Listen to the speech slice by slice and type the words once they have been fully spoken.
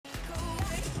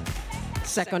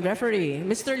Second referee,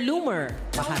 Mr. Loomer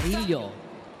Macarillo.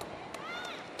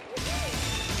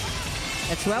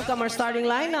 Let's welcome our starting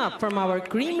lineup from our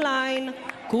Creamline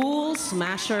Cool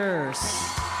Smashers.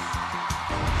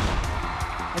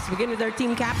 Let's begin with our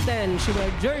team captain. She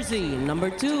wears jersey number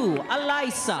 2,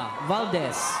 Alyssa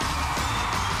Valdez.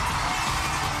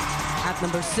 At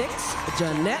number 6,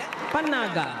 Janet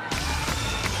Panaga.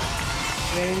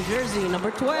 Wearing jersey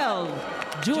number 12,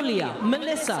 Julia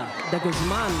Melissa de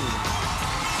Guzman.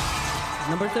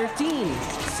 Number 13,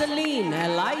 Celine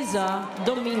Eliza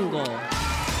Domingo.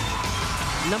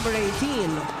 Number 18,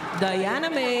 Diana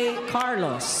May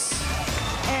Carlos.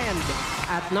 And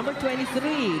at number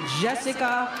 23,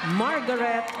 Jessica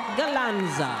Margaret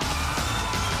Galanza.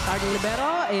 Starting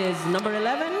libero is number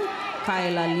 11,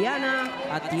 Kayla Liana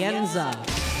Atienza.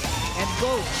 Head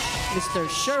coach, Mr.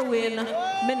 Sherwin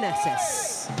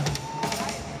Meneses.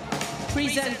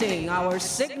 Presenting our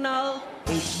Cignal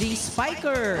HD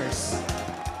Spikers.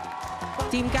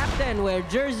 Team captain wear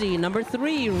jersey number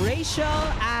 3, Rachel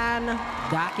Ann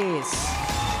Dakis.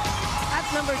 At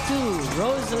number 2,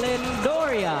 Rosalind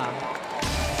Doria.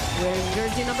 Wearing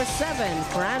jersey number 7,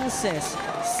 Frances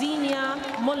Sinia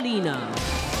Molina.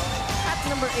 At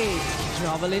number 8,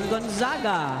 Jovelyn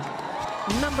Gonzaga.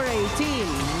 Number 18,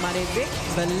 Marivic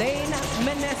Belaine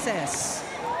Meneses.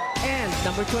 And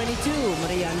number 22,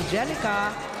 Maria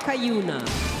Angelica Cayuna.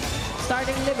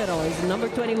 Starting libero is number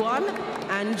 21,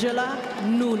 Angela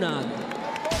Nunag.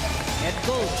 Head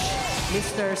coach,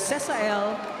 Mr.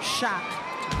 Cesael Shaq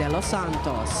de los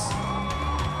Santos.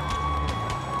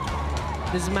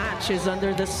 This match is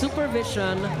under the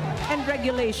supervision and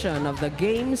regulation of the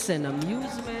Games and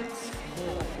Amusements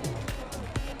Board.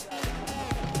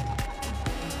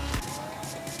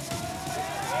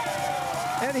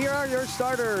 And here are your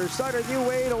starters. Start a new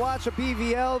way to watch a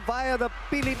PVL via the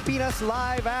Pilipinas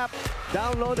Live app.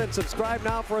 Download and subscribe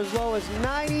now for as low as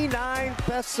 99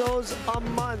 pesos a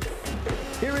month.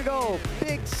 Here we go.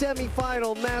 Big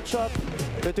semi-final matchup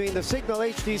between the Cignal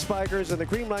HD Spikers and the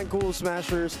Creamline Cool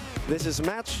Smashers. This is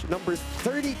match number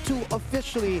 32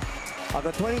 officially of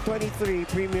the 2023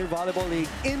 Premier Volleyball League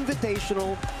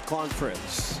Invitational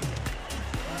Conference.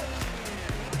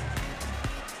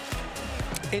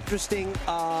 Interesting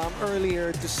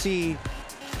earlier to see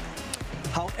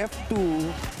how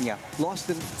F2 lost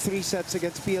in 3 sets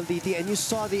against PLDT, and you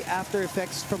saw the after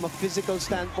effects from a physical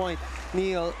standpoint,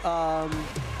 Neil,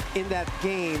 in that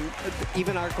game.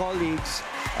 Even our colleagues,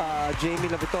 Jamie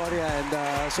La Victoria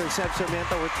and Sir Seb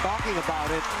Sarmiento were talking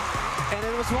about it, and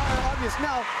it was obvious.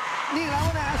 Now, Neil, I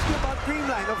want to ask you about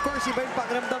Creamline. Of course, iba yung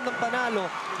pakiramdam ng panalo,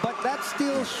 but that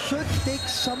still should take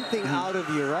something out of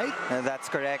you, right? That's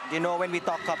correct. You know, when we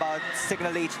talk about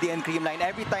Cignal HD and Creamline,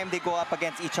 every time they go up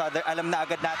against each other, alam na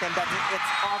agad natin that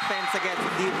it's offense against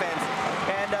defense.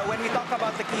 And when we talk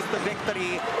about the keys to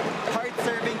victory, hard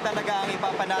serving talaga ang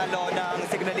ipapanalo ng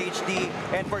Cignal HD.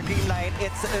 And for Creamline,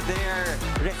 it's their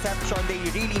reception. They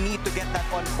really need to get that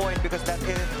on point because that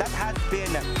has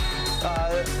been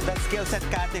the skill set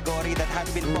category that has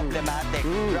been problematic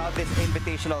throughout this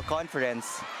invitational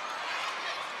conference.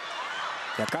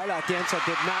 Yeah, Carla Atienza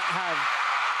did not have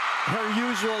her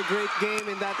usual great game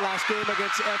in that last game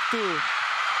against F2.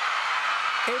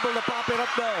 Able to pop it up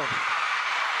though.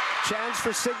 Chance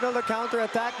for Cignal to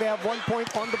counter-attack. They have 1 point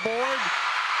on the board.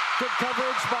 Good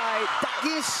coverage by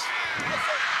Dakis.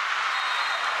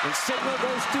 And Cignal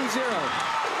goes 2-0.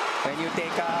 When you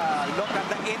take a look at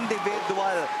the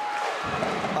individual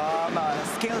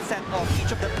skill set of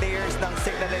each of the players ng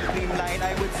Cignal and Creamline,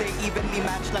 I would say evenly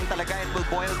matched lang talaga. It will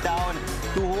boil down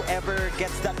to whoever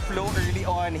gets that flow early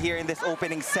on here in this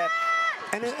opening set.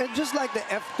 And just like the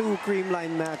F2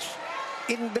 Creamline match,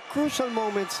 in the crucial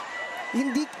moments,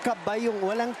 hindi ka ba yung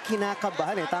walang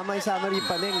kinakabahan eh. Tama yung summary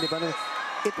Paneng, di ba?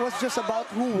 It was just about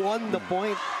who won the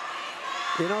point.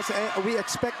 You know, so we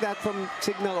expect that from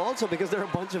Cignal also because they're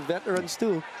a bunch of veterans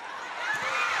too.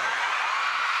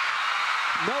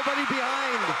 Nobody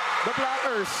behind the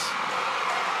blockers.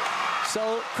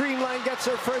 So Creamline gets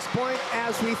her first point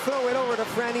as we throw it over to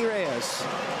Franny Reyes.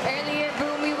 Earlier,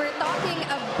 Boom, we were talking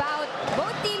about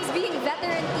both teams being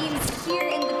veteran teams here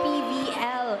in the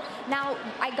PVL. Now,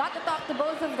 I got to talk to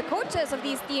both of the coaches of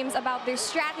these teams about their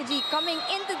strategy coming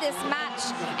into this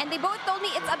match. And they both told me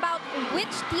it's about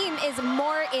which team is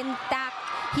more intact.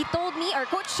 He told me, or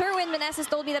Coach Sherwin Meneses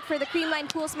told me that for the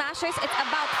Creamline Cool Smashers, it's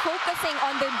about focusing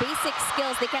on their basic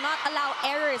skills. They cannot allow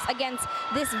errors against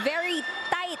this very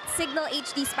tight Cignal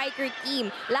HD Spiker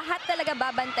team. Lahat talaga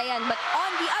babantayan. But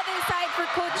on the other side for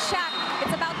Coach Shaq,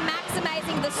 it's about maximizing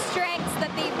recognizing the strengths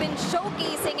that they've been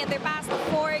showcasing in their past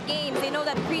 4 games. They know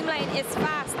that Creamline is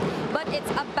fast, but it's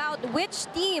about which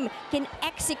team can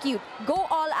execute, go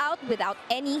all out without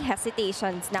any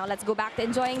hesitations. Now let's go back to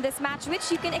enjoying this match,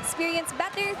 which you can experience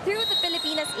better through the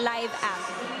Pilipinas Live app.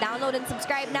 Download and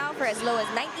subscribe now for as low as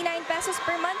 99 pesos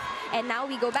per month. And now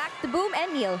we go back to Boom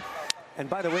and Neil. And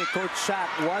by the way, Coach Shaq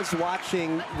was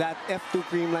watching that F2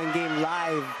 Creamline game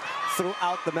live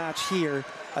throughout the match here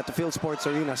at the Field Sports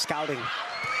Arena, scouting.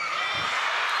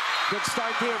 Good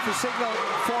start here for Cignal,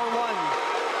 4-1.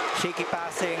 Shaky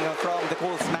passing from the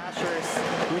Cool Smashers.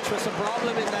 Which was a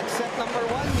problem in that set number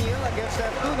 1, Neil, against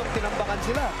F2 nung tinambakan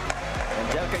sila. And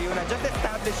Jel Cayuna just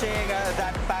establishing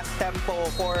that fast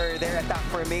tempo for their attack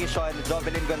formation.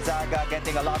 Jovelyn Gonzaga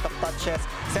getting a lot of touches.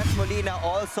 Seth Molina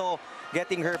also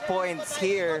getting her points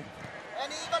here.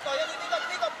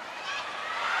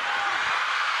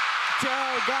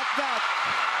 Joe got that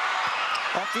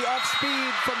off the off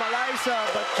speed from Eliza,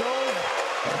 but Joe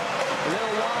a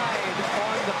little wide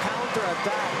on the counter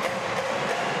attack.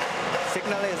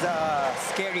 Cignal is a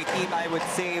scary team, I would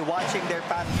say. Watching their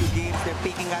past few games, they're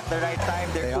peaking at the right time.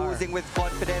 They're oozing with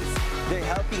confidence. They're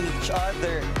helping each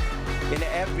other in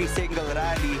every single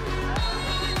rally.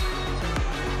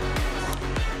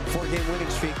 4-game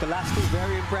winning streak. The last 2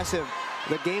 very impressive.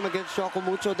 The game against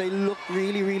Chocomucho, they looked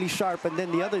really, really sharp. And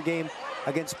then the other game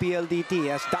against PLDT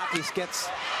as Dakis gets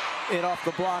it off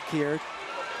the block here.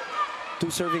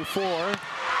 2 serving 4.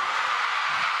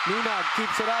 Nunag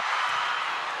keeps it up.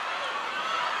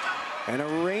 And a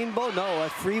rainbow, no, a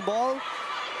free ball.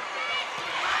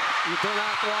 You do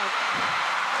not want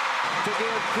to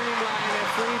give Creamline a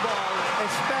free ball,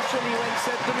 especially when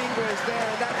Seth Domingo is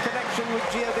there. That connection with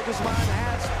Gia de Guzman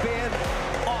has been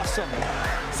awesome.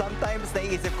 Sometimes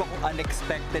naisip ko kung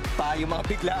unexpected pa yung mga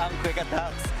biglaang quick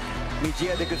attacks ni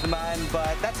Gia de Guzman,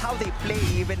 but that's how they play.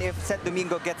 Even if Seth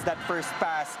Domingo gets that first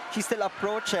pass, he still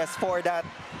approaches for that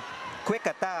quick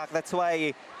attack. That's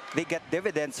why they get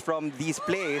dividends from these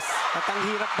plays. At ang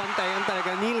hirap bantayan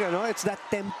talaga, Neil, no? It's that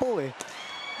tempo, eh.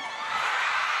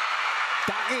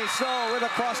 Dakis, though, with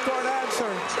a cross-court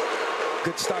answer.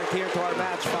 Good start here to our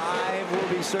match. 5 will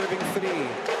be serving 3.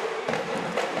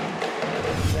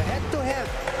 The head-to-head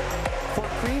for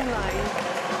Creamline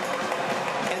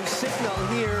and Cignal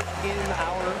here in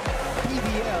our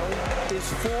PVL is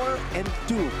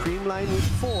 4-2. Creamline with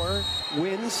 4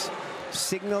 wins.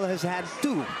 Cignal has had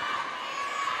 2.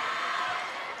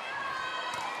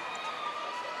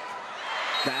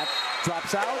 That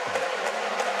drops out.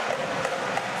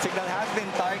 Cignal has been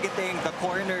targeting the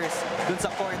corners dun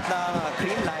sa court ng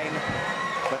Creamline,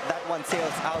 but that one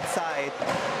sails outside.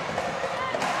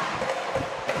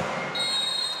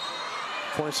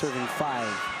 4 serving 5.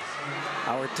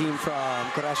 Our team from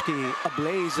Karashki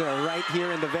ablaze right here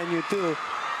in the venue too,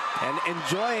 and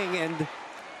enjoying and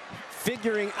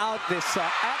figuring out this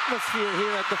atmosphere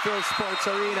here at the Field Sports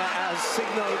Arena as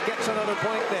Cignal gets another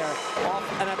point there off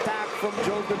an attack from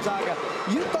Joe Gonzaga.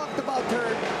 You talked about her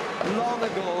long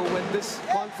ago when this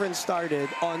conference started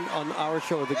on our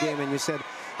show, The Game, and you said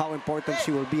how important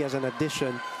she will be as an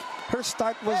addition. Her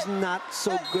start was not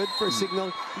so good for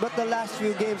Cignal, but the last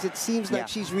few games, it seems like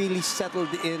she's really settled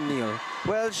in, Neil.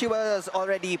 Well, she was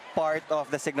already part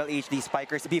of the Cignal HD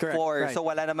Spikers before, so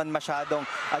wala naman masyadong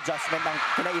adjustment ang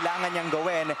kinailangan niyang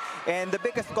gawin. And the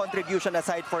biggest contribution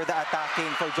aside for the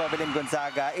attacking for Jovelyn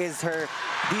Gonzaga is her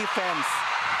defense.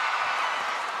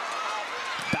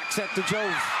 Back set to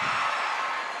Jove.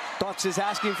 Tots is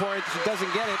asking for it. She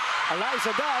doesn't get it.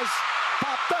 Eliza does.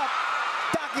 Popped up.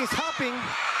 Dakis hopping.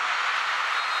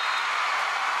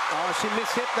 Oh, she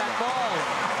mishit that ball.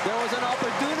 There was an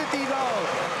opportunity, though.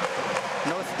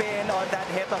 No spin on that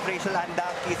hit of Rachel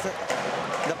Andakis.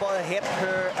 The ball hit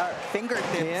her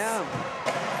fingertips. Yeah.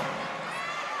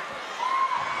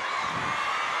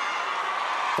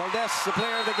 Valdez, the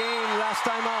player of the game, last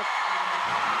time out.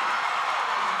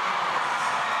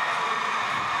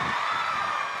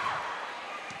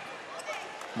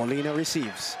 Molina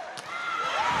receives.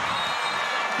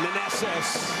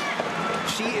 Meneses.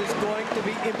 She is going to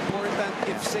be important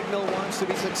if Cignal wants to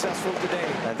be successful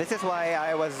today. This is why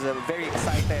I was very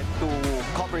excited to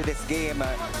cover this game.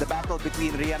 The battle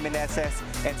between Ria Meneses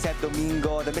and Seth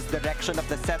Domingo, the misdirection of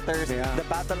the setters, the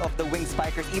battle of the wing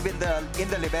spikers, even in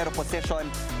the libero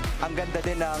position. Ang ganda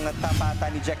din ng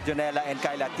tapatan ni Jack Jonella and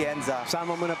Kyle Atienza.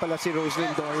 Sama mo na pala si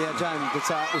Roslyn Doria dyan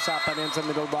sa usapan yan sa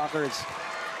middle blockers.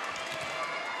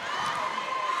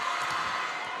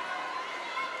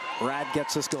 Rad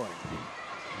gets us going.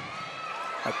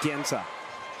 Atienza.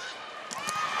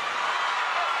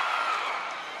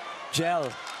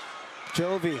 Gel.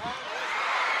 Jovi.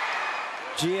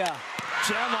 Gia.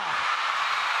 Gemma.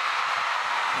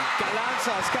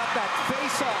 Galanza's got that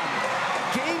face on.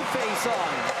 Game face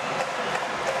on.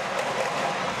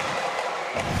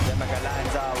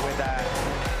 Galanza with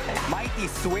a mighty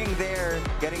swing there,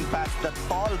 getting past the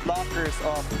tall blockers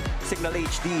of Cignal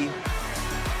HD.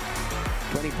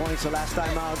 20 points the last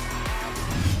time out.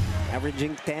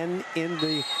 Averaging 10 in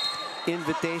the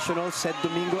Invitational. Said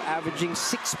Domingo averaging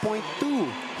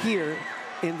 6.2 here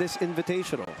in this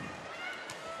Invitational.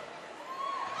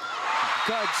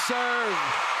 Good serve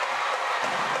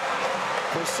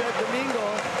for Said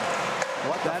Domingo.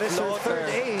 That is her third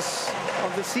ace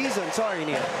of the season. Sorry,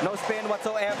 Neil. No spin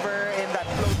whatsoever in that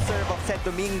float serve of Said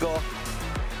Domingo.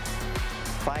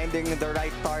 Finding the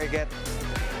right target.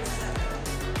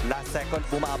 Last second,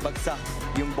 bumabagsak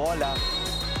yung bola.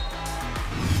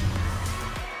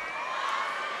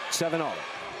 7-0.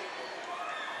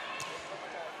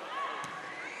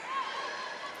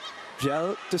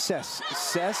 Gel to Ses.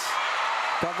 Ses,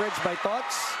 coverage by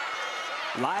Tots.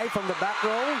 Live from the back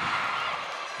row.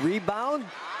 Rebound.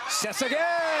 Ses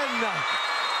again!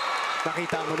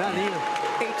 Nakita mo na, Neil.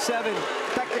 8-7.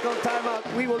 Technical timeout.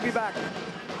 We will be back.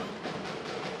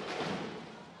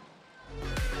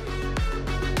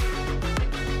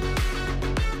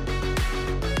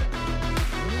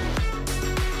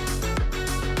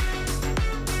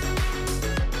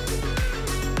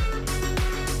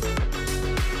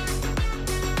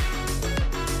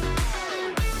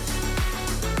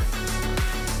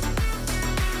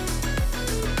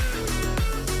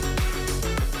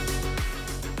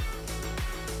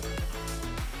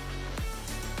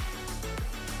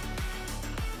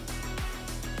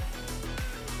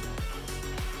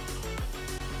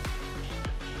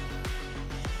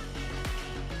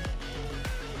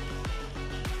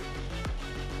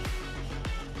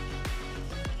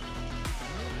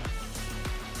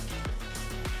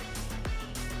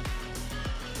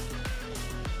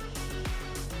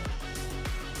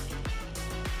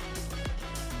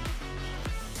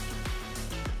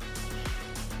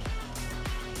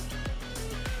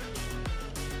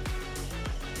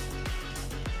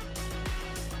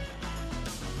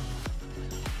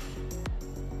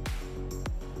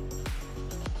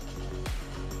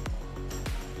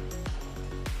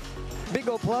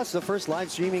 Bingo Plus, the first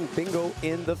live streaming bingo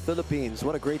in the Philippines.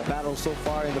 What a great battle so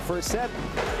far in the first set.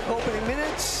 Opening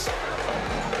minutes.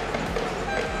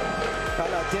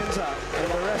 Atienza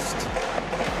and the rest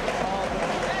of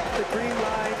the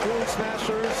Creamline Cool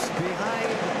Smashers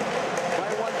behind by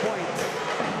 1 point.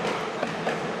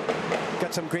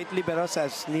 Got some great liberos,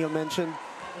 as Neil mentioned.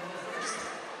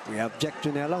 We have Jack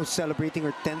Janela, who's celebrating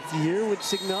her 10th year with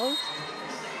Cignal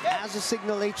as a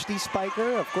Cignal HD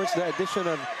Spiker. Of course, the addition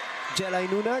of Jelay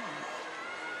Nunag.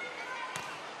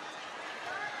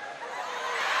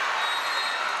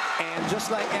 And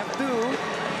just like F2,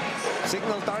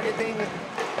 Cignal targeting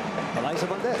Eliza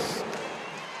Valdez.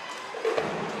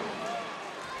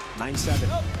 9-7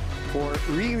 for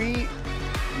Riri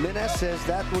Meneses.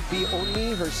 That would be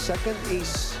only her second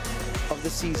ace of the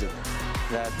season.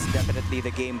 That's definitely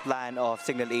the game plan of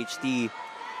Cignal HD,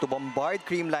 to bombard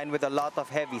Creamline with a lot of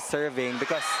heavy serving,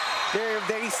 because they're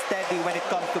very steady when it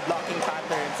comes to blocking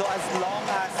patterns. So as long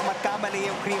as magkamali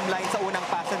yung Creamline sa unang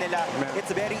pasa nila,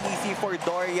 it's very easy for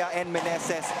Doria and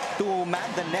Meneses to man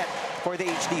the net for the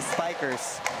HD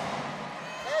Spikers.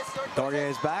 Doria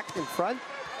is back in front.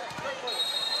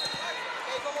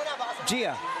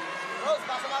 Gia.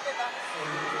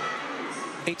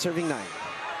 8 serving 9.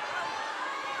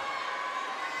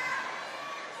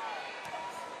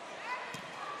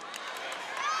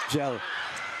 Gel.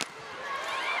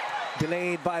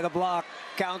 Delayed by the block.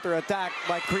 Counter attack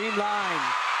by Creamline.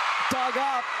 Dug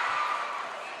up.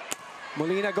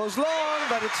 Molina goes long,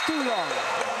 but it's too long.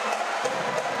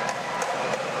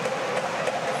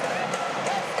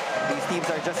 These teams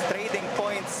are just trading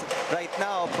points right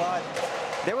now, but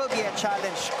there will be a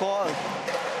challenge called.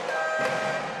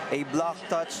 A block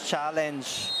touch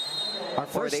challenge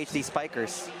for the HD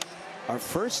Spikers. Our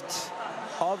first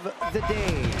of the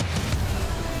day.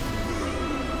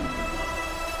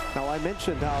 Now, I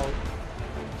mentioned how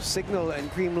Cignal and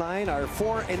Creamline are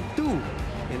 4-2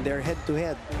 in their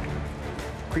head-to-head.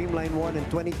 Creamline won in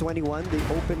 2021, the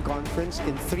Open Conference,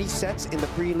 in 3 sets in the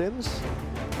prelims.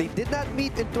 They did not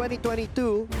meet in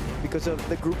 2022 because of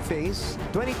the group phase.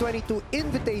 2022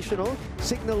 Invitational,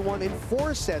 Cignal won in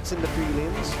 4 sets in the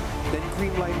prelims. Then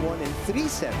Creamline won in 3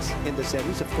 sets in the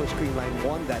semis. Of course, Creamline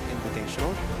won that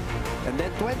Invitational. And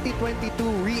then 2022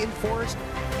 reinforced.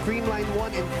 Creamline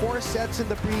won in 4 sets in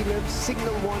the prelims.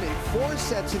 Cignal won in 4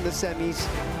 sets in the semis.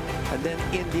 And then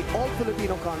in the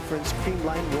All-Filipino Conference,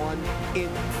 Creamline won in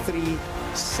 3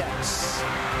 sets.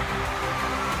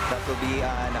 That will be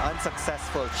an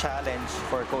unsuccessful challenge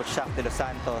for Coach Shaq de los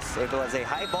Santos. It was a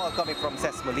high ball coming from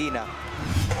Ces Molina.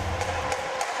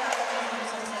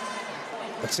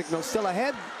 But Cignal still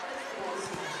ahead.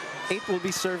 8 will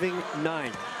be serving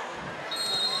 9.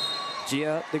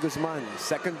 Gia de Guzman,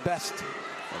 second best.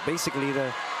 Basically,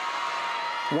 the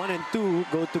 1 and 2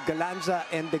 go to Galanza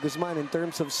and de Guzman in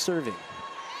terms of serving.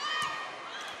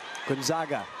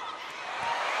 Gonzaga.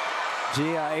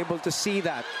 Gia able to see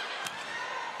that.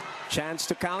 Chance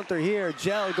to counter here.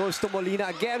 Gel goes to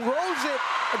Molina again, rolls it.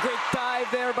 A great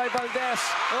dive there by Valdez.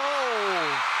 Oh!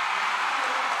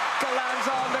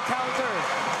 Galanza on the counter.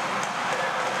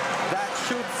 That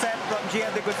shoot set from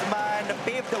Gia de Guzman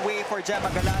paved the way for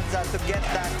Gemma Galanza to get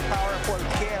that powerful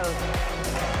kill.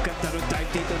 Ganda ng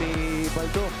dive dito ni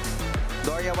Baldo.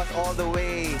 Doria was all the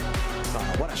way.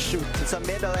 What a shoot. Sa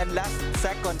middle and last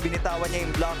second, binitawan niya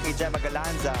yung block ni Gemma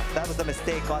Galanza. That was a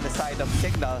mistake on the side of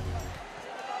Cignal.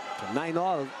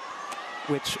 9-all,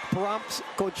 which prompts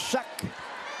Coach Shaq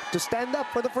to stand up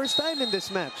for the first time in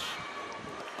this match.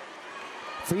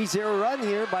 3-0 run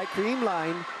here by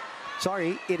Creamline.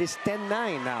 Sorry, it is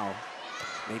 10-9 now.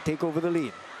 They take over the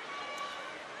lead.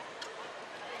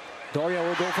 Doria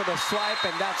will go for the swipe,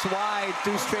 and that's wide.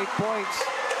 2 straight points.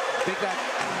 Big that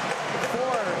 4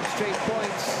 straight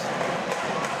points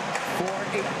for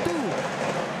a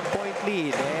 2-point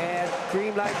lead. And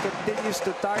Creamline continues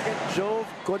to target Jove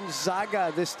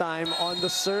Gonzaga this time on the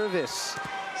service.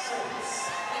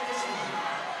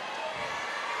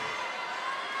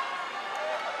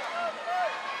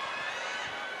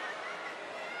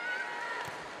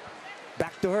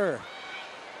 Back to her.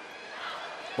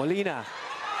 Molina.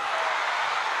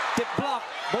 Tip block.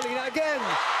 Molina again.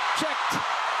 Checked.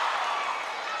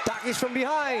 Takis from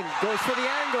behind. Goes for the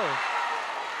angle.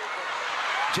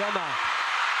 Gemma.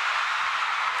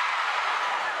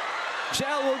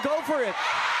 Gel will go for it.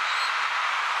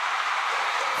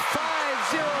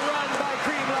 5-0 run by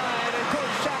Creamline, and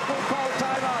Coach Shaq will call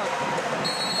timeout.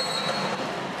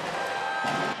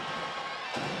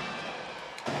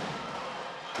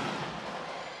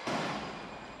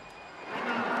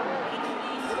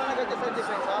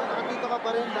 Nakakita ka pa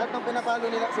rin, lahat ng pinapalo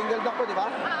nila, single dock ko, di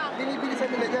ba? Binibilisan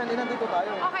nila dyan, nandito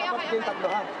tayo. Okay. Yung tatlo,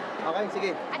 ha? Okay,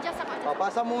 sige. Adjust ako. O,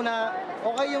 pasa muna.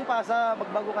 Okay yung pasa,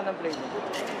 magbago ka ng play.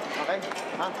 Okay?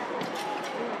 Ha?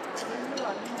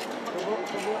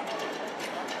 Subo.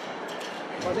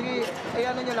 O, sige,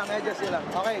 ano nyo lang, adjust nyo lang.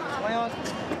 Okay, ngayon,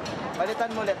 balitan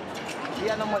mo ulit.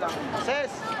 Iyan mo lang.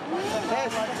 Ses!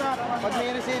 Pag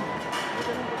may receive.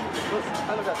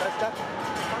 Ano ka, tres ka?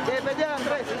 Okay, pwede yan,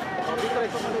 tres.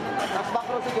 Tapos back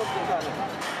row si Job dito.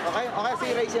 Okay, si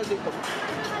Rachel dito.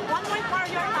 1 point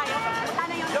warrior tayo.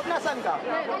 Sana yun. Job, nasan ka?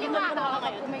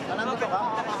 Nandito ka?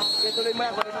 Okay, tuloy mo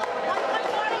yan. 1 point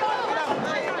warrior!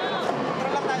 Okay, tara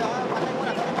lang tayo, ha? Patay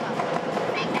muna.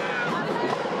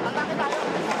 Atake tayo.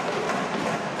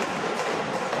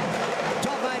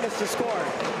 12 minus to score.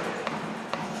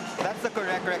 That's the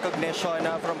correct recognition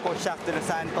from Coach Shaq de los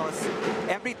Santos.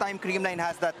 Every time Creamline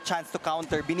has that chance to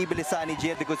counter, binibilisan ni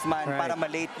Gia de Guzman para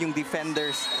malate yung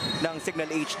defenders ng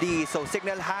Cignal HD. So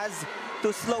Cignal has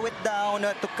to slow it down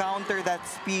to counter that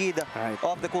speed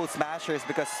of the Cool Smashers,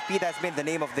 because speed has been the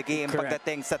name of the game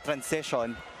pagdating sa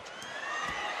transition.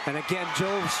 And again,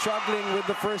 Jove struggling with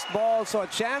the first ball, so a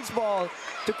chance ball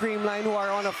to Creamline, who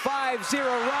are on a 5-0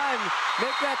 run.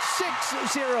 Make that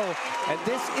 6-0. And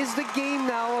this is the game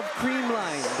now of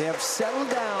Creamline. They have settled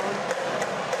down,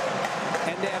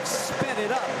 and they have sped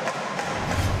it up.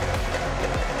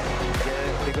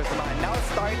 Because now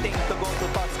starting to go to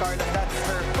toss, Carlos. That's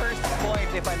her first point,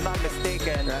 if I'm not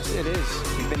mistaken. Yes, it is.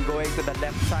 She's been going to the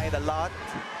left side a lot.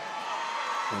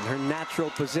 And her natural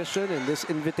position in this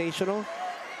invitational.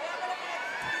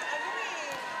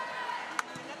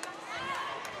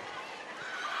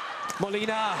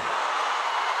 Molina.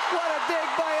 What a dig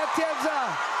by Atienza.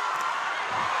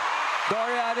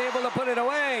 Doria unable to put it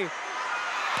away.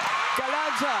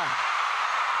 Galanza.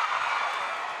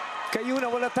 Cayuna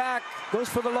will attack. Goes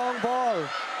for the long ball.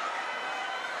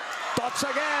 Tots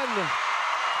again.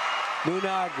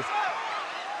 Lunag.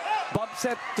 Bump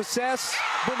set to Ces.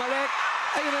 Bumalik.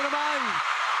 Ayun na naman.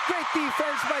 Great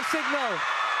defense by Cignal.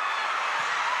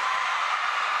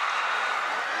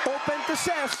 Open to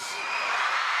Ces.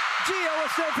 Gia was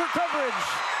there for coverage.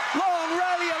 Long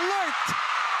rally alert.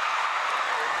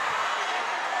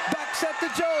 Back set to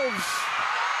Joves.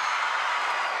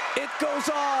 It goes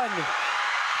on.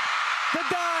 The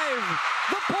dive.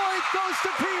 The point goes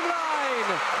to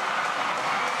Creamline.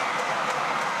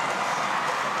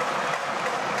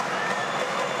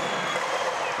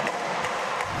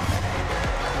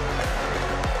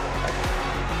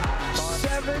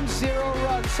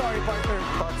 Run. Sorry, partner.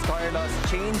 Tots Carlos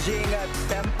changing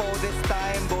tempo this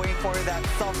time, going for that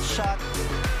soft shot.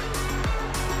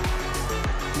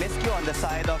 Miscue on the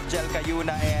side of Jel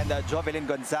Cayuna and Jovelyn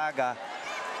Gonzaga.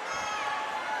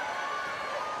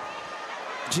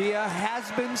 Gia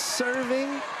has been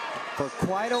serving for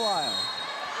quite a while.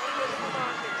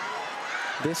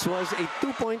 This was a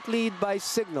 2-point lead by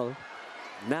Cignal.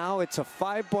 Now it's a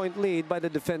 5-point lead by the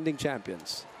defending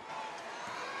champions.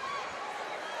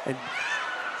 And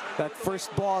that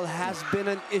first ball has been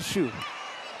an issue.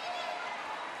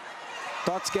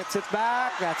 Tots gets it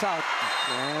back. That's out.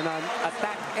 And an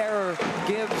attack error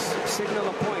gives Cignal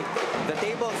a point. The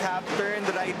tables have turned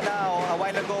right now. A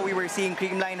while ago, we were seeing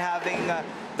Creamline having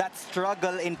that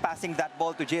struggle in passing that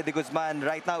ball to Jay de Guzman.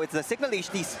 Right now, it's the Cignal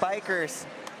HD Spikers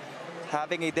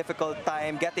having a difficult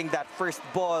time getting that first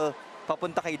ball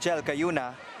papunta kay Jel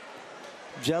Cayuna.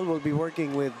 Jel will be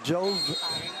working with Jove,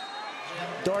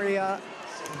 Doria,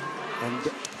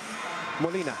 and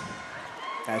Molina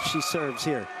as she serves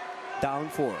here. Down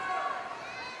 4.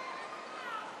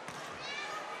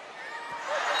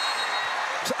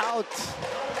 It's out.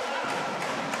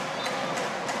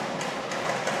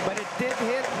 But it did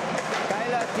hit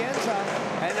Kyla Atienza,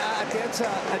 and Atienza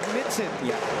admits it.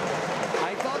 Yeah.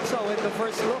 I thought so in the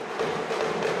first look.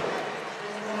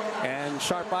 And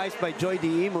sharp eyes by Joy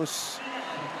D. Imus.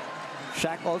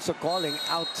 Shaq also calling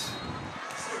out.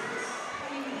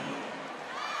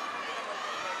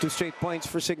 2 straight points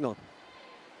for Cignal.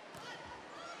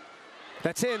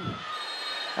 That's in.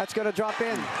 That's going to drop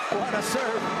in. What a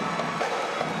serve.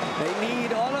 They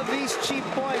need all of these cheap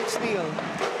points, Neil.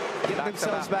 Get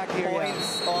themselves back here.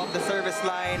 Points off the service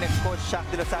line. Coach Shaq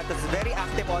de los Santos is very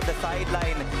active on the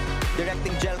sideline,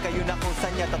 directing Jel Cayuna kung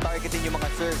saan niya tatargetin yung mga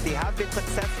serves. They have been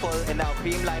successful, and now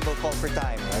Creamline will call for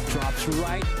time. That drops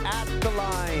right at the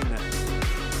line.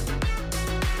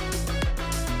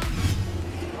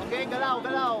 Okay, galaw,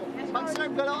 galaw.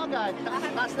 Pag-serve, galaw agad.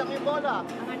 Taas lang yung bola.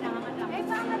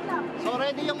 So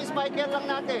ready yung spiker lang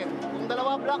natin. Kung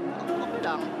dalawa block, okay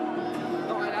lang.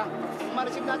 Okay lang. Kung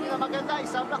ma-receive natin na maganda,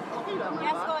 isa block, okay lang.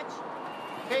 Yes, coach.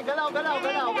 Okay, galaw, galaw,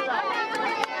 galaw, galaw.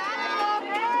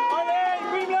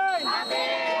 Creamline!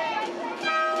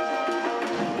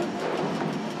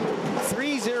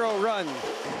 3-0 run.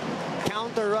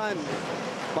 Counter run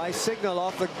by Cignal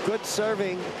off the good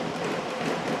serving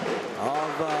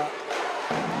of the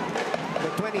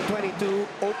 2022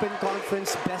 Open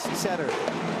Conference best setter,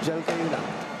 Jel Cayuna.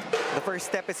 The first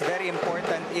step is very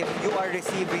important if you are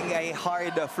receiving a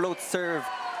hard float serve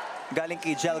galing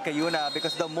kay Jel Cayuna,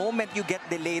 because the moment you get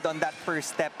delayed on that first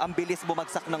step, ang bilis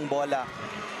bumagsak ng bola.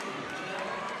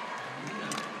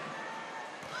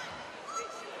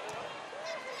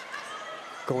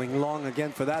 Going long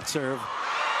again for that serve.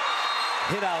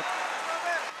 Hit out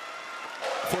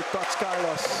for Tots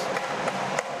Carlos.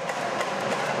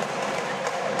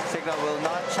 Cignal will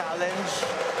not challenge.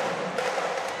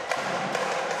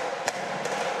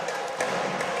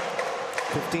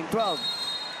 (15-12).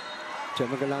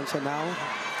 Gemma Galanza now.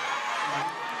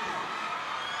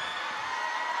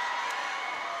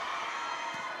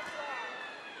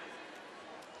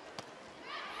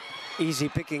 Easy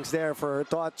pickings there for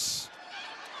Tots.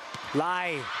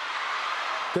 Lai.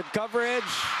 Good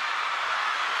coverage.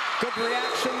 Good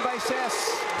reaction by Ses.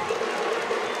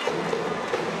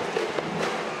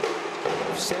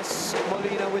 Ses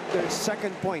Molina with their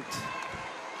second point.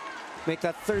 Make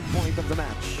that third point of the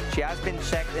match. She has been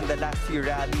checked in the last few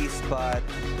rallies, but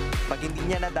pag hindi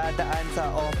niya nadadaan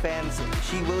sa offense,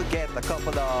 she will get a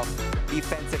couple of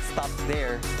defensive stops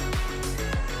there.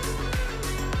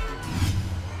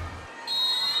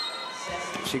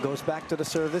 She goes back to the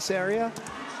service area.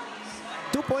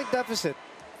 2-point deficit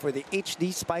for the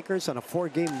HD Spikers on a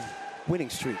 4-game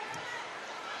winning streak.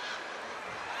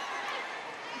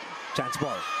 Chance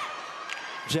ball.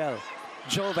 Jel.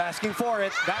 Jove asking for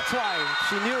it. That's why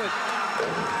she knew it.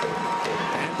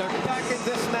 And they're back in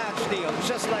this match, Neil,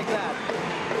 just like that.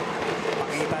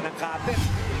 Pakita ng kapit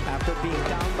after being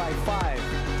down by 5.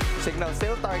 Cignal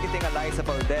still targeting Eliza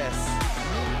Valdez.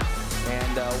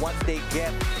 And once they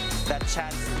get that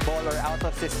chance ball or out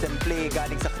of system play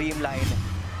galing sa Creamline,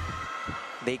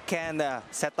 they can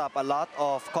set up a lot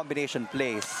of combination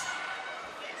plays.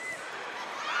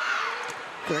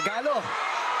 Regalo.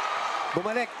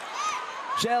 Bumalik.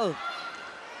 Jel.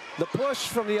 The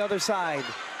push from the other side.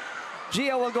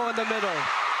 Gia will go in the middle.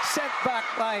 Sent back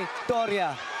by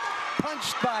Doria.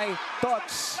 punched by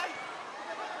Tots.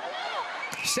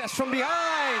 Says from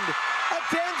behind.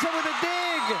 Atenza with a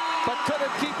dig, but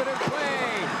couldn't keep it in play.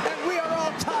 And we are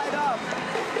all tied up.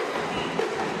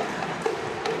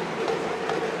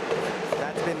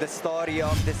 That's been the story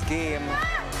of this game.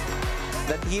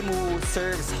 The team who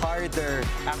serves harder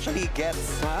actually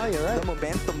gets You're right. the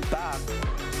momentum back.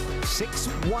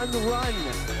 6-1 run.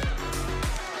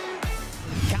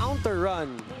 Counter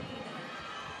run.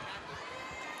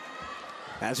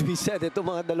 As we said, itong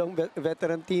mga dalawang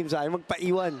veteran teams ay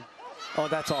magpaiwan. Oh,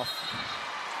 that's off.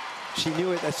 She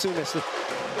knew it as soon as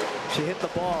she hit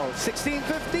the ball. 16-15.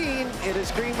 It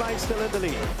is Creamline still in the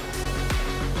lead.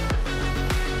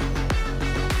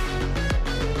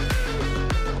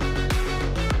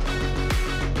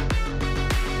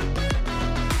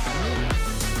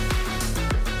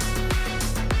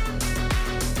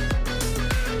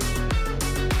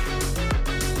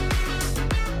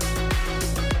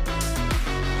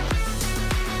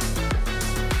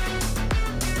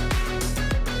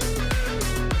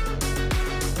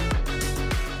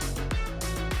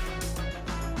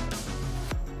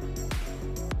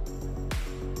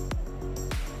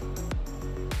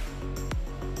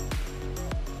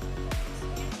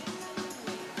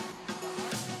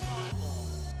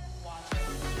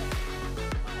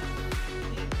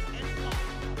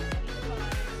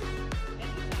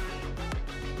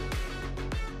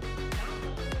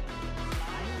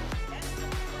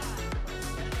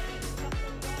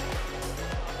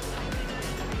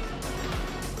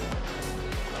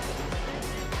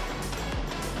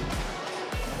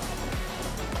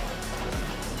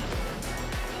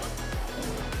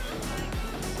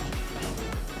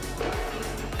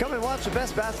 Come and watch the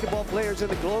best basketball players in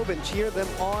the globe and cheer them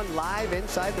on live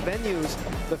inside the venues.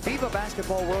 The FIBA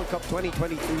Basketball World Cup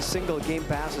 2023 single game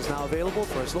pass is now available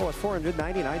for as low as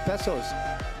 499 pesos.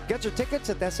 Get your tickets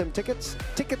at SM Tickets,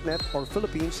 Ticketnet, or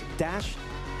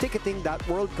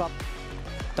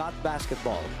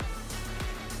Philippines-ticketing.worldcup.basketball.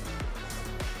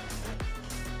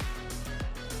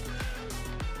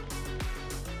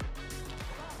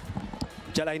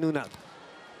 Jalay Nunag.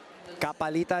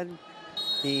 Kapalitan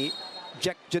ni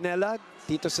Jack Janela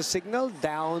dito sa Cignal,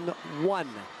 down 1.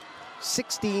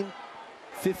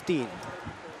 16-15.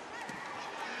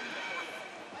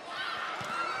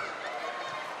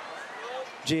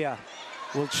 Gia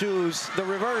will choose the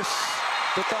reverse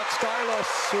to Tots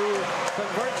Carlos, who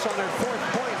converts on her 4th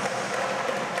point.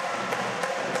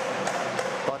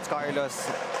 Tots Carlos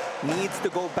needs to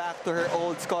go back to her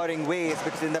old scoring ways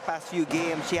because in the past few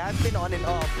games she has been on and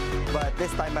off, but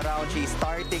this time around she's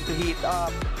starting to heat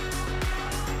up.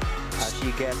 She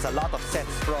gets a lot of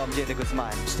sets from Gia Guzman.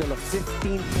 Still a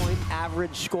 15-point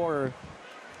average scorer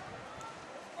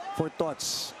for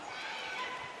Tots.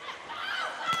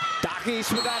 Dakis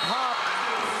with that hop.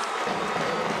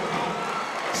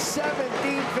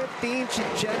 17-15. She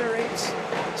generates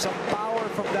some power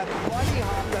from that body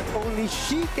hop that only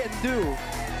she can do.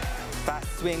 Fast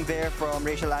swing there from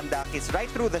Rachel Andakis right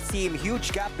through the seam.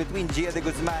 Huge gap between Gia de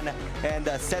Guzman and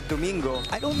Seth Domingo.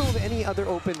 I don't know of any other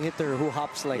open hitter who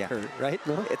hops like her, right?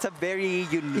 No? It's a very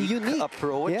unique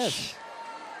approach. Yes.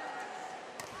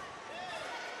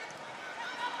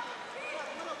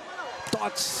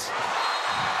 Tots.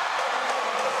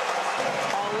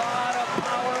 A lot of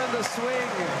power in the swing.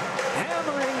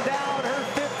 Hammering down her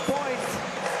 5th point.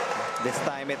 This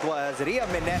time it was Ria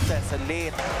Meneses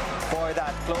late for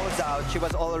that closeout. She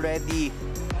was already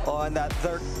on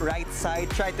the right side,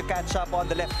 tried to catch up on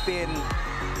the left pin.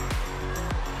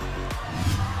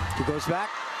 She goes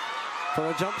back for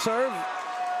a jump serve.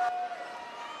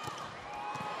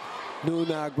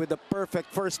 Nunag with the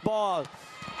perfect first ball.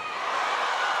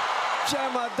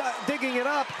 Gemma digging it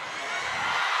up.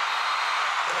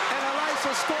 And Elisa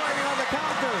scoring on the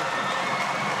counter.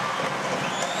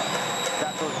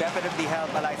 That will definitely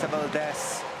help Elisa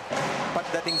Valdez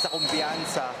pagdating sa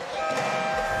kumpiyansa.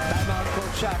 Timeout,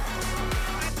 Coach Shaq.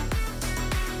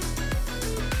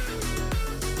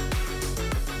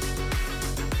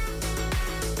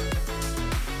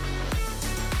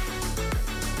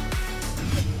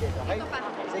 Okay?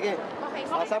 Sige.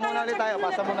 Pasa muna ulit tayo.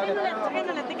 Pasa muna ulit tayo.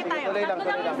 Tuloy lang,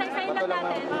 tuloy lang. Bato lang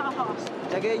lang.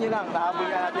 Lagayin nyo lang. Nahabol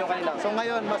nga natin yung kanila. So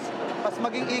ngayon, mas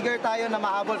maging eager tayo na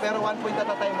mahabol. Pero 1 point at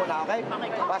a time muna, okay?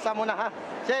 Pasa muna, ha?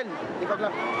 Shell, ikot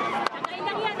lang.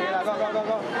 Sige na, go, go, go,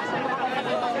 go.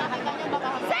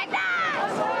 Second!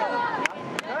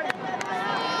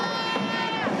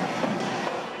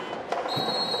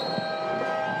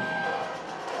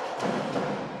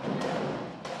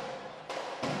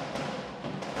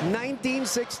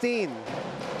 19-16.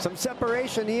 Some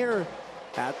separation here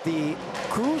at the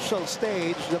crucial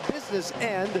stage, the business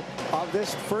end of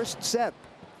this first set.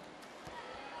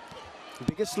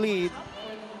 Biggest lead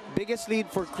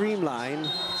for Creamline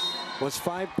was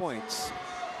 5 points.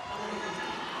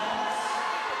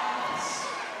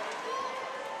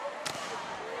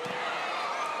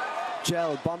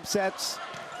 Gel bump sets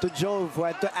to Jove, who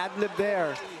had to ad-lib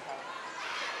there.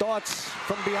 Thoughts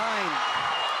from behind.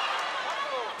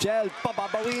 Gel,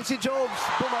 pababawiin si Jove.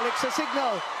 Bumalik sa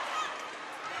Cignal.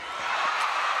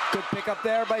 Good pick up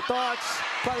there by Thoughts.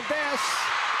 Valdez,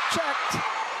 checked.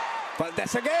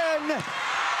 Valdez again.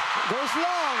 Goes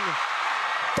long.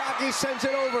 Taki sends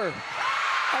it over.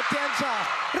 Atienza.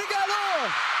 Regalo!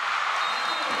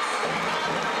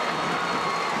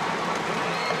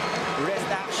 Wrist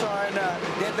action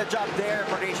did the job there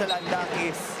for Rachel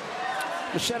Andakis.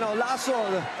 Michelle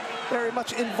Lasso, very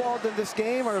much involved in this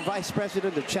game, our Vice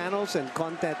President of Channels and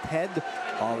Content Head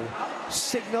of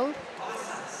Cignal.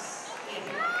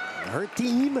 Her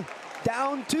team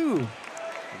down 2.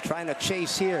 Trying to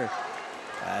chase here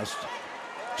as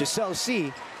Giselle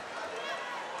C.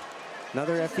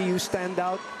 Another FEU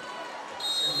standout.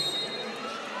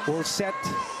 Will set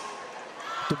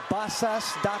to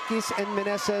Basas, Dakis, and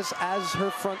Meneses as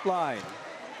her front line.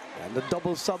 And the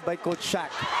double sub by Coach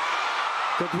Shaq.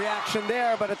 Good reaction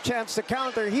there, but a chance to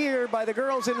counter here by the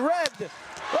girls in red.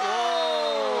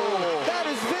 Oh! That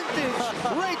is vintage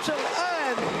Rachel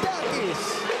Andakis.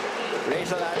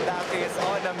 Rachel Andakis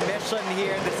on a mission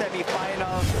here in the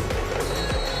semifinals.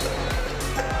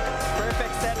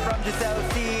 Perfect set from Giselle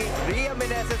C. Ria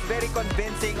Meneses very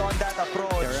convincing on that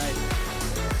approach. You're right.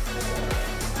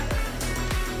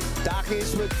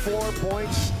 Dakis with 4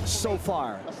 points so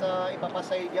far. Mas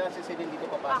ipapasay dyan si Celine dito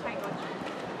papasok.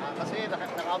 Kasi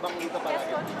nakabang dito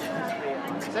palagi.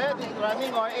 Sir,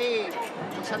 running or A?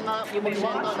 Saan na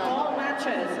pumunta na?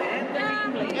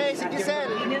 Eh, si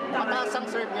Giselle, mataas ang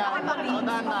serve niya. Nakadaan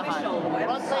na ka.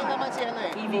 Frontline naman si ano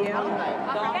eh. PVL.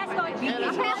 Yes, coach.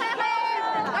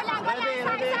 Wala.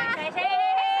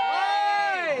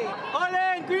 Hey! All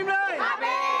in! Creamline!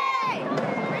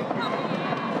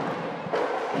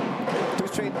 Two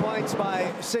straight points by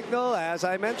Cignal. As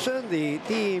I mentioned, the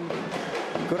team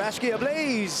Kurashki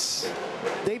ablaze.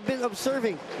 They've been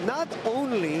observing not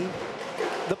only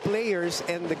the players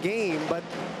and the game, but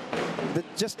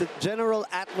just the general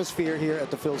atmosphere here at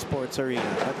the Phil Sports Arena.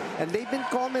 And they've been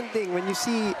commenting when you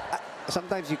see,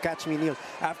 sometimes you catch me, Neil,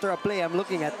 after a play, I'm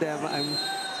looking at them, I'm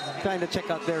trying to check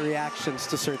out their reactions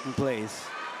to certain plays.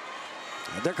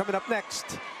 And they're coming up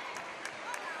next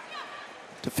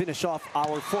to finish off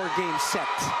our 4-game set.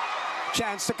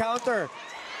 Chance to counter.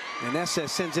 And Essa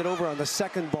sends it over on the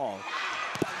second ball.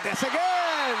 Yes,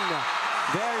 again!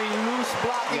 Very loose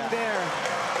blocking there.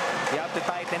 You have to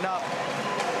tighten up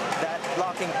that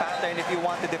blocking pattern if you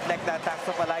want to deflect the attacks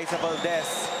of Eliza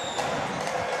Valdez.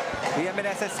 Ria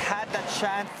Meneses had that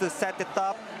chance to set it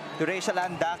up to Rachel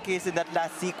Andakis in that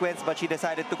last sequence, but she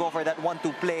decided to go for that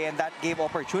 1-2 play, and that gave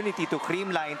opportunity to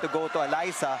Creamline to go to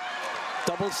Eliza.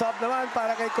 Double sub naman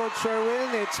para kay Coach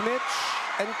Sherwin. It's Mitch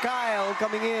and Kyle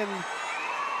coming in.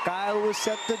 Kyle was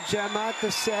set to Gemma, to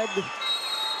Sed,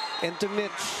 and to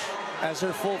Mitch as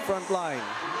her full front line,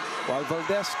 while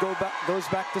Valdez goes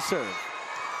back to serve.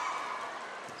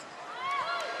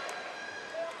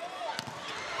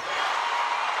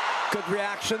 Good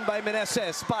reaction by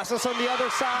Meneses. Passes on the other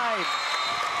side.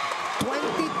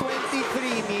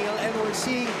 2023, Neil, and we're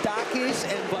seeing Dakis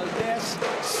and Valdez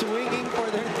swinging for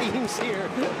their teams here.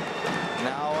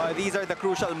 Now, these are the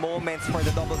crucial moments for the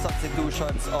double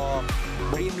substitutions of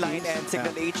Creamline and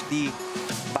Cignal HD.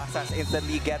 Basas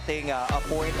instantly getting a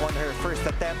point on her first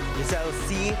attempt. Giselle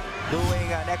C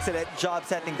doing an excellent job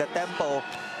setting the tempo.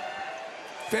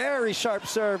 Very sharp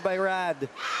serve by Rad.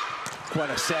 What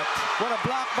a set. What a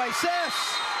block by Ses.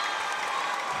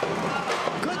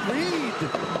 Good read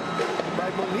by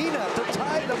Molina to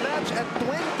tie the match at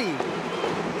 20.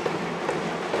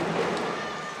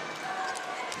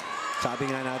 Sabi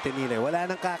nga natin nila, wala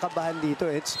nang kakabahan dito.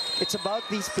 It's about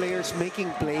these players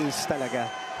making plays talaga.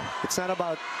 It's not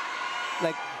about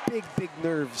like big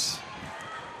nerves.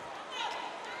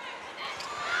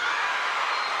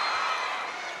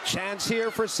 Chance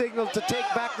here for Cignal to take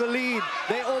back the lead.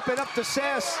 They open up to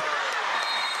Ses.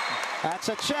 That's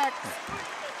a check.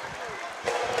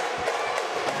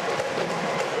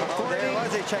 Oh, there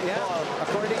was a check ball.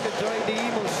 According to Joy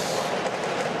Diimos.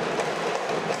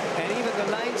 And even the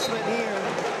linesman here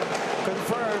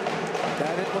confirmed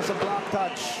that it was a block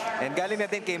touch. And galing na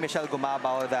din kay Michelle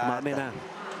Gumabaw that Mami na.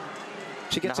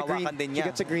 She gets a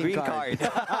green card.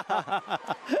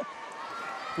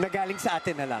 Nagaling sa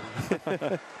atin na lang.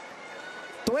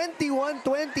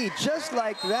 21-20, just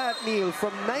like that, Neil.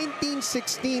 From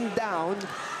 19-16 down,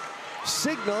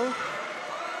 Cignal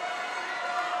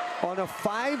on a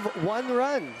 5-1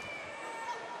 run.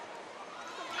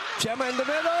 Gemma in the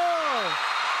middle.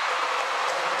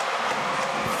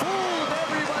 Fooled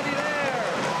everybody there.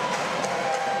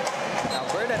 Now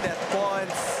Bernadette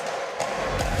Pons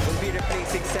will be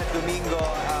replacing Seth Domingo.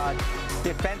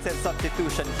 Defensive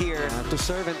substitution here. To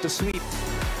serve and to sweep.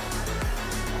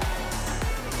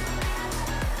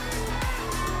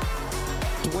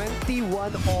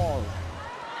 $21-all.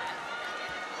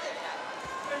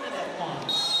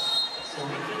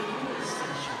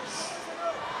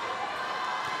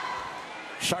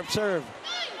 Sharp serve.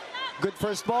 Good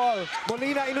first ball.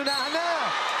 Molina inunahan na.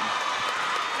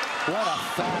 What a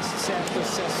fast set to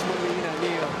Cesc Molina,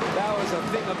 Neil. That was a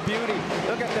thing of beauty.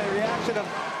 Look at the reaction of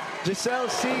Giselle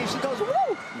C. She goes,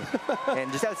 woo!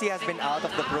 And Giselle C has been out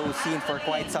of the pro scene for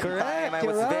quite some time. I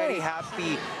was very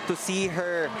happy to see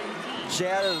her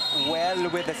gel well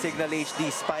with the Cignal HD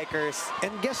Spikers.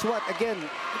 And guess what? Again,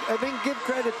 I mean, give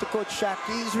credit to Coach Shaq.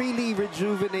 He's really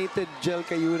rejuvenated Jel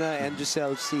Cayuna and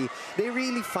Giselle C. They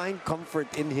really find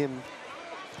comfort in him.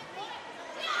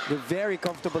 They're very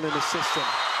comfortable in the system.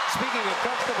 Speaking of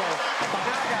comfortable,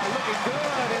 Panaga looking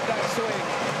good in that swing.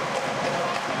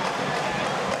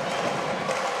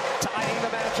 Tying the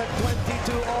match at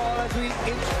 22-all as we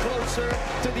inch closer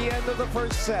to the end of the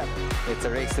first set. It's a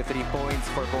race to 3 points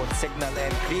for both Cignal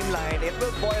and Creamline. It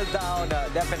will boil down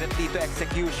definitely to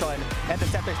execution and the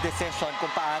setter's decision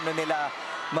kung paano nila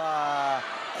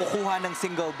makukuha ng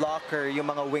single blocker yung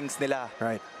mga wings nila.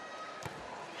 Right.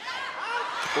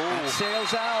 Oh.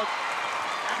 Sails out.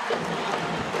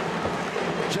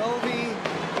 Jovi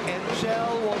and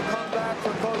Gel will come back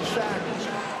for Coach Shaq.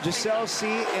 Giselle C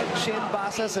and Chin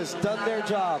Basas has done their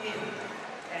job.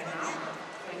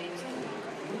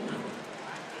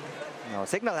 No,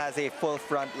 Cignal has a full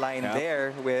front line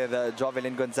there with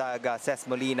Jovelyn Gonzaga, Cesc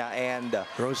Molina, and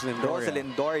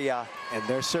Rosalind Doria. And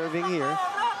they're serving here.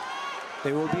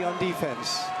 They will be on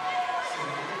defense.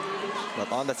 But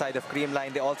on the side of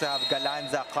Creamline, they also have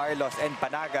Galanza, Carlos, and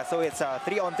Panaga. So it's a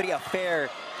 3-on-3 affair.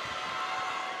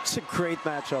 It's a great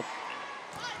matchup.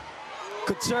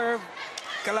 Good serve.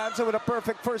 Galanza with a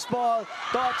perfect first ball.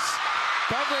 Dots.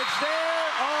 Coverage there.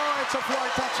 Oh, it's a floor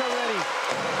touch already.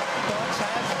 Dots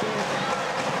has been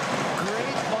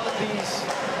great on these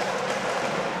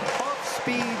off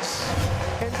speeds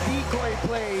and decoy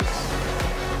plays.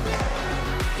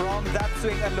 From that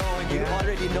swing alone, you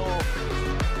already know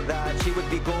that she would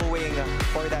be going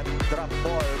for that drop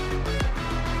ball.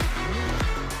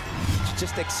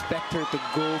 Just expect her to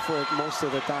go for it most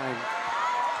of the time.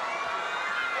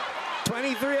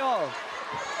 23-all.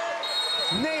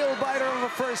 Nail biter of the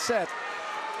first set.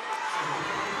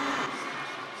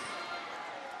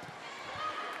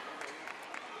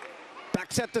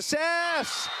 Back set to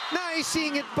Cesc. Nice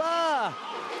seeing it pa.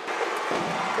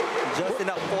 Just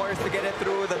enough force to get it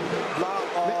through the block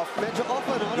off. Medyo off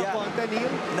ano, ng konti,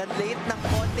 Neil. Na-late ng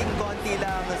konting-konti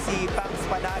lang si Pax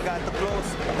Panaga to close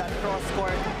that cross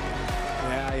court.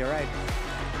 Yeah, you're right.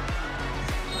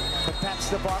 But that's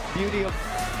the beauty of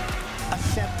a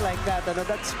set like that. Ano,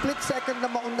 that split second na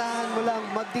maunahan mo lang,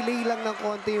 mag-delay lang ng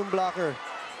konti yung blocker.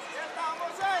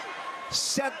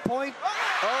 Set point.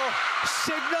 Oh,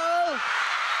 Cignal.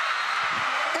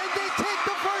 And they take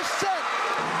the first set.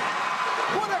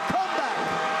 What a comeback.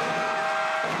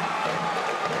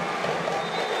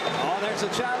 Oh, there's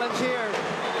a challenge here.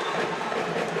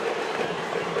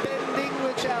 Bending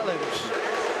the challenge.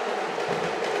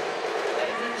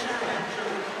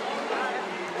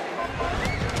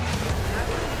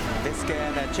 This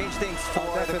can change things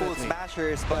for the Cool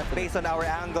Smashers, but based on our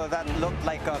angle, that looked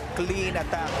like a clean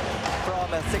attack from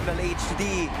Cignal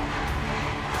HD.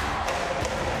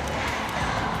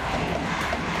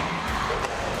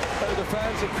 The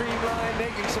fans of Creamline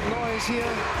making some noise here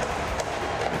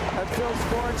at Phil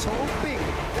Sports, hoping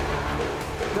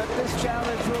that this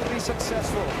challenge will be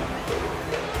successful.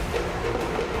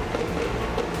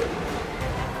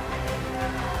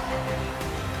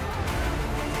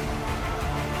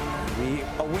 We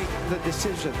await the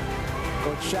decision.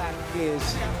 Coach Shaq is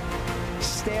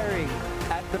staring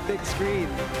at the big screen.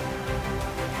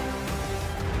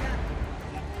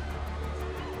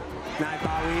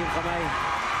 Nabawi yung kamay.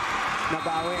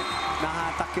 Nabawi.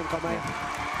 Nahatak yung kamay.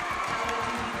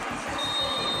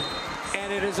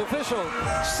 And it is official.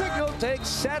 Cignal takes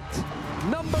set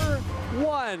number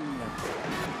 1.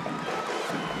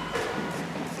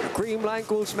 Creamline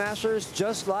Cool Smashers,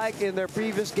 just like in their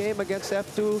previous game against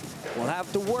F2, will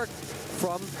have to work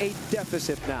from a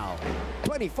deficit now.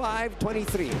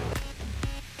 25-23.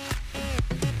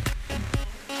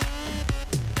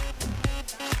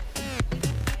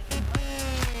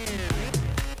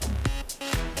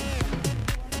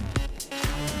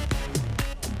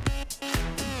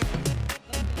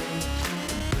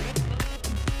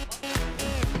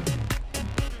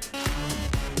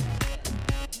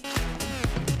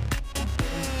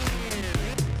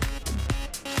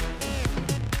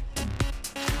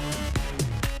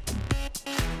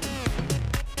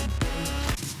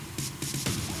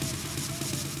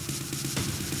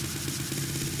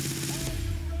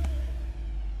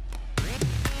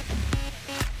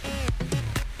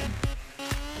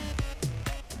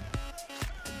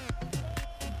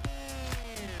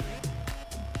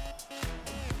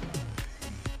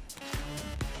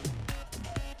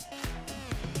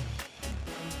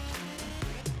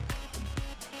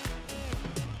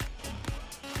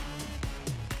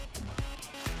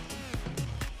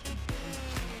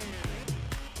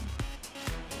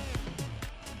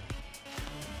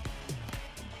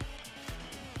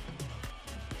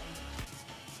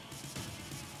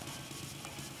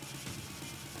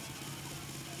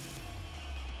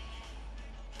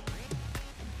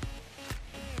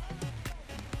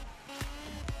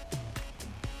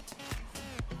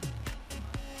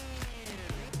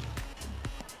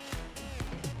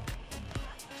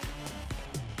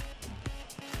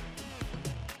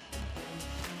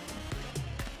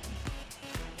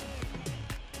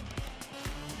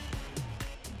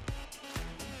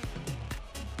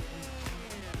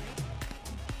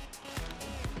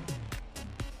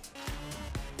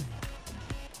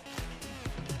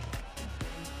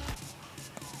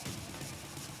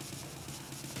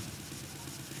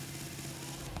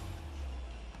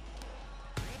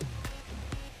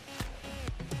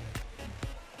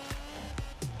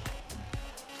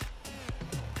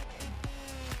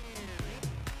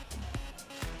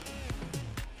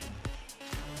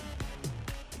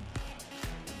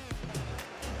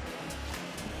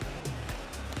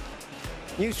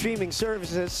 New streaming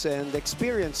services and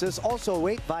experiences also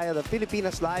await via the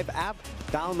Pilipinas Live app.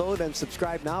 Download and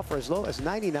subscribe now for as low as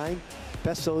 99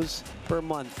 pesos per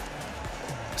month.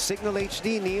 Cignal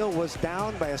HD, Neil, was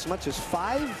down by as much as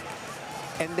 5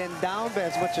 and then down by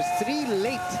as much as 3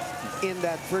 late in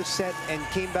that first set and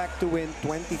came back to win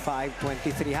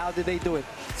 25-23. How did they do it?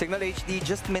 Cignal HD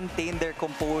just maintained their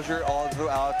composure all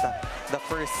throughout the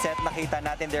first set. Nakita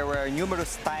natin there were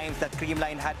numerous times that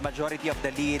Creamline had majority of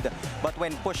the lead. But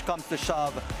when push comes to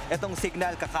shove, itong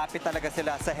Cignal, kakapit talaga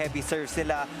sila sa heavy serves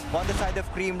sila. On the side of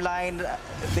Creamline,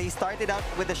 they started out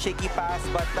with a shaky pass,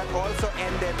 but that also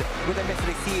ended with a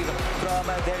misreceive from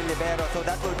their libero. So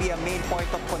that will be a main point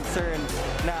of concern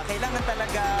na kailangan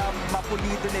talaga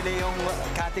mapulido nila yung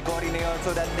category na yun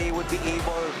so that they would be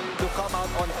able to come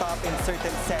out on top in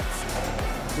certain sets.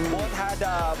 Both had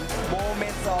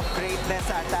moments of greatness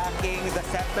attacking. The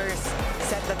setters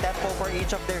set the tempo for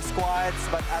each of their squads,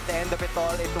 but at the end of it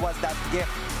all, it was that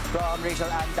gift from Rachel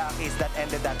Ann Dakis that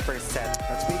ended that first set.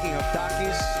 And speaking of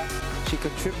Dakis, she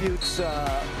contributes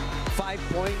 5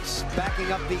 points,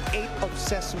 backing up the 8 of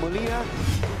Ces Molina.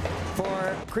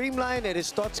 For Creamline, it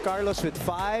is Tots Carlos with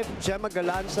 5, Gemma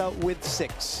Galanza with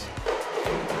 6.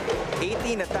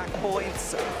 18 attack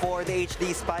points for the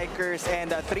HD Spikers and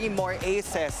 3 more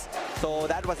aces. So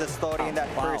that was the story in that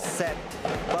first set.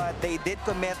 But they did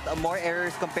commit more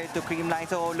errors compared to Creamline.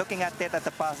 So looking at it at the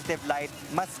positive light,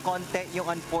 mas konti yung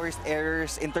unforced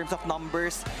errors in terms of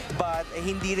numbers. But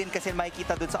hindi rin kasi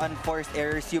makikita dun sa unforced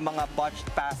errors yung mga botched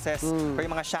passes or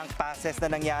yung mga shank passes na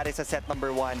nangyari sa set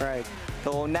number 1. Right.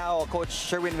 So now Coach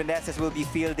Sherwin Meneses will be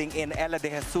fielding in Ella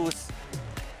De Jesus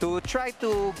to try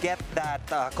to get that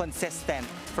consistent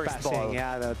first ball.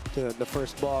 Yeah, the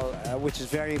first ball, which is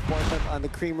very important on the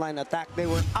Creamline attack. They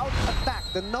were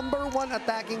out-attacked. The #1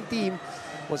 attacking team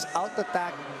was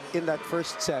out-attacked in that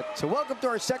first set. So welcome to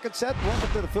our second set.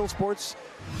 Welcome to the Phil Sports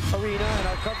Arena and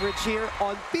our coverage here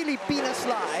on Pilipinas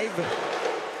Live.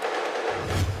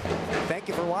 Thank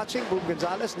you for watching. Boom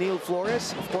Gonzalez, Neil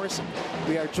Flores. Of course,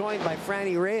 we are joined by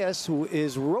Franny Reyes, who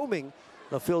is roaming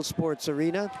the Phil Sports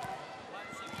Arena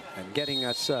and getting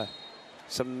us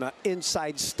some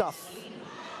inside stuff.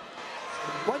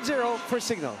 1-0 for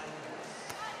Cignal.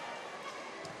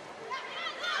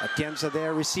 Atienza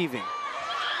there receiving.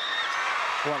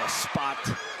 What a spot.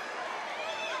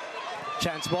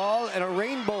 Chance ball and a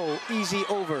rainbow easy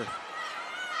over.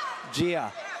 Gia.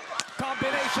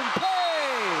 Combination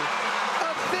play!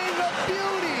 A thing of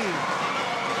beauty!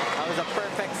 That was a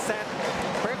perfect set.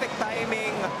 Perfect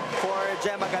timing for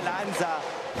Gemma Galanza.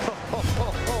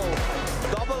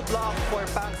 Double block for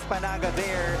Pangs Panaga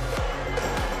there.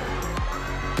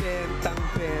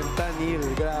 Pentang-penta, Neil.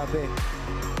 Grabe.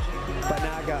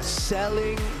 Panaga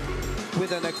selling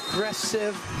with an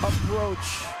aggressive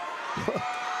approach.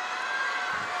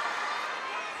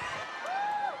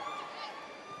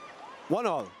 One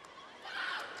all.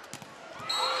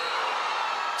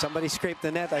 Somebody scraped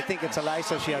the net. I think it's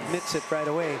Eliza. She admits it right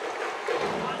away.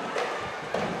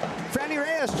 Franny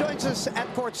Reyes joins us at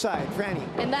courtside. Franny.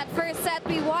 In that first set,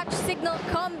 we watched Cignal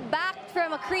come back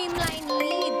from a Creamline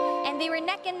lead, and they were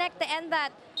neck and neck to end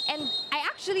that. And I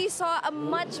actually saw a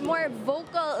much more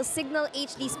vocal Cignal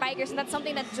HD Spikers, and that's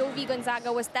something that Jovi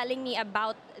Gonzaga was telling me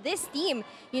about this team.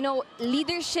 You know,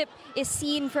 leadership is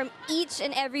seen from each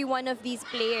and every one of these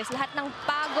players. Lahat ng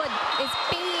pagod is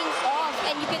paying off,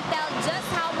 and you can tell just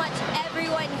how much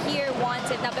everyone here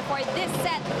wants it. Now, before this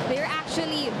set, they're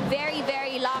actually very,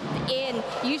 very locked in.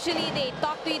 Usually, they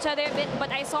talk to each other a bit,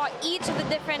 but I saw each of the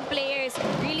different players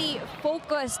really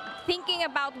focused, thinking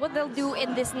about what they'll do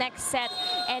in this next set.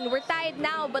 And we're tied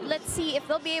now, but let's see if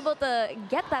they'll be able to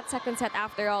get that second set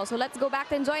after all. So let's go back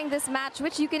to enjoying this match,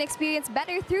 which you can experience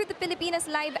better through the Pilipinas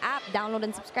Live app. Download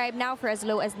and subscribe now for as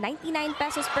low as 99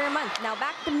 pesos per month. Now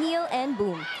back to Neil and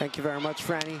Boom. Thank you very much,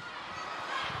 Franny.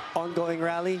 Ongoing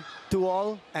rally,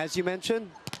 2-all, as you mentioned.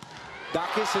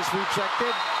 Dakis is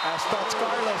rejected as Tots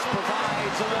Carlos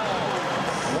provides a wall.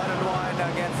 1-on-1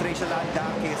 against Rachel Ann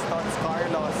Dakis. Tots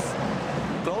Carlos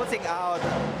closing out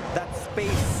that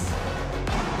space.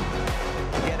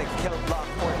 Get a kill block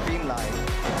for Creamline.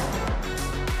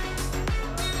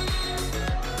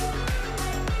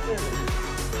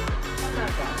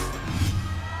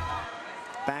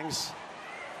 Bangs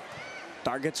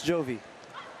targets Jovi.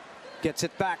 Gets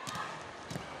it back.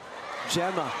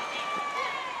 Gemma.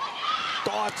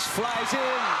 Tots flies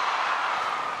in.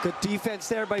 Good defense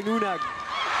there by Nunag.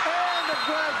 And a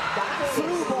good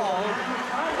through ball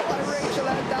by Rachel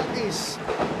Ann Dakis.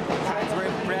 Hands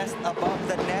were pressed above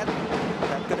the net.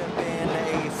 That could have been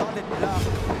a solid block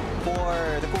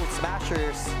for the Cool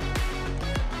Smashers.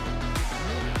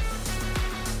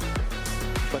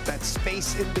 But that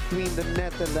space in between the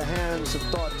net and the hands of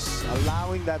Tots,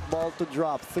 allowing that ball to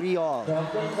drop. 3-all.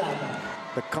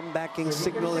 The comebacking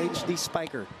Cignal HD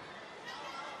Spiker.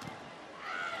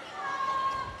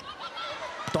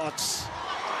 Tots.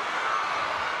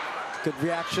 Good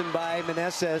reaction by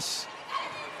Meneses.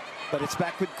 But it's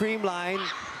back with Creamline.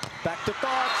 Back to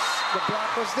Tots. The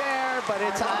block was there, but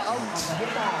it's out.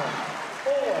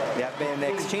 They have been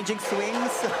exchanging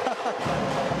swings.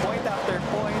 Point after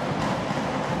point.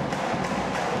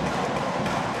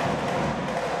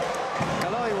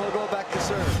 Kaloy will go back to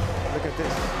serve. Look at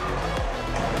this.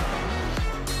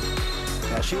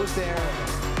 Yeah, she was there.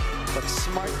 But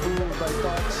smart move by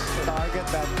Tots. Target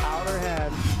that outer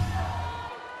hand.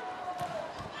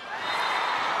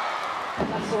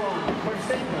 That's one for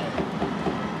Cignal.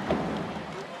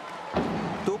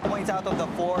 2 points out of the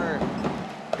 4.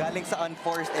 Galing sa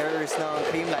unforced errors ng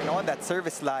Creamline on that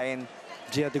service line.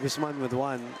 Gia de Guzman with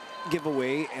one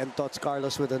giveaway and Tots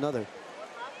Carlos with another.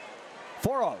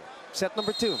 4-all. Set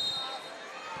number 2.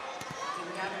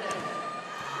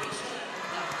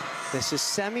 This is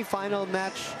semi-final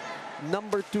match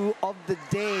number 2 of the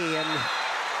day, and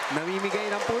namimigay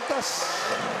ng puntos.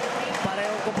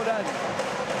 Parehong kupunan.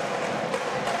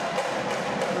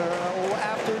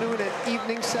 Afternoon and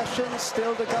evening sessions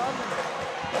still to come.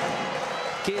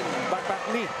 Kin,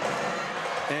 Bakakli,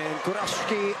 and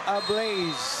Kurashki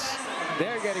ablaze.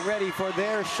 They're getting ready for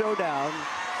their showdown.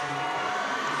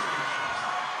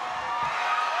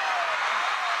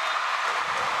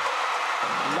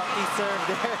 Lucky serve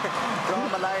there from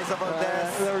Eliza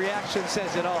Valdez. The reaction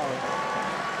says it all.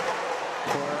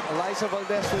 For Eliza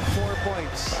Valdez with 4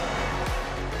 points.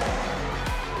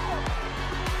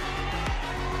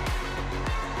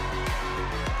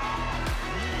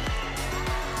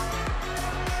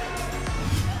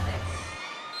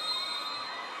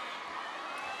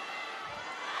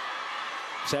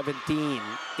 (17)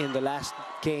 in the last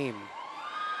game.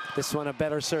 This one a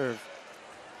better serve.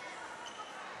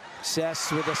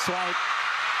 Cess with a swipe.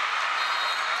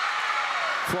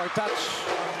 For touch.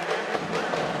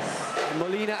 And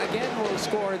Molina again will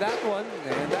score that one,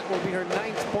 and that will be her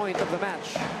 9th point of the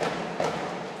match.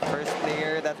 First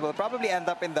player that will probably end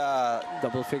up in the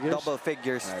Double figures. double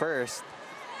figures first.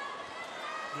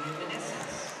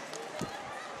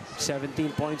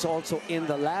 17 points also in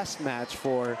the last match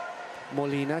for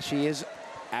Molina. She is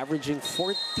averaging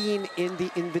 14 in the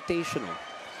Invitational.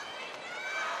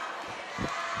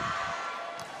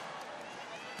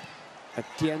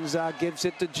 Atienza gives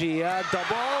it to Gia.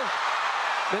 Double.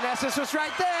 Meneses was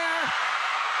right there.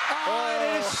 Oh, and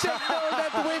it is Cignal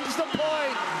that wins the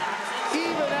point.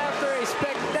 Even after a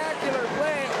spectacular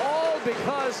play, all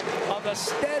because of the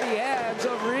steady hands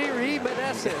of Riri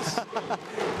Meneses.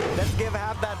 Let's give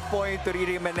half that point to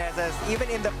Riri Meneses. Even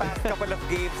in the past couple of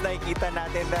games, nakikita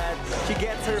natin that she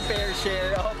gets her fair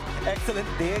share of excellent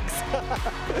digs.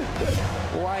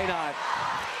 Why not?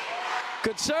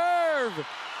 Good serve.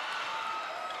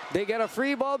 They get a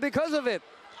free ball because of it.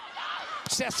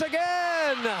 Cess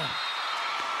again.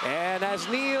 And as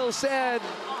Neil said,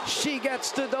 she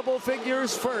gets to double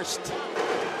figures first.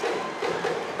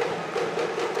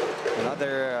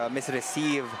 Another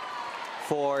misreceive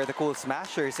for the Cool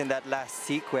Smashers in that last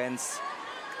sequence.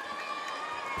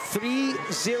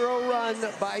 3-0 run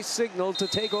by Cignal to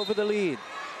take over the lead.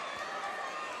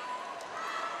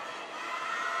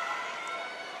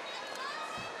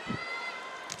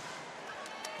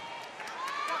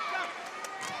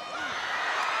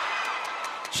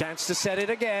 Chance to set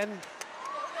it again.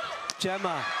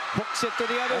 Gemma hooks it to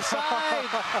the other side.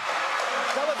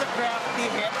 That was a crafty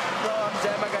hit from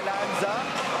Gemma Galanza.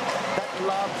 That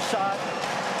lob shot.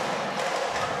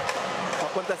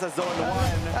 Papunta sa zone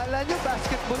 1. Alam nyo,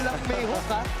 basketball lang may hook,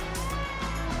 ha?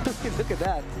 Look at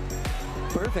that.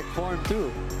 Perfect form, too.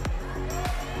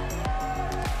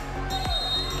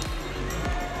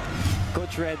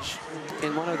 Coach Reg,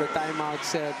 in one of the timeouts,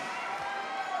 said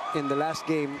in the last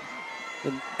game,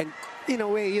 and in a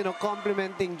way, you know,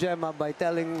 complimenting Gemma by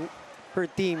telling her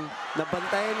team na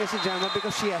bantayan niya si Gemma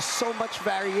because she has so much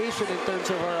variation in terms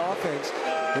of her offense,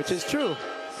 which is true.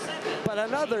 But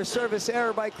another service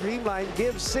error by Creamline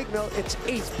gives Cignal its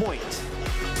 8th point.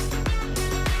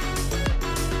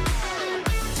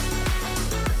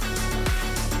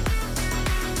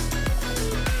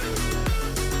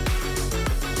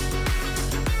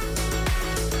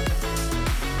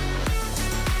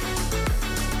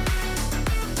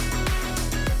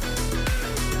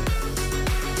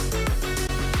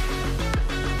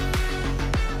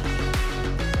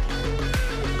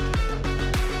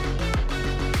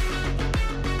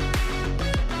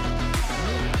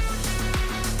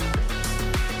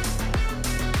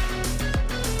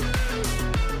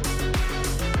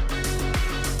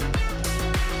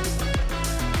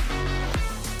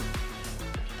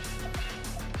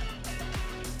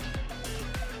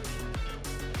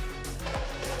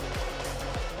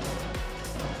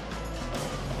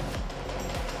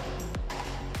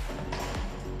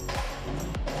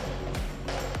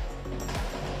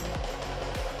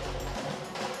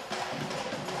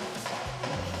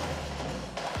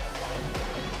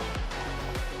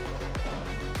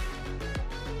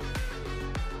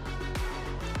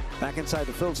 Back inside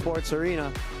the Phil Sports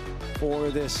Arena for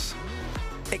this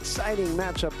exciting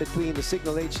matchup between the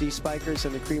Cignal HD Spikers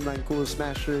and the Creamline Cool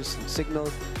Smashers.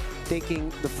 Cignal taking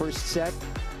the first set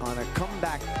on a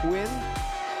comeback win,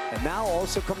 and now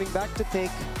also coming back to take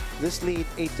this lead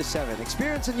 8-7.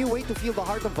 Experience a new way to feel the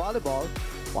heart of volleyball.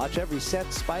 Watch every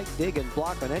set, spike, dig, and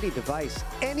block on any device,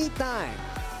 anytime,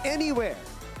 anywhere,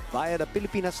 via the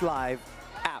Pilipinas Live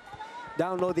app.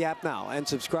 Download the app now and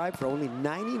subscribe for only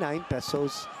 99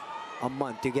 pesos a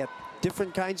month. You get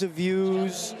different kinds of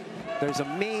views. There's a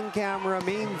main camera,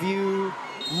 main view,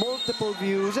 multiple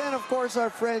views, and of course our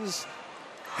friends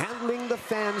handling the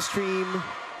fan stream.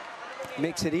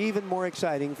 Makes it even more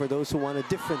exciting for those who want a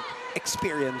different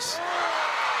experience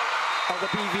of the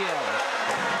PVL.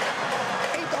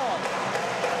 8-all.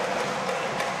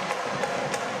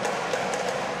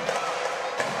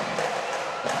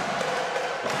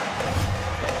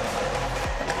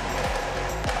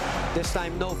 This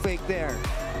time, no fake there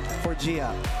for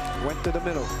Gia. Went to the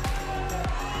middle.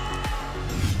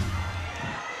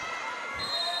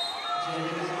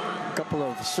 Couple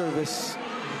of service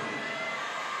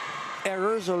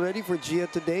errors already for Gia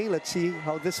today. Let's see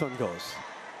how this one goes.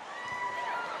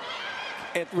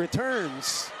 It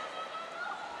returns.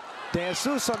 De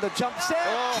Jesus on the jump set.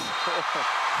 Oh,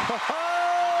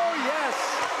 yes.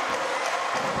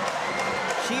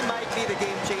 She might be the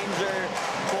game changer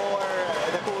for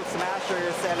the Cool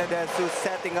Smashers. Ella De Jesus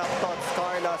setting up Tots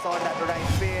Carlos on that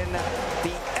right pin.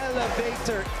 The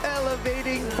elevator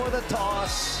elevating for the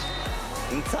toss.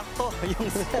 Insakto yung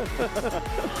set.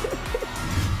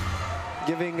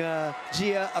 Giving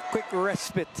Gia a quick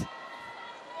respite.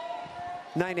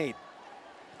 9-8.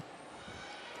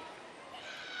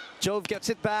 Jove gets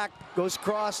it back, goes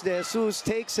cross. De Jesus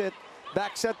takes it.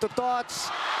 Back set to Tots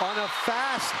on a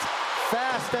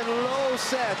fast and low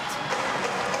set.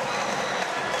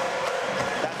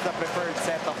 That's the preferred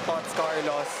set of Tots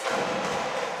Carlos.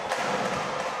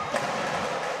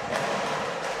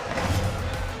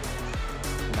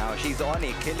 Now she's on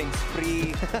a killing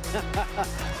spree.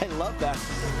 I love that.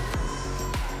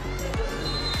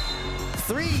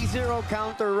 3-0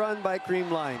 counter run by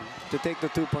Creamline to take the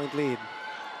 2-point lead.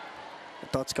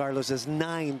 Tots Carlos has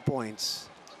 9 points.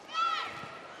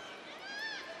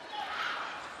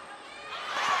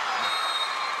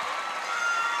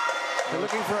 They're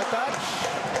looking for a touch.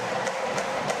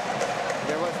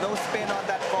 There was no spin on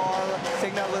that ball.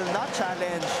 Cignal will not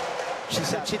challenge. She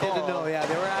said she didn't know. Yeah,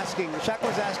 they were asking. Shaq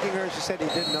was asking her. She said he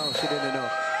didn't know. She didn't know.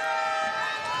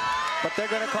 But they're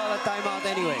going to call a timeout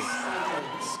anyway.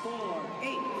 Score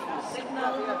 8,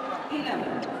 Cignal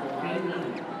 11.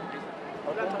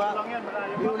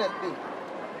 B ulit, B.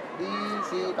 B,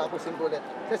 C, tapos simple ulit.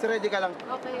 Kasi ready ka lang.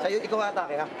 Sa'yo, ikaw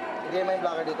atake ha. Hindi may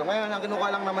blocker dito. Ngayon, ang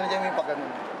kinukuha lang naman niya yung pag-ganun.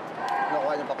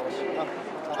 Kinukuha niya pa-cross.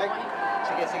 Okay?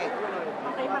 Sige, sige.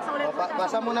 Okay, pasa ulit.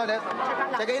 Pasa muna ulit.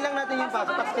 Tsagayin lang natin yung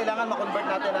pasa. Tapos kailangan makonvert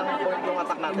natin ang point yung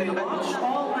attack natin. Okay?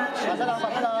 Pasa lang,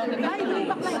 pasa lang. Ay, yung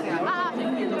backline.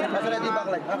 Pasa ready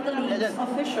backline. Ha? Yan, yan.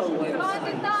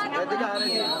 Ready ka,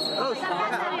 ready. Rose,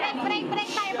 Break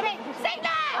tayo, break. Signal!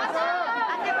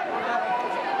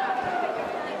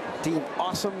 Team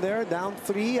awesome there. Down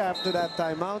 3 after that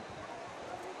timeout.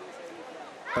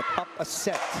 But up a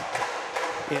set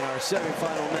in our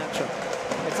semifinal matchup.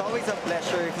 It's always a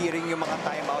pleasure hearing yung mga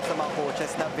timeouts ng mga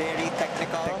coaches na very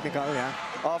technical. Technical, yeah.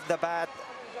 Off the bat,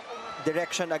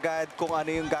 direction agad kung ano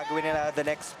yung gagawin nila the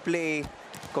next play.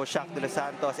 Coach Shaq de los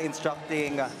Santos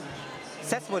instructing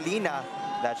Cez Molina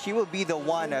that she will be the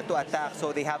one to attack, so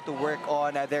they have to work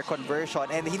on their conversion.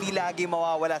 And hindi lagi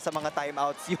mawawala sa mga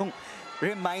timeouts yung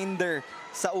reminder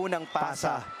sa unang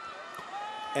pasa.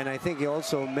 And I think he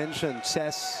also mentioned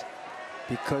Cez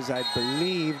because I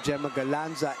believe Gemma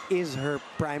Galanza is her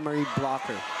primary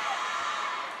blocker.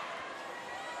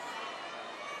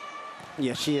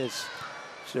 Yes, she is.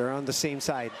 They're on the same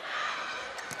side.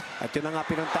 At yun na nga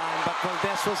pinuntahan, but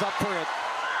Valdez was up for it.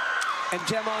 And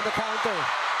Gemma on the counter.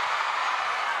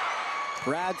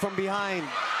 Rad from behind.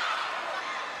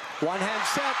 One-hand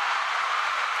set.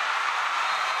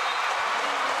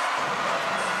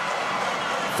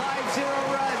 5-0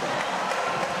 run.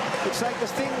 It's like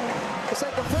it's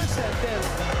like the first set then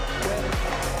when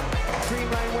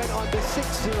Creamline went on the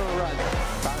 6-0 run.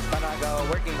 Bounce Panago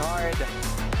working hard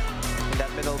in that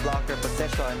middle blocker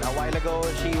position. A while ago,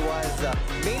 she was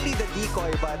mainly the decoy,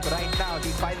 but right now,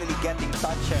 she's finally getting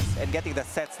touches and getting the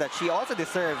sets that she also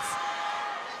deserves.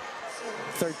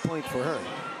 Third point for her.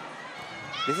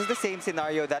 This is the same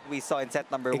scenario that we saw in set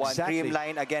number 1. Exactly.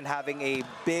 Creamline again having a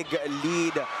big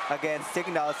lead against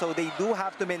Cignal, so they do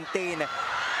have to maintain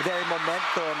their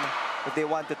momentum if they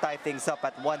want to tie things up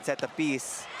at 1 set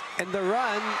apiece. And the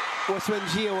run was when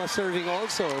Gia was serving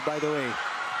also, by the way.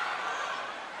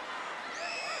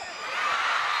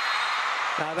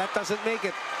 Now that doesn't make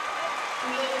it.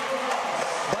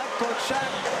 But Coach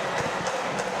Shaq,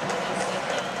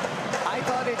 I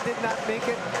thought it did not make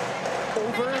it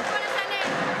over.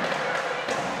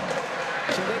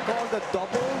 So they called a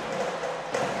double.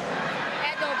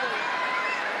 Double.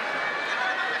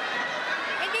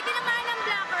 Hindi tinamaan ng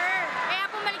blocker. Kaya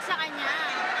pumalik sa kanya.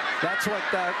 That's what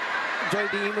Joy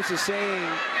Diemos is saying.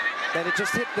 That it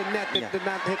just hit the net, it did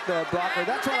not hit the blocker.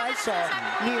 That's what I saw.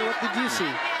 Neil, what did you see?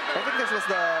 I think this was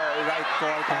the right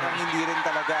call. Parang hindi rin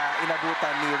talaga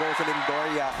inabutan ni Rosalind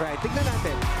Doria. Right, tignan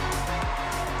natin.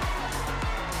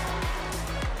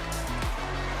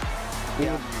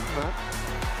 Yeah. Huh?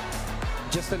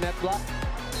 Just a net block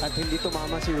at hindi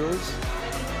tumama si Rose.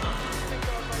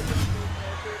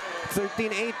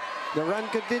 13-8. The run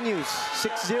continues.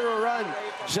 6-0 run,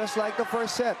 just like the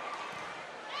first set.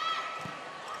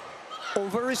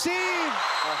 Over-receive!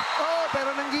 Oh,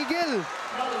 pero nanggigil.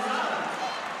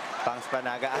 Pangs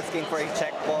Panaga asking for a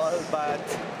check ball, but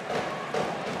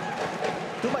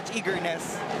too much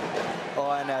eagerness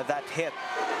on that hit.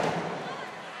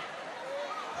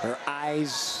 Her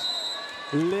eyes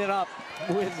lit up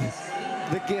with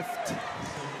the gift.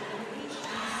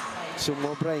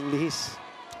 Sumobra yung lihis.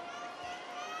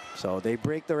 So they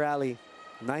break the rally.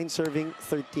 9 serving,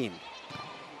 13.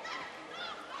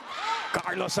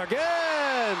 Carlos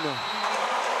again!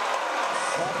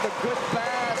 What a good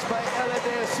pass by Ella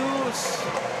De Jesus.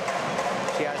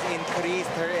 She has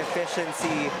increased her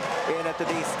efficiency in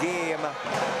today's game.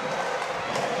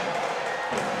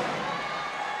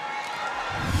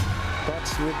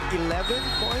 That's with 11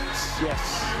 points. Yes.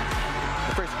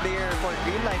 The first player for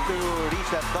Creamline to reach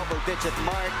that double-digit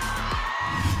mark.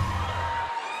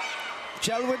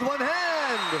 Chell with one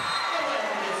hand.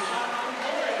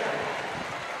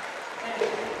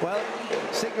 Well,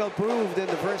 Cignal proved in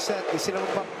the first set.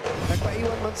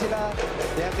 Nagpaiwan man sila.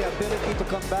 They have the ability to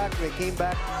come back. They came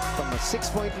back from a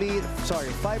 5-point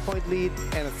lead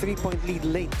and a 3-point lead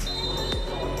late.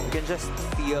 You can just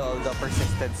feel the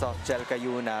persistence of Jel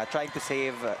Cayuna trying to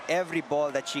save every ball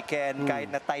that she can. Kahit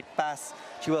na tight pass,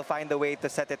 she will find a way to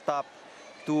set it up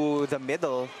to the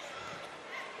middle.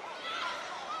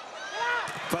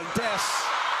 Valdes,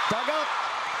 dug up.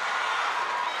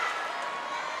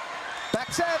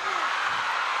 Back set.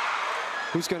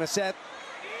 Who's gonna set?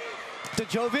 To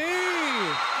Jovi.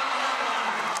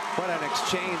 What an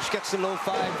exchange. Gets the low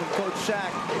 5 from Coach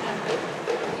Shaq.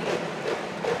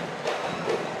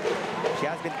 She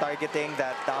has been targeting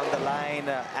that down the line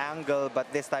angle,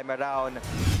 but this time around,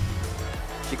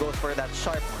 she goes for that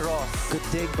sharp cross. Good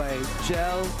dig by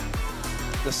Jel.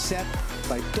 The set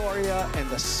by Doria and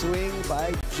the swing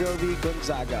by Jovi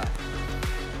Gonzaga.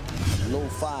 Low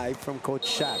 5 from Coach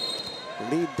Shaq.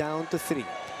 Lead down to 3.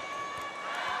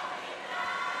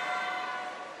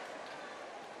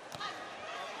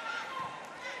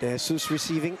 De Jesus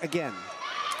receiving again.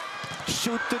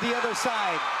 Shoot to the other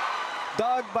side.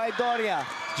 Dug by Doria.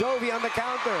 Jovi on the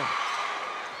counter.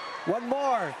 One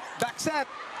more. Back set.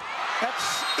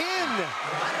 That's in.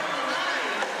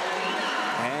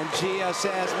 And Gia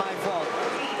says, my fault.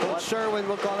 Coach Sherwin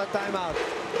will call a timeout.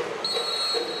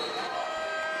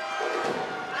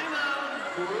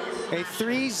 A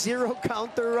 3-0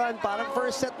 counter run. Parang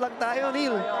first set lang tayo,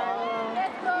 Neil.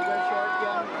 Either short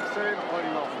yan, serve or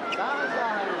long.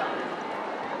 Dahan-dahan lang.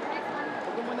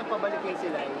 Huwag mo muna pabalikin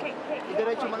sila.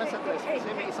 Idiretso mo na sa tres kasi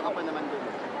may isa ka pa naman doon.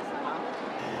 Ha?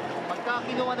 Pagka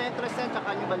kinuha na yung tres yan, tsaka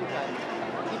nyo balikan.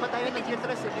 Hindi pa tayo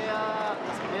nag-tres kaya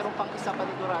mayroon pang isa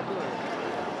panigurado eh.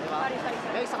 Diba?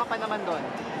 May isa ka pa naman doon.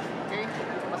 Okay?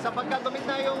 Basta pagka dumit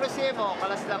na yung resibo,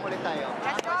 kalas lang ulit tayo.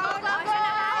 Let's go! Go! Go!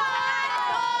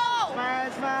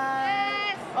 Smash!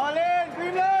 Smash! All in!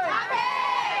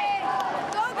 Creamline!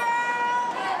 Go,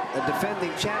 girl! The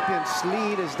defending champions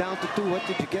lead is down to 2. What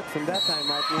did you get from that time,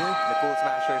 Mark? The Cool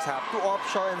Smashers have 2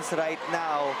 options right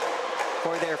now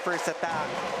for their first attack.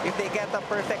 If they get a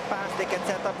perfect pass, they can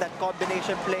set up that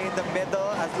combination play in the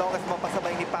middle. As long as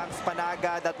mapasabay ni Pangs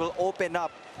Panaga, that will open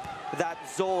up that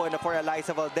zone for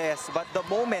Eliza Valdez. But the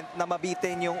moment na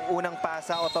mabitin yung unang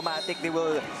pasa, automatic, they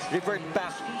will revert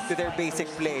back to their basic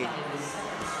play.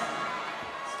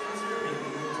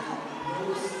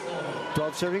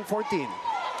 12 serving 14.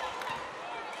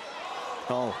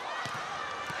 Oh.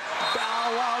 Oh,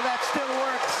 wow, that still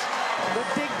works. The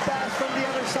big pass from the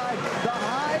other side. The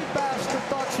high pass to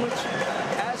Tots, which,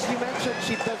 as you mentioned,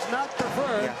 she does not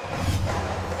prefer. Yeah.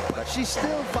 But she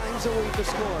still finds a way to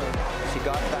score. She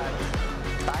got that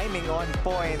timing on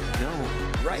point. No,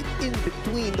 right in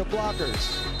between the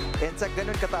blockers. And sa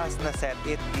ganun kataas na set,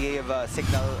 it gave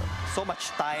Cignal so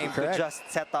much time to just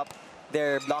set up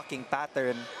their blocking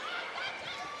pattern.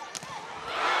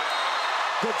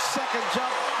 Good second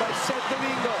jump by Seth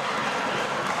Domingo.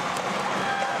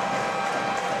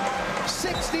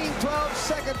 16-12,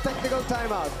 second technical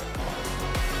timeout.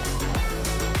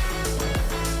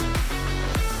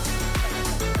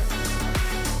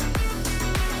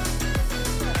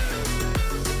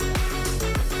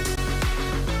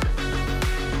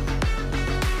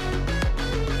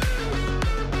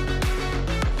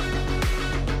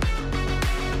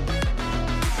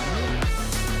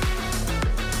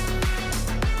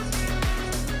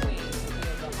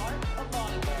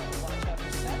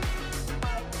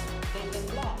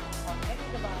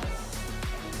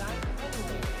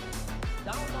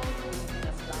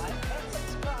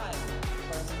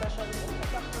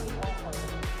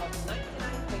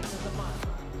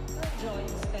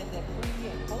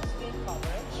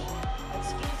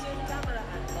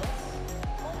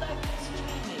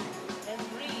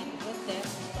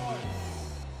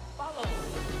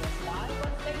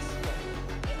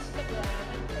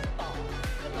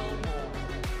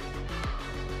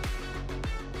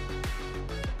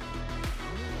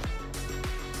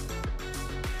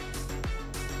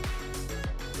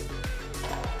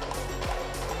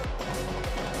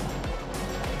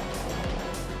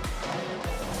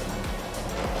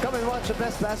 Come and watch the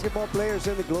best basketball players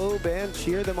in the globe and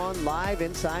cheer them on live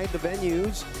inside the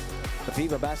venues. The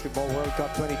FIBA Basketball World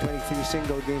Cup 2023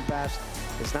 single game pass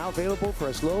is now available for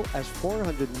as low as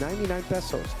 499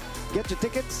 pesos. Get your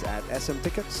tickets at SM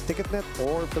Tickets, Ticketnet,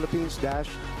 or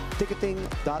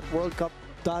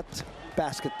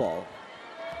Philippines-ticketing.worldcup.basketball.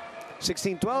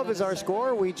 16-12 is our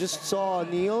score. We just saw,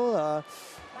 Neil,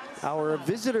 our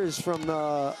visitors from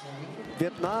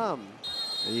Vietnam,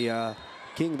 the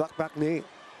King Bak Bak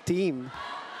team,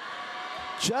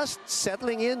 just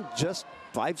settling in just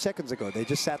 5 seconds ago. They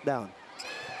just sat down.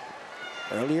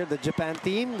 Earlier, the Japan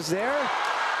team is there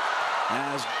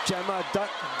as Gemma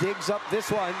digs up this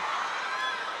one.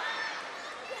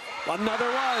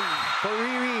 Another one for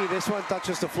Riri. This one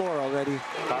touches the floor already.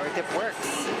 Power tip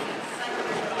works.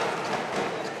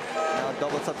 Now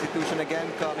double substitution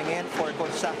again coming in for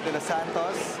Coach Shaq de los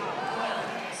Santos.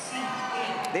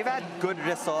 They've had good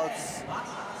results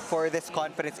for this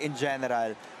conference in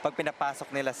general. Pag pinapasok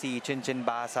nila si Chinchin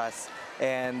Basas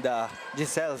and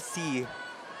Giselle C.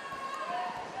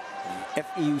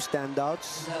 FEU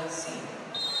standouts.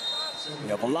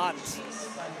 We have a lot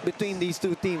between these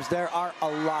two teams. There are a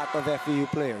lot of FEU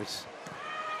players.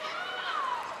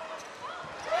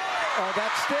 Oh,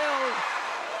 that's still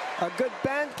a good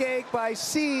pancake by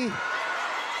C.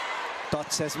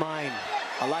 Tot says mine.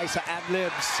 Eliza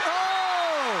ad-libs.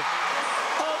 Oh!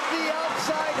 Of the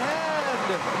outside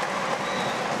hand.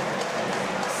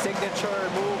 Signature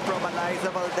move from Eliza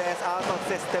Valdez out of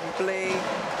system play.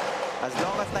 As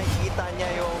long as nakikita niya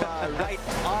yung right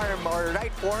arm or right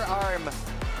forearm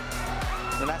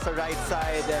na nasa right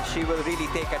side, she will really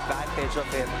take advantage of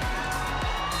it.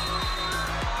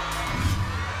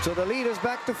 So the lead is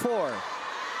back to 4.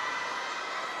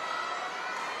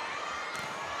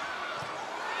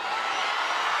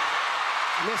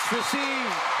 Miss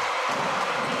receive.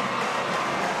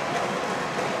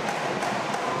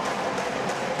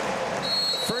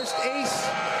 First ace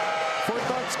for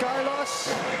Tots Carlos.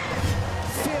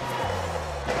 5th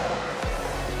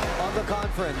of the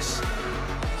conference.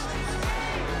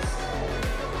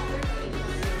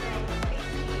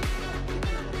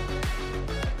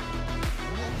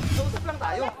 Usap lang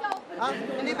tayo.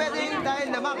 Hindi pwedeng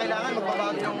dahil naman kailangan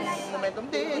magbabago ng momentum.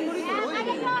 Hindi, tuloy-tuloy.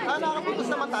 Nakapuntos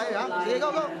naman tayo, ha? Sige, go,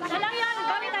 go. Alam yan,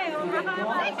 kami tayo.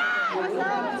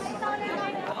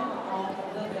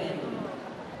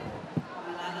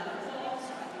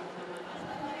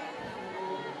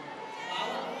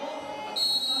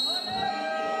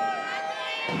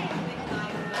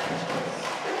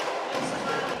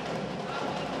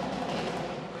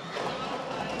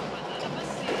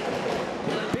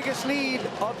 Biggest lead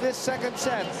of this second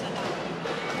set.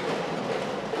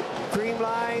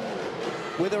 Creamline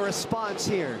with a response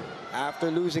here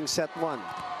after losing set 1.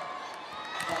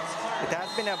 It has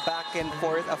been a back and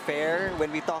forth affair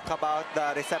when we talk about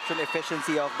the reception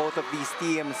efficiency of both of these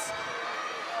teams.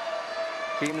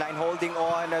 Creamline holding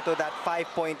on to that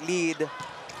 5-point lead.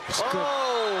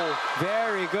 Oh!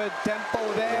 Very good tempo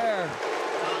there.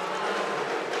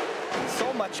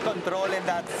 So much control in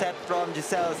that set from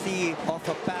Giselle C. Off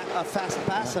a fast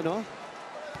pass, ano?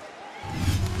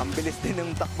 Ang bilis din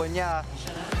ng takbo niya.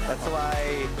 That's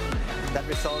why that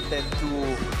resulted to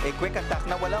a quick attack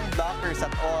na walang blockers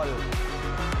at all.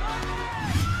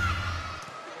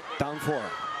 Down 4.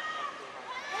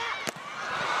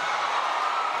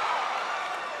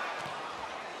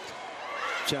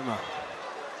 Gemma.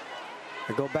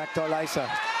 They go back to Eliza.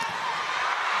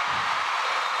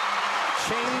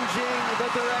 Changing the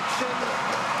direction.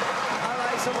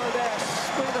 Eliza Valdez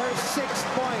with her 6th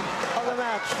point of the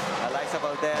match. Eliza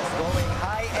Valdez going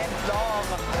high and long.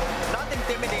 Not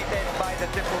intimidated by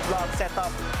the triple block set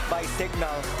up by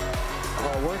Cignal.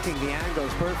 Oh, working the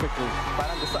angles perfectly.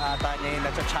 Parang gusto ata niya yung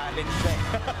na-challenge siya.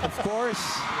 Of course.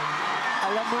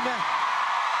 Alam mo na.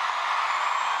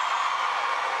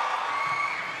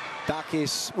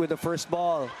 Dakis with the first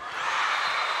ball.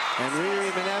 And Riri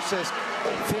Meneses,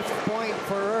 5th point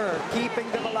for her,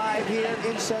 keeping them alive here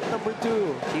in set number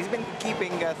 2. She's been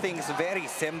keeping things very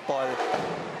simple.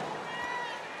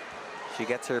 She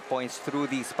gets her points through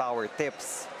these power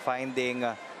tips, finding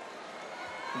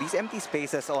these empty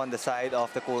spaces on the side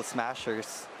of the Cool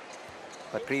Smashers.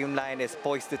 But Creamline is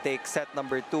poised to take set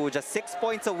number 2, just 6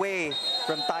 points away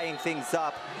from tying things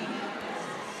up.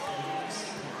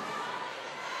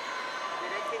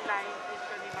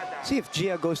 See if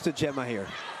Gia goes to Gemma here.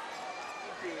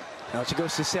 Now she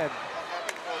goes to Sed.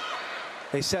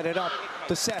 They set it up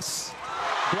to Cess.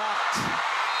 Blocked.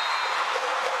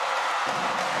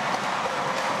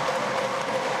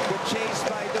 Good chase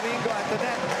by Domingo at the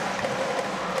net.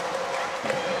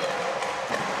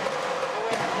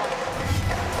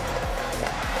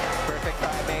 Perfect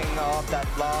timing of that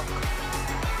block.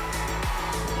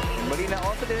 Molina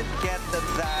also didn't get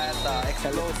that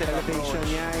explosive elevation.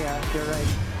 approach. Yeah, you're right.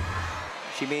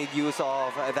 She made use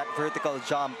of that vertical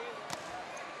jump.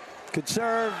 Good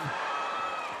serve.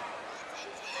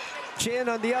 Chin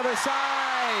on the other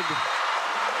side.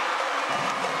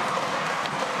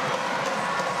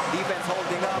 Defense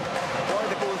holding up for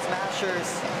the Cool Smashers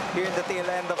here in the tail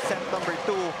end of set number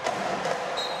 2.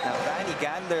 Now Vanny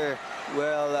Gander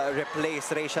will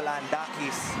replace Rachel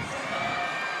Andakis.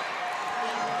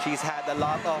 She's had a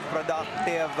lot of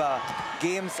productive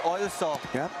games also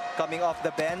coming off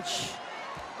the bench.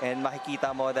 And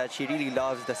makikita mo that she really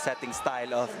loves the setting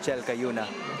style of Jel Cayuna.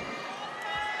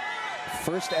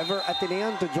 First ever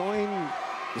Atenean to join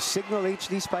the Cignal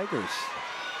HD Spikers.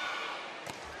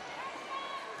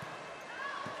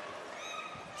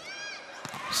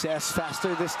 Cess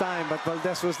faster this time, but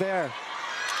Valdez was there.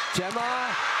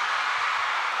 Gemma.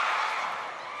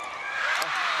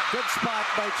 Good spot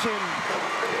by Chin.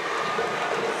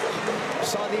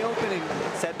 Saw the opening.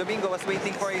 Seth Domingo was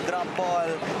waiting for a drop ball.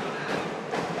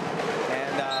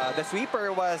 And the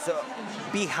sweeper was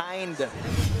behind. So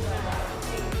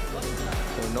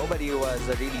nobody was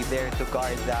really there to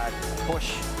guard that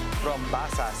push from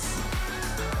Basas.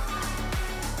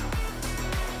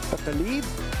 But the lead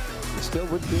is still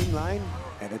with Creamline,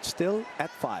 and it's still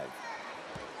at 5.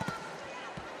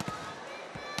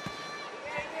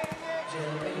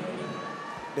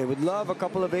 They would love a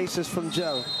couple of aces from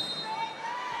Gel.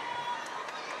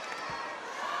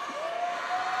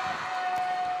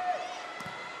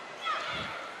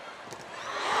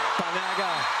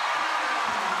 Panaga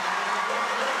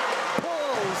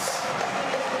pulls.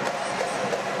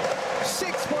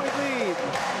 6-point lead.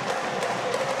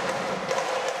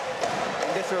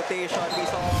 In this rotation, we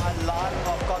saw a lot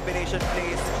of combination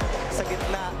plays sa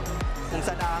gitna kung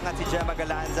saan aangat si Gemma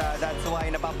Galanza. That's why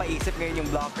napapaisip ngayon yung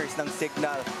blockers ng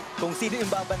Cignal kung sino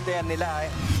yung babantayan nila.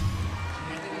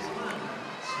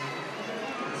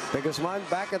 Guzman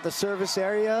back at the service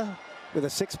area with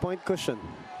a 6-point cushion.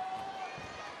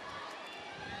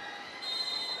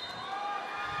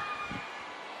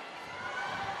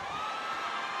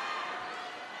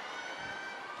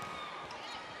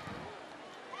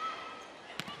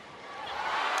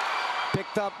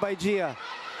 Picked up by Gia.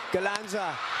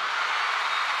 Galanza.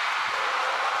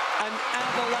 An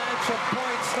avalanche of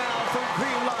points now from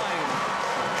Creamline.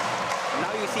 Now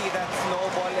you see that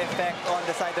snowball effect on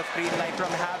the side of Creamline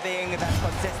from having that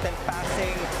consistent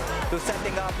passing to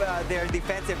setting up their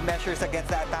defensive measures against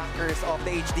the attackers of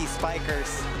the HD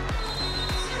Spikers.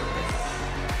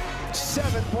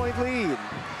 7-point lead.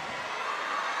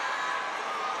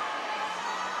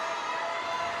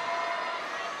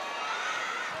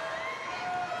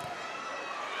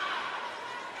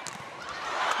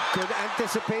 Good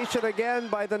anticipation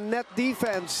again by the net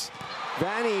defense.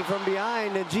 Vanny from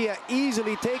behind, and Gia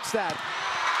easily takes that.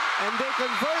 And they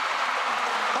convert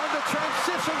on the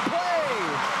transition play.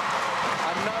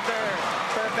 Another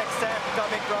perfect set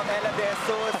coming from Ella De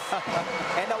Jesus.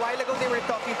 And a while ago, they were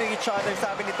talking to each other.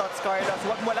 Sabi ni Tots Carlos,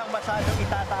 wag mo lang masyadong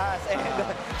itataas. And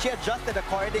she adjusted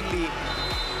accordingly.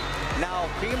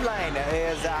 Now, Creamline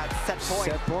is at set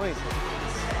point. Set point.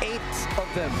 8 of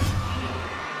them.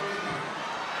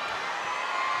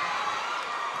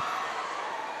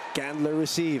 Candler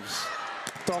receives.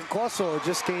 Toncoso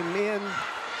just came in.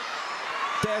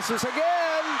 Jesus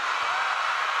again.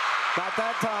 Not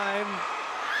that time.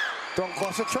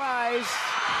 Troncoso tries.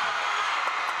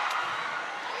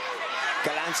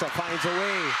 Galanza finds a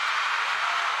way.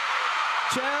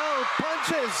 Chell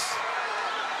punches.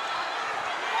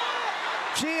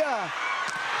 Gia.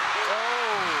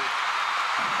 Oh.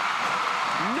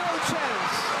 No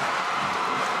chance.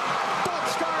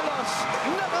 Tots Carlos.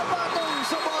 Nakabatong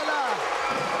sa bola.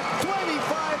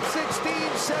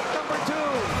 25-16, set number 2.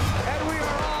 And we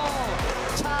are all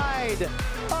tied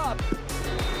up.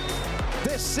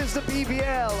 This is the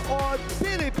PVL on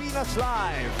Pilipinas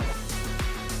Live.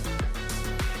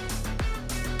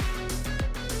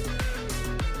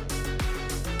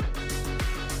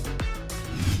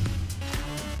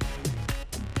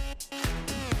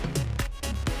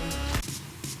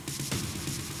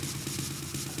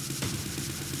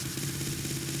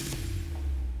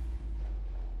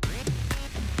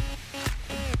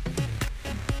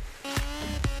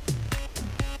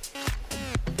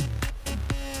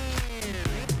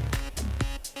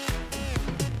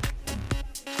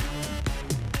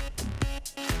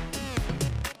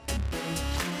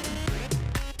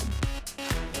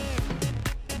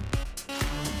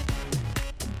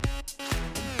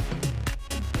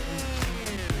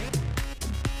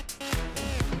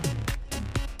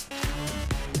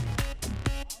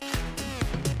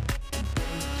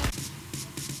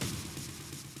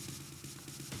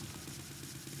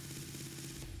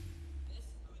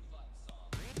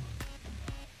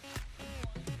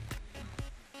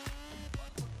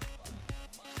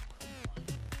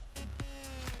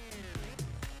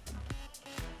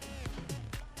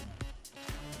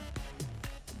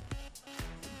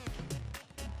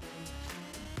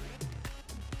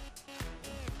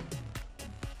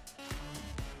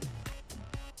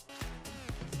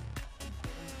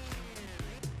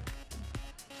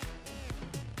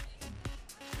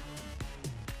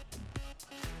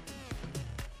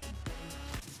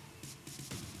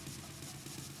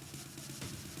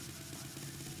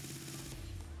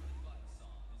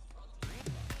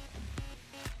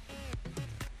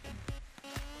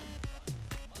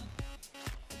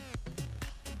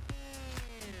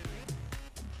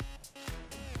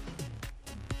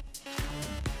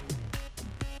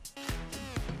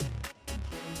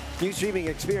 New streaming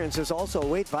experiences also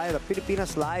await via the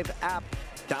Pilipinas Live app.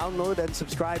 Download and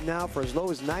subscribe now for as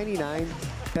low as 99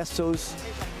 pesos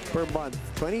per month.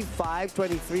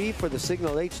 25-23 for the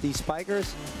Cignal HD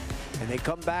Spikers. And they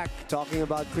come back, talking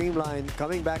about Creamline,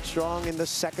 coming back strong in the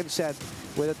second set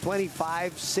with a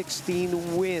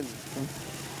 25-16 win.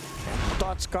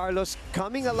 Tots Carlos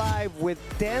coming alive with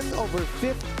 10 over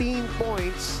 15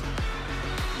 points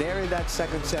there in that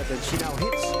second set, and she now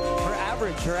hits her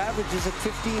average. Her average is at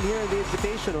 15 here in the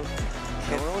Invitational.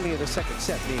 And we're only in the second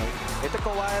set, Neil. It took a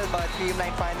while, but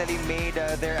Creamline finally made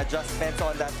their adjustments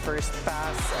on that first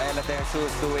pass. Ella De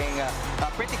Jesus doing a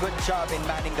pretty good job in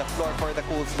manning the floor for the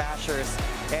Cool Smashers.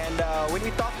 And when we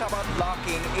talk about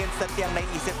blocking, instantly ang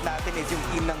naisip natin is yung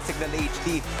team ng Cignal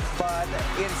HD. But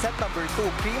in set number 2,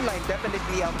 Creamline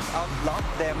definitely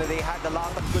outblocked them. They had a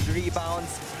lot of good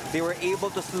rebounds. They were able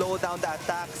to slow down the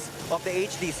attacks of the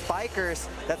HD Spikers.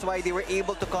 That's why they were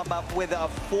able to come up with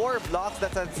 4 blocks.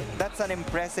 That's an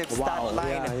impressive stat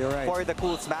line for the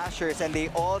Cool Smashers. And they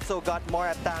also got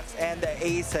more attacks and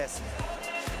aces.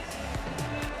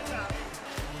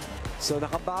 So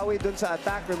nakabawi dun sa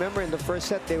attack. Remember, in the first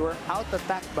set, they were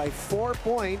out-attacked by 4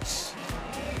 points.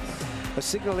 The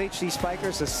Cignal HD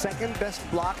Spikers, the second best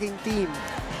blocking team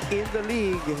in the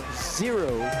league,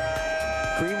 0.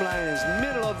 Creamline is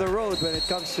middle of the road when it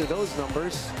comes to those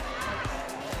numbers.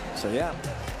 So yeah.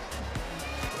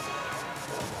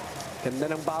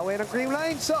 Ganda ng bawi ng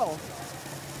Creamline. So,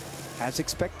 as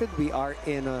expected, we are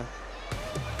in a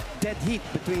dead heat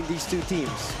between these two teams.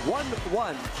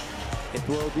 1-1. It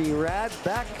will be Rad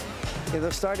back in the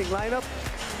starting lineup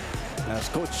as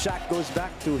Coach Shaq goes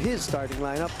back to his starting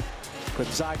lineup.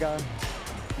 Gonzaga,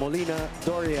 Molina,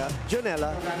 Doria,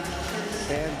 Janela,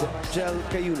 and Jel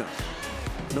Cayuna.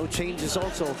 No changes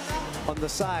also on the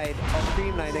side of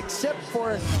Creamline, except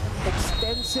for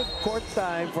extensive court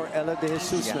time for Ella De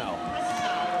Jesus now.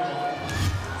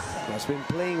 She has been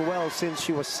playing well since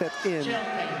she was set in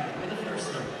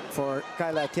for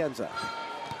Kyla Atienza.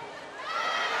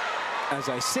 As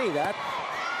I say that,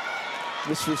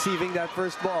 misreceiving that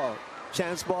first ball.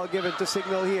 Chance ball given to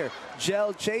Cignal here.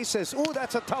 Gel chases. Ooh,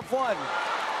 that's a tough one.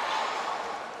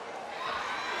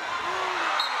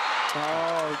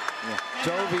 Oh,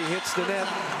 Jovi hits the net.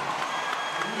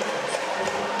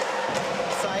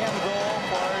 Sayang goal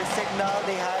for Cignal.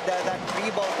 They had that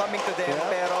free ball coming to them,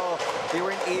 pero they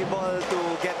weren't able to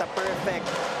get a perfect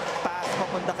pass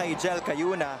papunta kay Jel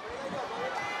Cayuna.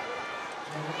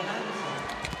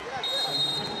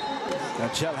 Now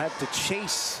Jel had to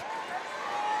chase.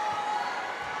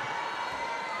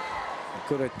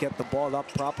 Couldn't get the ball up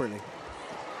properly.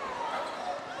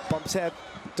 Bumps head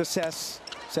to Cess.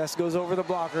 Cess goes over the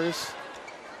blockers.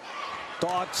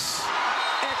 Dots.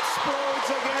 Explodes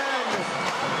again.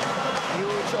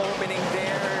 Huge opening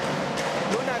there.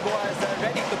 Lunag was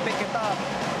ready to pick it up.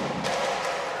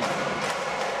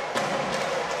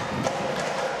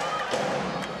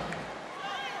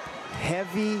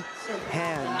 Heavy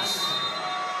hands.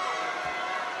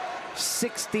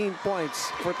 16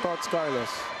 points for Tots Carlos.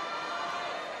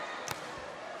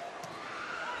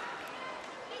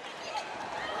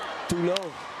 Too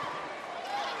low.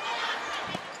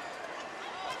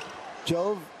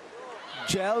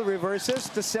 Jel reverses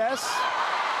to Cess.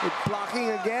 With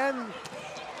blocking again.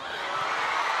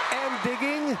 And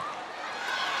digging.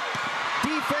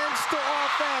 Defense to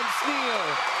offense, Neil.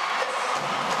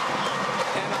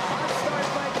 And a hot start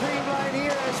by Creamline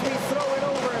here as we throw it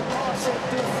over and toss it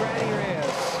to Franny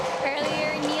Reyes.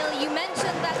 Earlier, Neil, you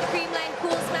mentioned that Creamline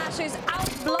Cool Smashers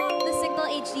outblocked the Cignal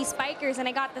HD Spikers, and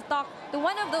I got to talk to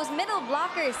one of those middle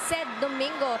blockers, said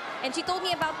Domingo, and she told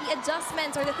me about the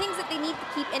adjustments or the things that they need to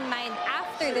keep in mind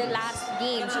after their last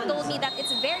game. She told me that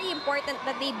it's very important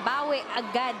that they bawi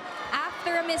agad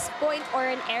after a missed point or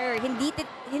an error.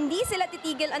 Hindi sila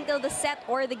titigil until the set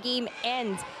or the game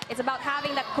ends. It's about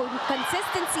having that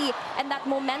consistency and that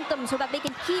momentum so that they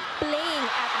can keep playing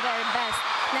at their best.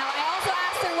 Now, I also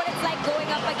asked her what it's like going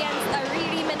up against a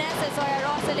Riri Meneses or a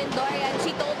Rosalind Doria, and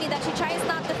she told me that she tries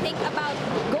not to think about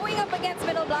going up against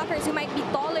middle blockers who might be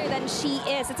taller than she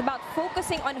is. It's about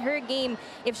focusing on her game.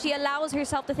 If she allows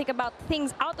herself to think about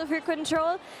things out of her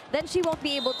control, then she won't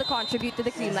be able to contribute to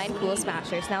the Creamline Cool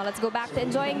Smashers. Now, let's go back to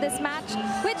enjoying this match,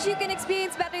 which you can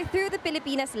experience better through the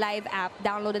Pilipinas Live app.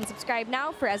 Download and subscribe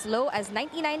now for as low as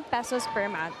 99 pesos per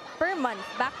month.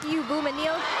 Back to you, Boom and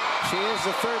Neil. She is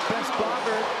the third best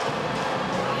blocker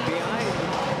behind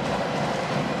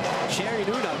Sherry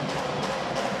Nuna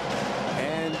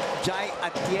and Jai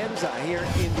Atienza here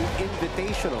in the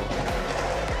Invitational.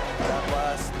 That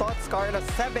was Tots Carlos'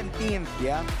 17th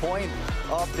point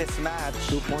of this match.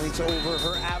 2 points over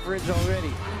her average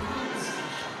already.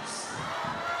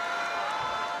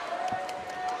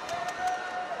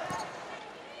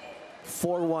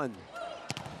 (4-1).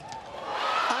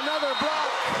 Another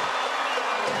block.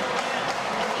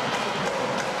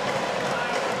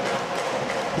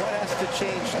 What has to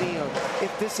change, Neil? If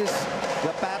this is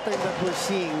the pattern that we're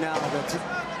seeing now, that's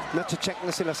na-check na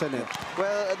sila sa net.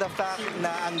 Well, the fact na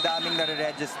ang daming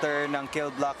nare-register ng kill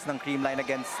blocks ng Creamline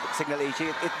against Cignal HD,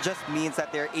 it just means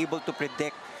that they're able to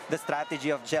predict the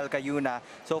strategy of Jel Cayuna.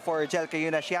 So for Jel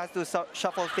Cayuna, she has to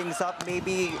shuffle things up,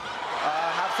 maybe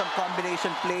have some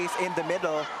combination plays in the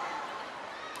middle.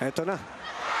 Eto na.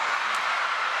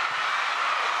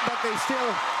 But they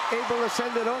still able to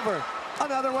send it over.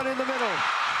 Another one in the middle.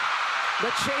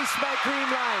 The chase by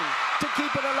Creamline to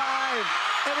keep it alive.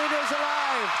 And it is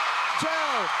alive.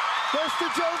 Jel goes to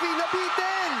Jovi,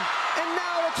 nabitin. And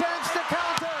now a chance to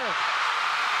counter.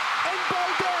 And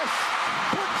Valdez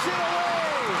puts it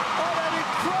away on an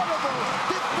incredible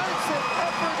defensive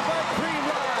effort by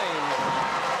Creamline.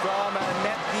 From a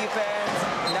net defense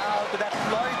now to that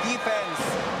floor defense.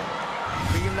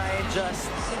 Creamline just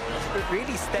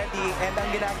really steady, and ang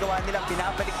ginagawa nila,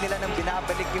 binabalik nila ng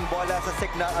binabalik yung bola sa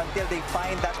Cignal until they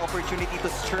find that opportunity to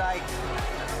strike.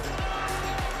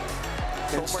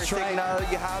 So for Cignal,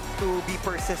 you have to be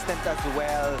persistent as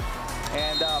well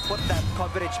and put that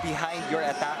coverage behind your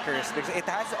attackers, because it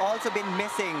has also been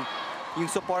missing yung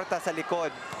suporta sa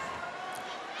likod.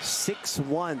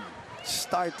 6-1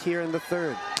 start here in the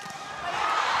third.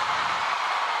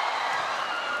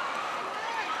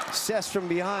 Cess from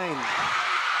behind.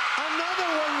 Another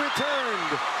one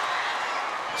returned.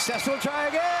 Cess will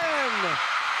try again.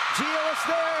 Gio is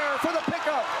there for the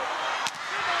pickup.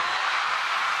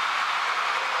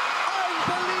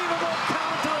 Unbelievable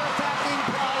counter-attacking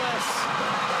prowess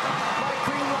by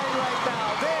Creamline right now.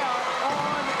 They are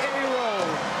on a roll.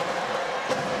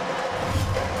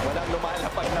 Walang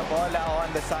lumalapag na bola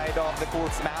on the side of the Cool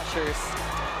Smashers.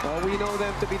 Well, we know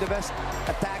them to be the best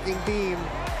attacking team,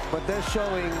 but they're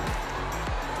showing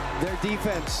their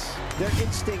defense, their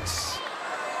instincts,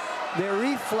 their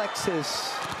reflexes,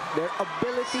 their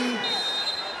ability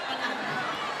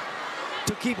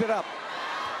to keep it up.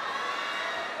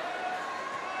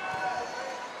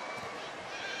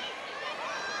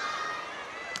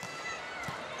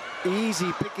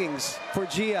 Easy pickings for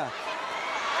Gia.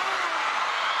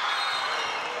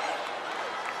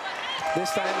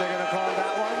 This time they're going to call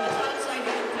that one.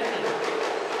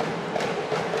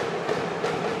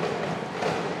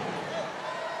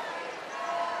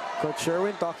 Coach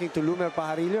Sherwin talking to Lumer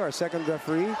Pajarillo, our second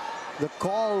referee. The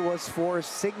call was for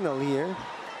Cignal here.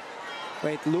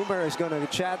 Wait, Lumer is going to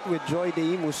chat with Joy De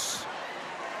Imus.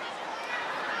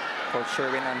 Coach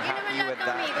Sherwin unhappy with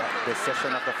that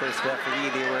decision of the first referee.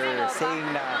 They were saying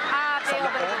na sa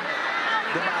loob,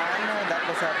 dumaan, that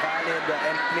was a valid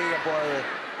and playable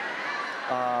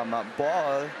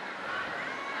ball.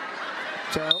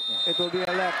 So it will be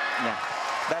a left. Yeah,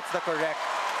 that's the correct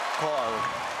call.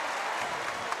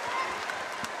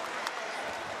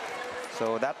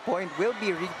 So that point will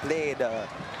be replayed.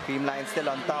 Creamline still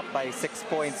on top by 6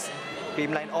 points.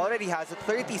 Creamline already has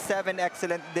 37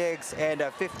 excellent digs and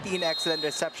 15 excellent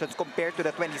receptions compared to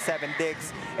the 27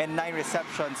 digs and 9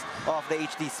 receptions of the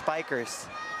HD Spikers.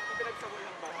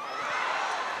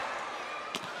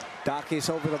 Daki's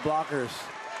over the blockers.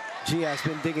 G has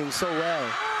been digging so well.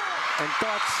 And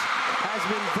Tots has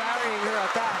been varying her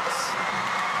attacks.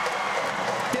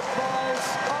 Tip balls,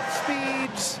 off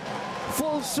speeds,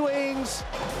 full swings,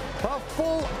 a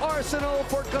full arsenal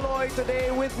for Kaloy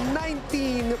today with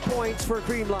 19 points for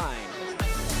Creamline.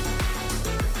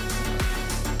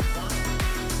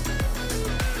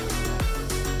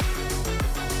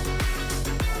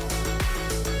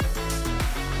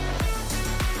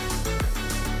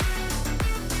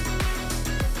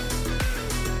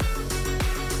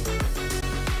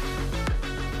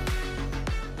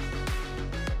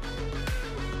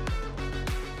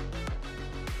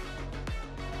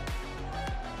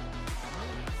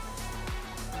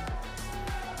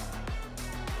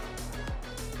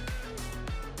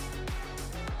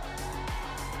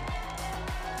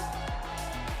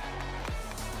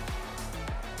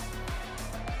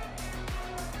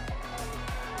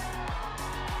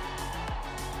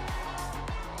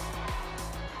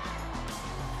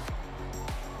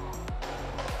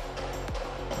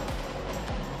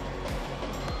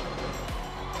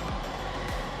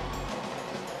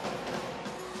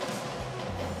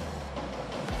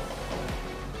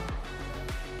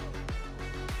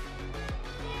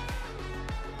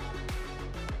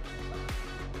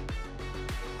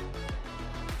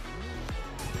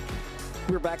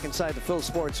 We're back inside the Phil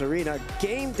Sports Arena.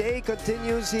 Game day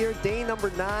continues here. Day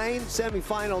number 9,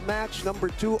 semifinal match number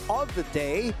 2 of the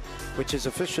day, which is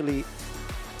officially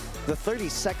the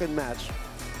 32nd match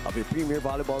of your Premier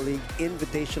Volleyball League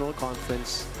Invitational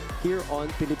Conference here on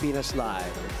Pilipinas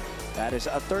Live. That is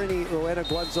Attorney Rowena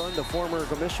Guanzon, the former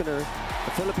commissioner,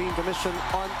 the Philippine Commission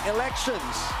on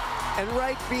Elections. And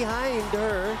right behind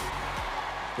her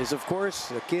is, of course,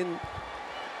 the Kin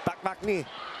Pakmakni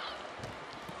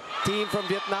team from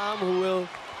Vietnam, who will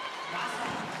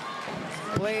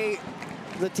play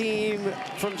the team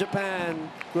from Japan,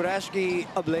 Kurashiki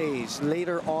Ablaze,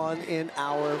 later on in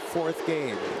our 4th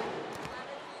game.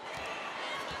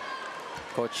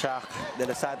 Coach Shaq De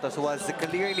Los Santos was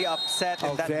clearly upset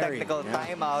in that technical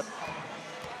timeout.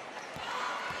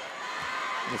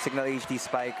 The Cignal HD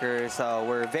Spikers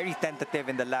were very tentative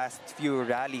in the last few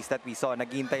rallies that we saw.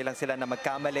 Naghintay lang sila na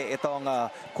magkamali itong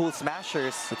Cool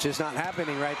Smashers. Which is not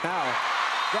happening right now.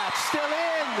 That's still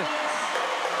in!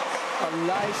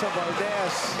 Eliza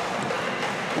Valdez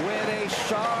with a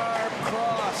sharp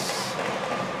cross.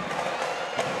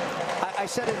 I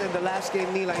said it in the last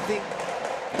game, Neil. I think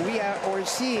we're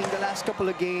seeing the last couple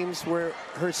of games where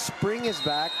her spring is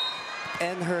back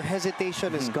and her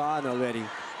hesitation is gone already.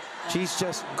 She's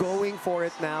just going for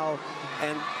it now,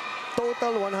 and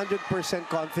total 100%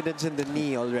 confidence in the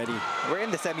knee already. We're in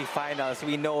the semifinals.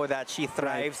 We know that she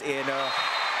thrives in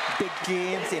big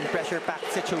games, in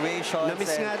pressure-packed situations.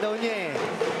 Namiss nga daw niya eh.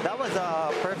 That was a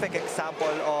perfect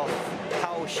example of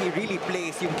how she really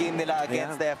plays yung game nila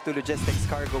against the F2 Logistics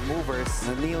Cargo Movers.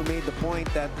 And Neil made the point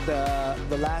that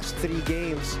the last 3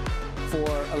 games for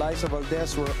Eliza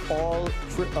Valdez were all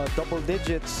double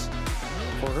digits.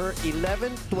 For her,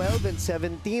 11, 12, and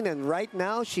 17, and right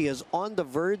now she is on the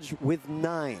verge with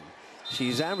 9.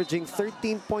 She's averaging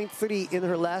 13.3 in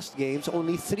her last games,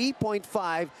 only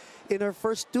 3.5 in her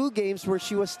first 2 games where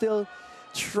she was still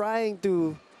trying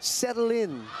to settle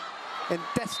in and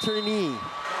test her knee.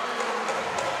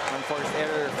 Unforced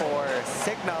error for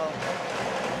Cignal.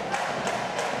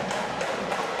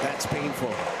 That's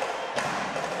painful.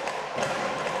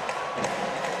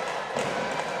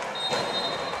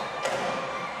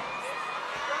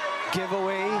 Give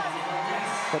away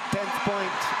the 10th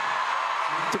point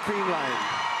to Creamline.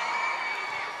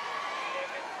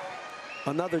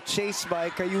 Another chase by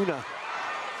Cayuna.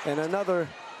 And another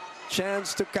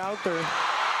chance to counter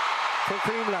for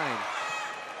Creamline.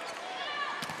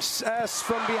 S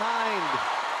from behind.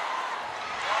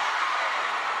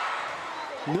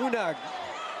 Nunag.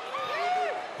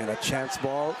 And a chance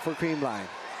ball for Creamline.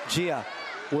 Gia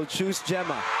will choose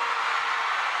Gemma.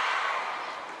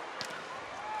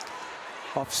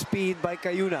 Off speed by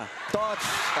Cayuna. Touch.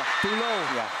 Too low.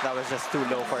 Yeah, that was just too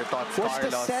low for Tots Was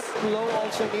Carlos. the set low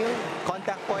also, Neil?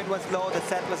 Contact point was low. The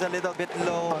set was a little bit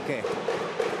low. Okay.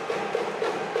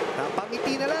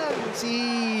 Napangiti na lang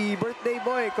si birthday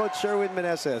boy, Coach Sherwin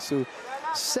Meneses, who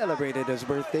celebrated his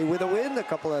birthday with a win a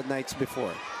couple of nights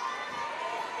before.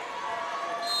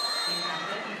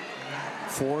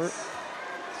 4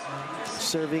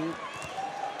 serving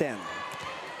 10.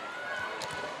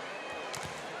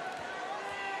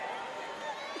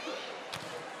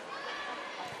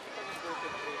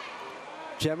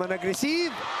 Gemma nag-receive.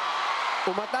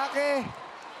 Umatake.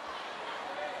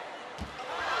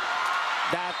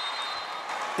 That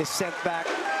is sent back.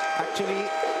 Actually,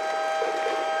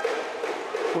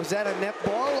 was that a net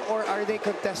ball or are they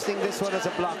contesting this one as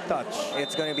a block touch?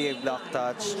 It's going to be a block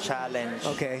touch challenge.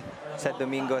 Okay. Said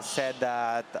Domingo said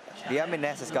that Ria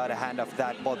Meneses got a hand of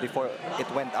that ball before it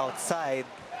went outside.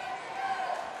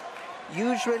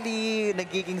 Usually,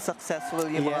 nagiging successful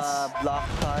yung mga block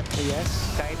touch.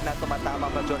 Yes. Kahit na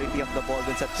tumatama majority of the ball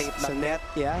dun sa tape ng net.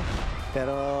 Yeah.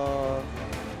 Pero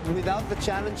without the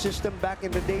challenge system back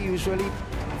in the day, usually,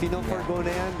 pino-forgo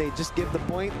na yan, they just give the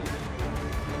point.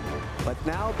 But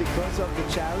now, because of the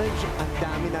challenge, ang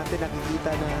dami natin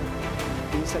nakikita na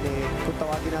minsan kung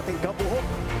tawagin natin gabuhok.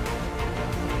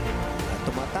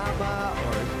 Tumatama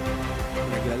or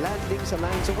nagla-landing sa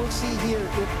line. So we'll see here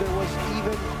if there was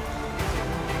even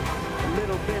a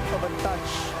little bit of a touch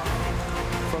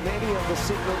from any of the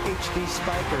Cignal HD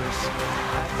Spikers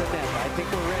at the net. I think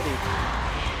we're ready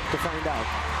to find out.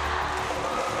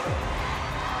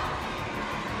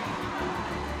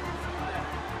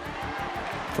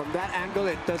 From that angle,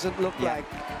 it doesn't look like,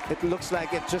 it looks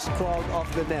like it just crawled off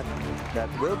the net. That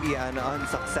will be an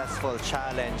unsuccessful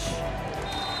challenge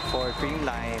for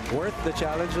Creamline. Worth the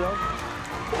challenge, though.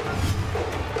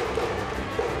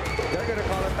 They're going to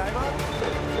call a timeout.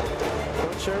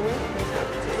 Coach Sherwin.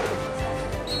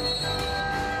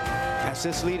 As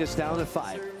this lead is down to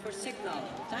 5. For Cignal,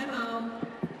 timeout.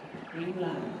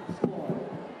 Creamline, score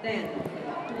 10.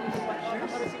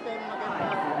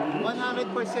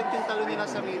 100% yung talo nila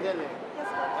sa middle eh.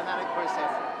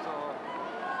 100%. So,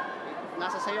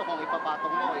 nasa sayo kung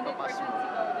ipapatong mo o ipapas mo.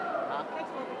 Ha?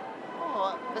 Oo,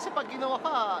 kasi pag ginawa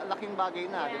ka, laking bagay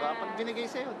na, di ba? Pag binigay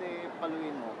sa'yo, di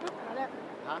paluin mo.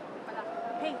 Ha?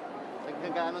 Hey.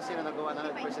 Nag-ano sila, nagawa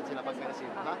 100% sila pag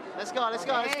na-receive. Ha? Let's go, let's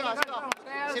go, let's go, let's go.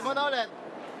 Receive mo na ulit.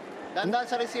 Dandan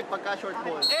sa receive pagka short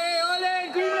ball. Hey,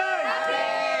 Ole, Creamline!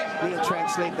 We'll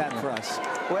translate that for us.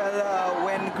 Well,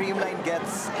 when Creamline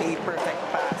gets a perfect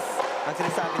pass, ang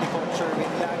sinasabi ni Coach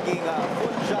Sherwin, laging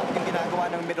full job yung ginagawa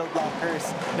ng middle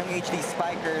blockers ng HD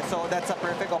Spikers. So that's a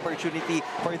perfect opportunity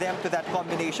for them to that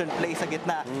combination play sa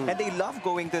gitna. And they love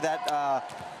going to that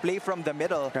play from the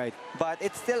middle. Right. But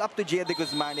it's still up to Gia de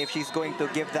Guzman if she's going to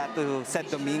give that to Sed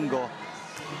Domingo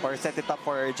or set it up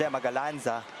for Gemma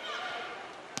Galanza.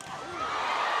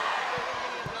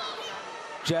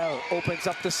 Gel opens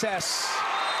up to Cess.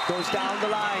 Goes down the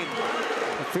line.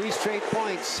 3 straight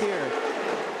points here.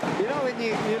 You know, when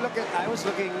you look at, I'm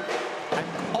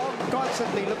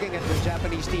constantly looking at the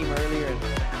Japanese team earlier.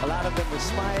 A lot of them were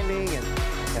smiling and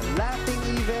laughing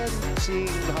even,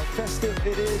 seeing how festive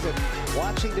it is and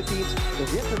watching the teams. The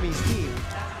Vietnamese team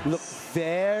look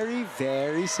very,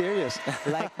 very serious.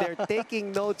 Like they're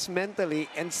taking notes mentally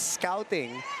and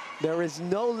scouting. There is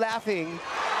no laughing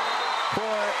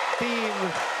for Team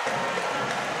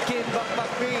Kin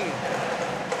Bakbakmi.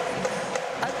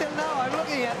 Until now, I'm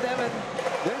looking at them and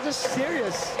they're just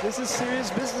serious. This is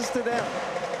serious business to them.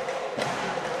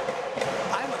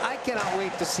 I cannot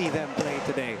wait to see them play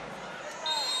today.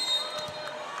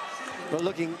 We're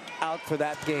looking out for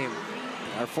that game,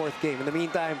 our 4th game. In the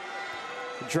meantime,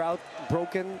 drought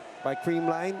broken by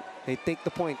Creamline. They take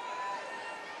the point.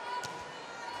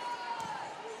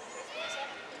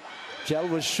 Gel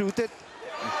will shoot it.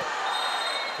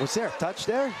 Was there a touch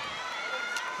there?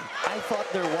 I thought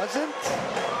there wasn't.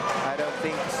 I don't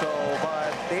think so,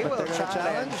 but they will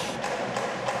challenge.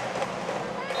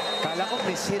 Kala ko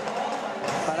miss-hit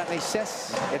para kay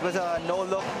Cess. It was a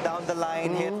no-look down the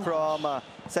line hit from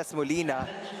Cess Molina.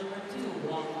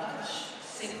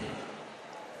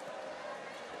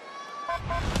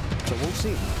 So we'll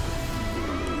see.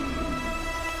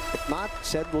 If not,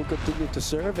 Ced will continue to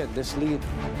serve, and this lead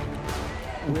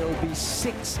will be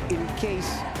 6 in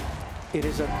case it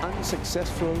is an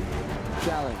unsuccessful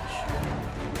challenge.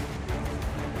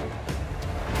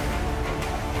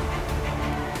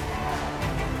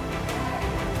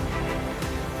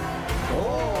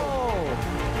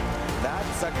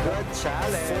 That's a good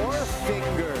challenge.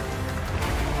 Forefinger.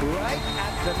 Right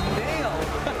at the nail.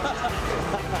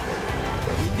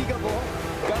 Hindi ka mo,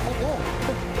 gamo mo.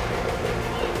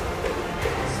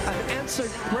 An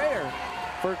answered prayer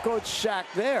for Coach Shaq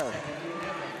there.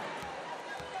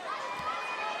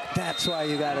 That's why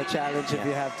you got to challenge if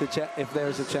you have to, if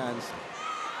there's a chance.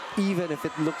 Even if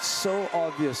it looks so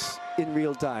obvious in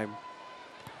real time.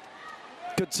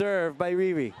 Good serve by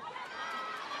Riri.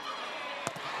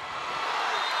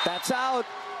 That's out.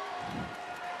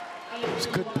 It's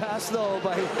a good pass though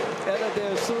by Ella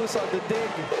De Jesus on the dig.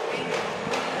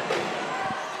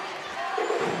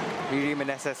 Riri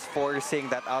Meneses forcing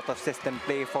that out-of-system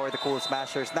play for the Cool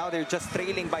Smashers. Now they're just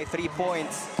trailing by 3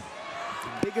 points.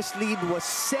 Biggest lead was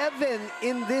 7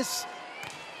 in this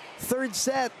third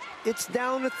set. It's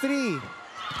down to 3.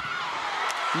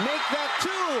 Make that 2.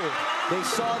 They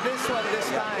saw this one this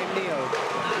time, Neil.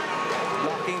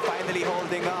 Blocking finally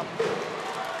holding up.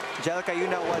 Jel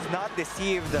Cayuna was not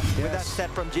deceived with that set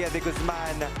from Gia de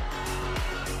Guzman.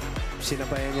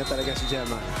 Sinabayan niya talaga si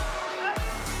Gemma.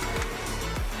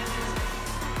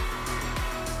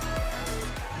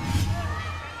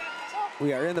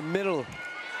 We are in the middle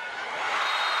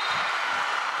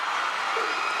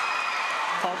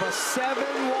of a 7-1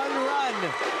 run.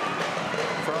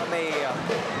 From a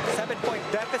 7-point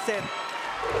deficit,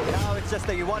 now it's just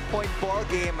a 1-point ball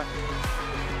game.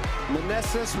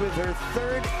 Meneses with her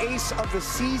 3rd ace of the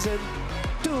season,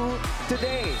 2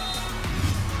 today.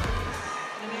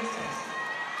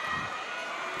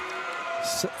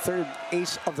 Third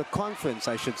ace of the conference,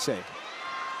 I should say.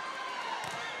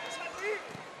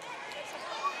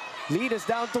 Lead is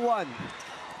down to 1.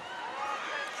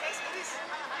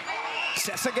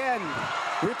 Cess again,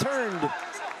 returned.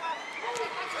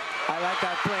 I like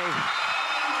that play.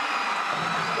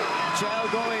 Gel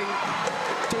going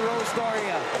to Rose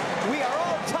Doria. We are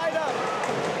all tied up.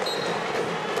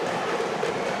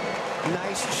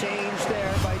 Nice change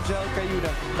there by Jel Cayuna.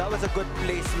 That was a good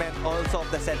placement also of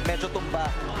the set. Medyo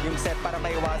tumba yung set para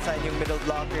maiwasan yung middle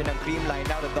blocker ng Creamline.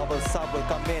 Now the double sub will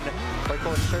come in for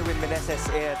Coach Sherwin Meneses.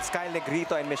 It's Kyle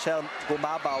Negrito and Michelle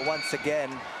Gumaba once again.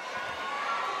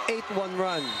 8-1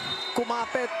 run.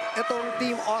 Kumapit itong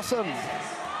Team Awesome.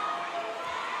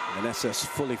 Meneses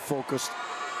fully focused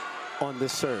on the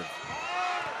serve.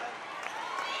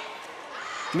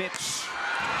 Mitch.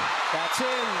 That's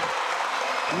in.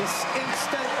 This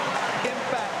instant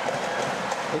impact.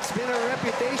 It's been a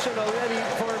reputation already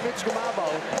for Mitch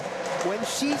Gumabao. When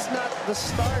she's not the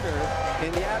starter,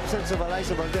 in the absence of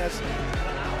Eliza Valdez,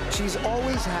 she's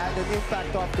always had an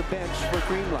impact off the bench for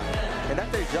Creamline. And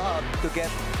that's their job, to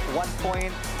get 1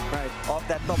 point of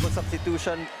that double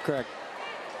substitution. Correct.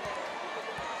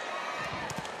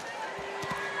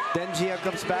 Then Gia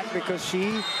comes back because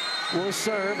she will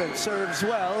serve and serves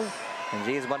well. And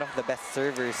Gia is one of the best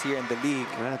servers here in the league.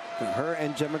 Her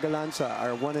and Gemma Galanza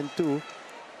are 1 and 2,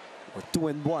 or 2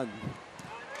 and 1.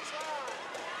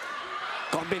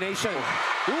 Combination.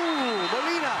 Ooh,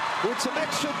 Molina with some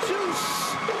extra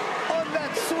juice on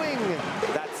that swing.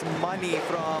 That's money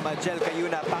from Jel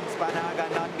Cayuna. Pax Panaga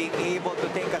not being able to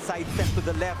take a side step to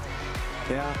the left.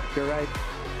 Yeah, you're right.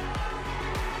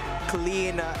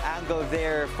 Clean angle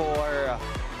there for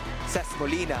Cess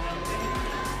Molina.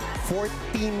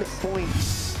 14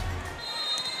 points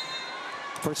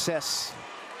for Cess.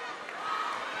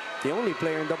 The only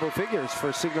player in double figures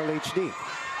for Cignal HD.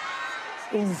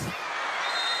 Oof.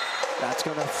 That's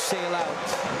gonna sail out.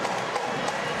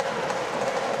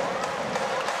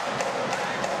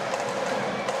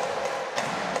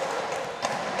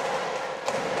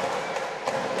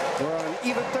 We're on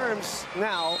even terms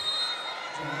now.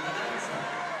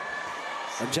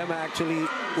 And Gemma actually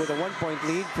with a 1-point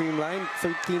lead, Creamline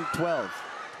 13-12.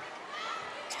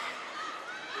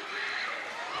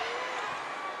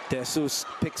 Jesus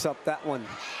picks up that one.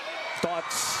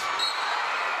 Thoughts?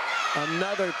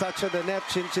 Another touch of the net.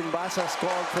 Chinchin Basas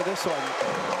called for this one.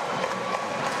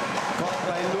 Caught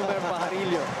by Lumer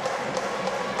Pajarillo.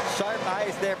 Sharp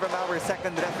eyes there from our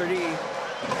second referee.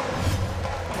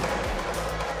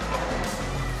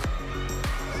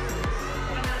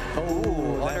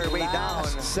 Oh, on her way down.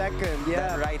 Second,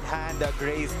 yeah. That right hand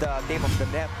grazed the tape of the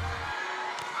net.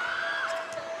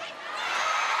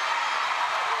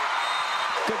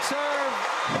 Good serve.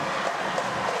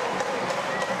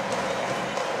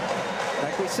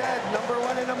 Like we said, number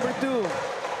 1 and number 2.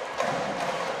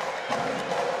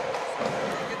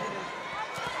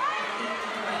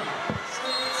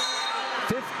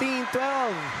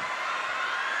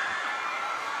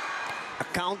 A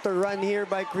counter run here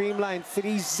by Creamline,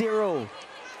 3-0.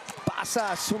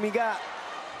 Pasa, sumiga.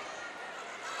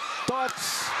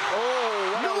 Tots.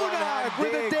 Oh, what a Lunag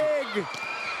with a dig.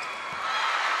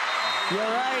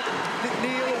 You're right,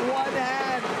 Neil, one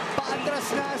hand.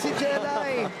 Patras na si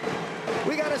Jedi.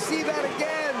 We gotta see that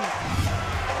again.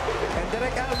 And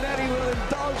Derek Alneri will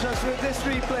indulge us with this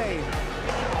replay.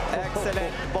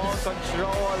 Excellent ball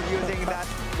control using that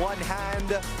one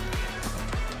hand.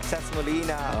 Cesc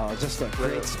Molina. Oh, just a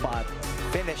great spot.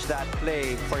 Finish that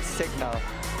play for Cignal.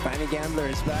 Fanny Gambler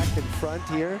is back in front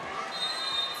here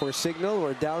for Cignal.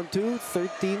 We're down to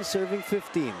 13 serving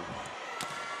 15.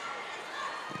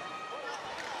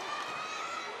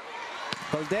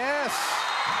 Valdez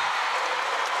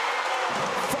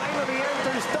finally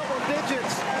enters double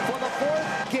digits for the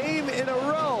 4th game in a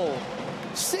row.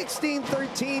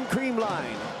 16-13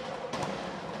 Creamline.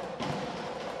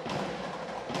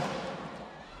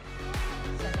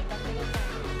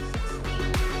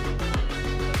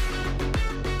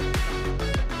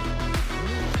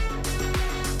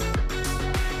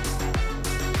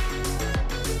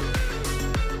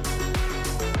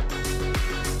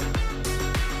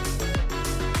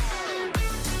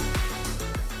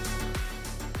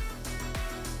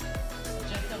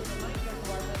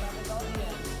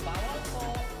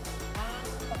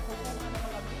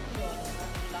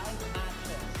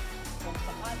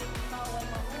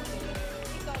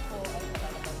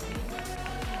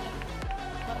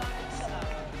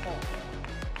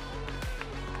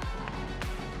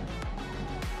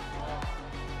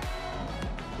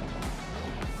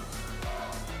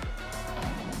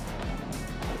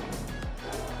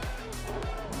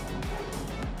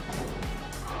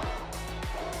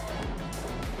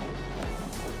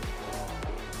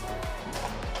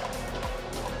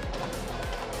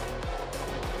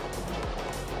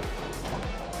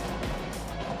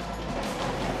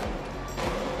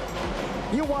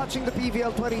 You're watching the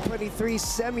PVL 2023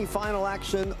 semi-final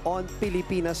action on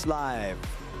Pilipinas Live.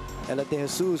 Ella De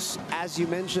Jesus, as you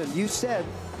mentioned, you said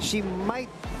she might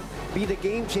be the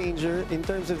game changer in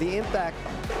terms of the impact.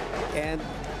 And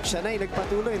siya na'y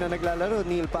nagpatuloy na naglalaro,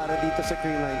 Neil, para dito sa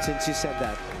Creamline since you said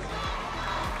that.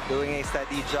 Doing a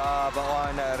steady job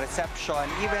on reception.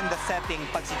 Even the setting,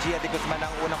 pag si Gia de Guzman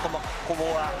ang unang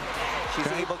kumuha, she's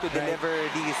able to deliver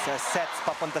these sets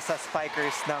papunta sa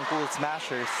spikers ng Cool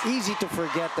Smashers. Easy to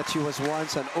forget that she was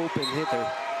once an open hitter.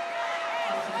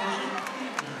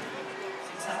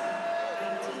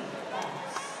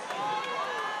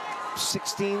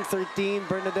 (16-13),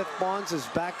 Bernadette Pons is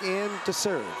back in to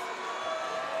serve.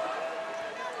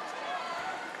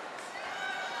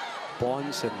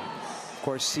 Pons and of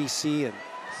course CC and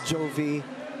Jovi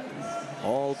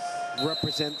all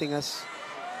representing us.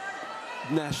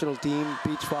 National team,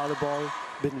 beach volleyball,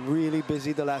 been really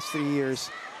busy the last 3 years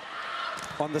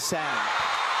on the sand.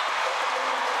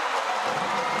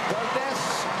 Valdez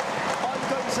on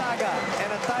Gonzaga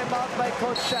and a timeout by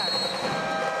Coach Shaq.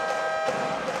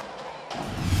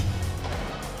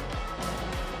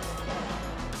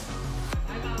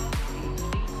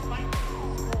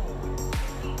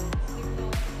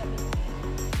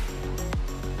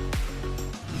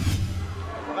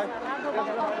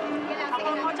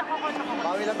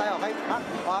 Bawi lang tayo, okay? Ha?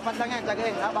 O, 4 lang yan,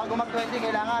 tsagain. Ha? Bago mag-20,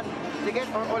 kailangan ticket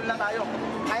or all na tayo.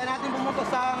 Kaya natin pumutos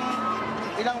sa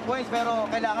ilang points, pero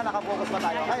kailangan nakapokus pa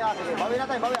tayo. Okay, ha? Sige, bawi na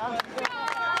tayo, bawi, ha?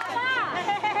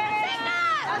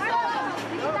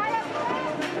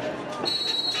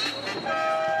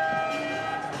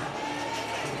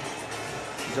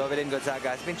 Jovelyn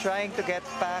Gonzaga has been trying to get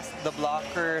past the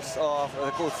blockers of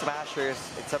the Cool Smashers.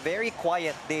 It's a very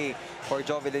quiet day for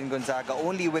Jovelyn Gonzaga,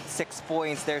 only with 6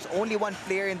 points. There's only one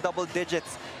player in double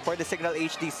digits for the Cignal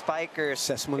HD Spikers.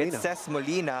 Cesc Molina. It's Cesc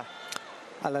Molina.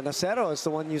 Alan Acero is the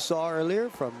one you saw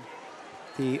earlier from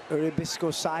the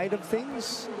Uribisco side of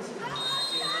things.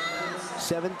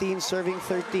 17 serving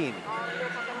 13.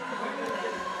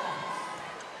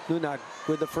 Lunag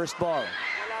with the first ball.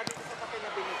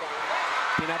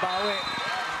 Pinabawi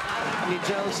ni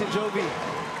Jel si Jovi.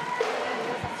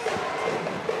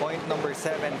 Point number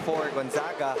 7 for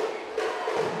Gonzaga.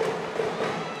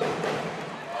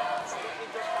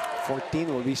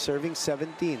 14 will be serving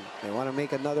 17. They want to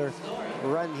make another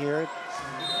run here.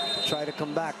 Try to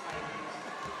come back.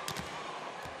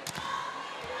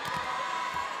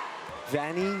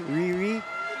 Vanny, Riri,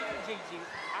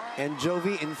 and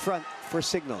Jovi in front for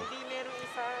Cignal.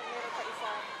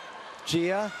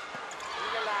 Gia.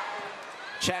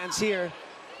 Chance here.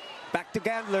 Back to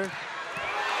Gandler.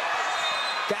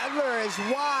 Gandler is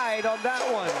wide on that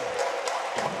one.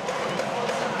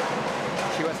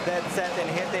 She was dead set in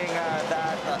hitting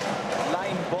that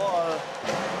line ball.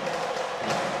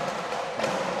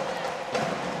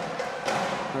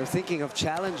 We're thinking of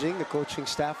challenging, the coaching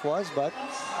staff was, but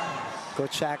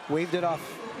Coach Shaq waved it off.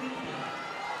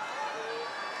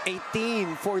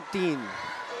 18-14.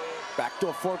 Back to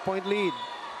a 4-point lead.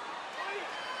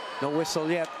 No whistle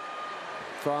yet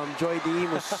from Joy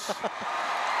Dimus.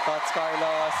 Tots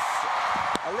Carlos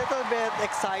a little bit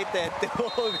excited to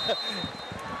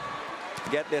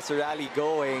get this rally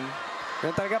going.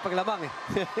 Yan talaga pag lamang eh.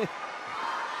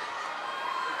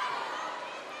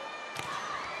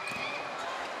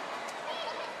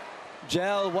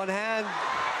 Gel, one hand.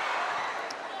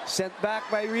 Sent back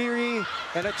by Riri.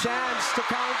 And a chance to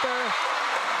counter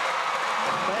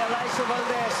by Elisa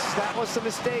Valdez. That was the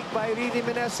mistake by Riri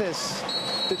Meneses.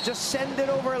 To just send it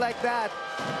over like that.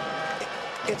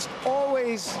 It's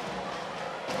always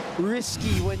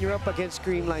risky when you're up against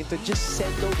Creamline to just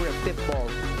send over a tip ball.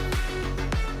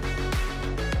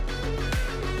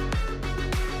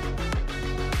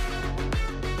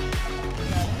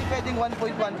 Pwedeng 1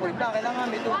 point na. Kailangan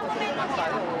may 2 points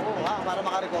tayo. Oo, para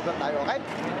makarecover tayo. Okay?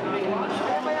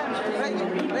 Kaya ba yan?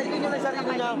 Ready nyo na yung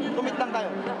sarili nyo. Tumit lang tayo.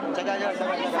 Tsaga nyo.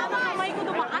 Sama, may ko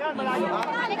dumaan.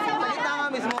 Tumit na nga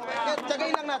mismo.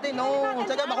 Tsagain lang natin. Oo,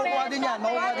 tsaga. Makukuha din yan.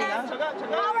 Makukuha din yan.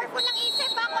 Powerful lang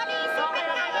isip. Bako na isipin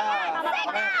natin.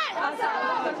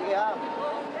 Signal! Sige ha.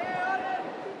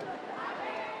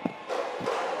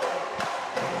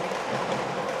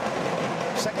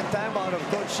 Second time out of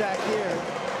Coach Shaq here.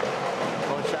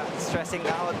 Coach Shaq stressing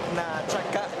out na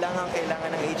tsaka lang ang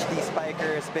kailangan ng HD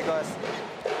Spikers because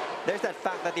there's that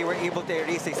fact that they were able to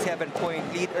erase a 7-point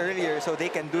lead earlier, so they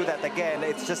can do that again.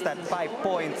 It's just that 5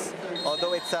 points,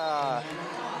 although it's a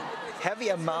heavy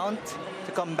amount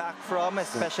to come back from,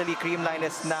 especially Creamline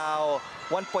is now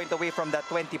 1 point away from that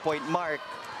 20-point mark.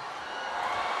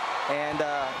 And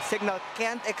Cignal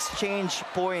can't exchange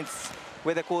points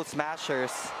with the Cool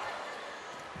Smashers.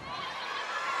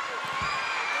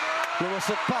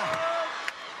 Lumusot pa.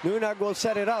 Nunag will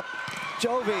set it up.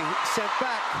 Jovi sent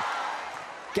back.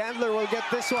 Gandler will get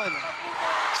this one.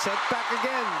 Sent back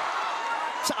again.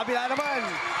 Sa kabila naman.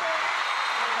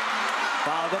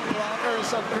 Wow, the blockers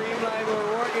of Creamline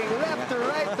were working left to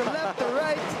right, to left to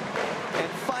right. And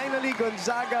finally,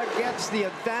 Gonzaga gets the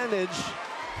advantage.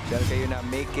 Del kayo na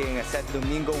making Seth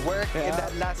Domingo work in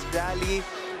that last rally.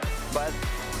 But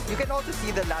you can also see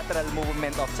the lateral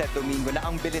movement of Seth Domingo na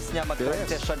ang bilis niya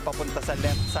mag-transition papunta sa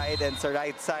left side and sa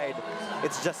right side.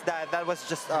 It's just that was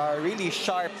just a really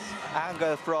sharp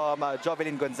angle from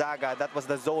Jovelyn Gonzaga. That was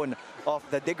the zone of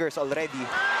the diggers already.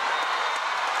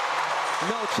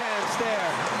 No chance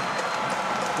there.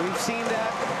 We've seen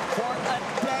that for a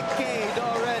decade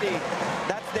already.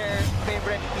 That's their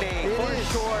favorite play, for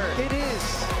sure. It is.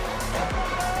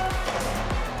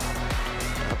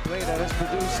 A play that has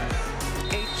produced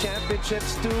 8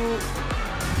 championships, 2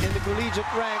 in the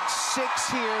collegiate ranks, 6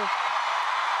 here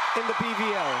in the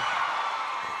PVL.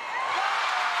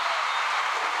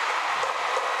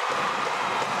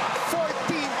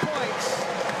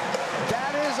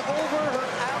 That is over her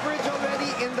average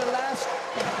already in the last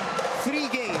 3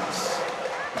 games,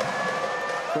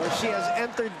 where she has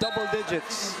entered double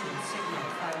digits.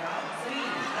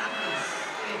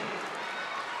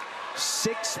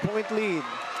 6-point lead.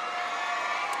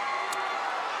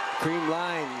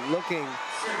 Creamline looking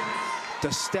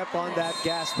to step on that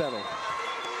gas pedal.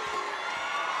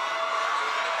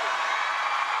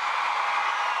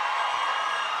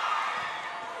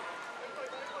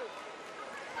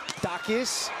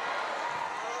 Takis.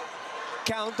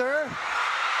 Counter.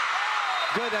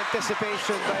 Good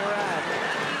anticipation by Rad.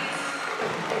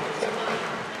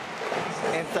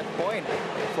 Instant point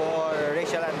for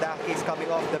Rachel Andakis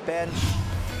coming off the bench.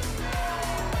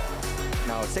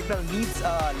 Now, Cignal needs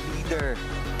a leader,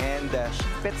 and she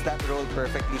fits that role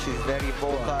perfectly. She's very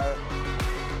vocal.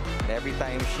 And every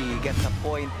time she gets a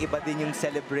point, iba din yung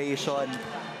celebration.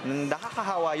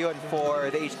 Nakakahawa yun for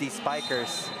the HD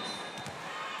Spikers.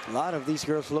 A lot of these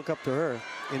girls look up to her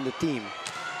in the team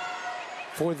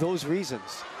for those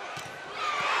reasons.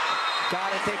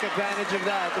 Gotta take advantage of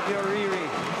that if you're Riri.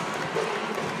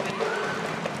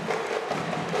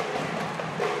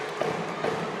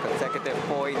 Consecutive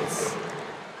points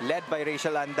led by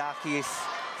Rachel Andakis,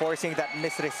 forcing that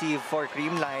misreceive for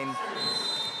Creamline.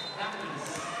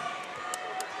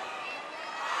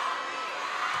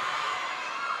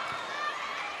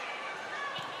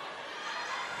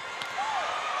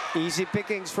 Easy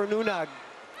pickings for Nunag.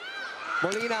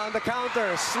 Molina on the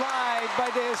counter. Slide by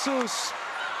De Jesus.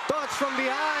 Touch from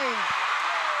behind.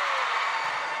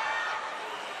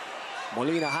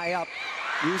 Molina high up.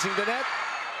 Using the net.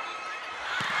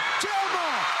 Jelma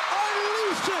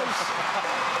unleashes.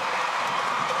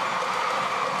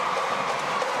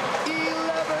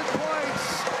 11 points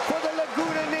for the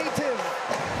Laguna native.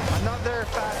 Another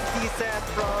fast set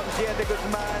from Gia de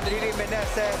Guzman, Riri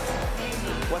Meneses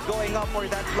was going up for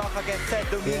that block against Sed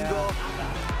Domingo. Yeah.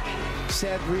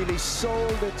 Sed really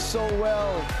sold it so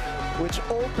well, which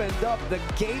opened up the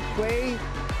gateway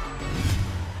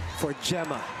for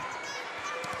Gemma.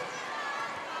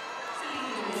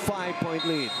 5-point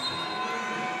lead.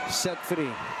 Set 3.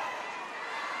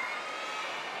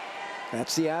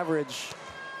 That's the average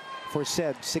for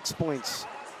Sed, 6 points.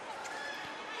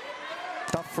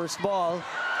 Tough first ball.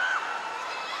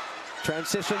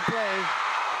 Transition play.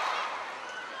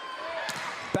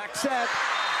 Back set.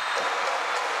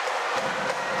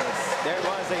 There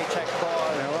was a check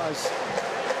ball. There was.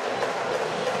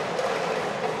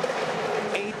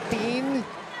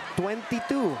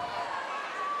 18-22.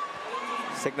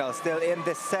 Cignal still in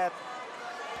this set.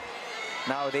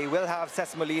 Now they will have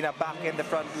Ces Molina back in the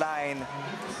front line.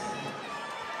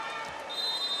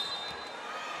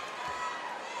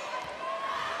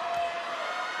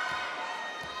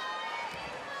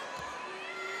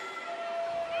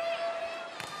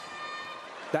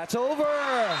 That's over.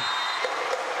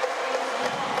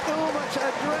 Too much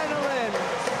adrenaline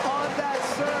on that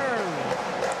serve.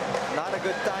 Not a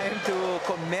good time to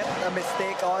commit a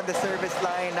mistake on the service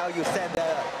line. Now you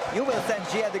will send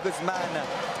Gia de Guzman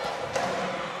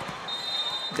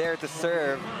there to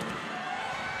serve.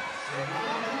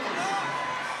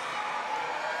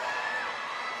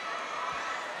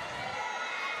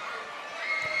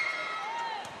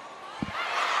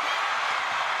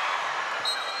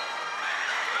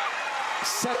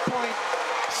 Set point,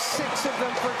 6 of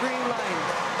them for Creamline.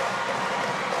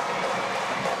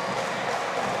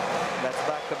 That's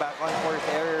back-to-back unforced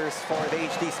errors for the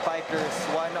HD Spikers.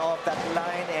 One off that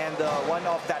line and one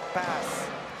off that pass.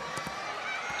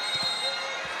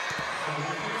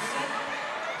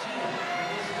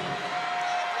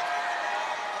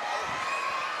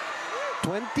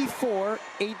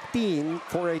 (24-18)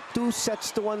 for a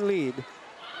 2-sets-to-1 lead.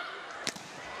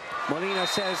 Molina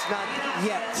says not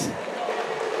yet.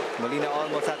 Molina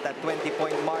almost at that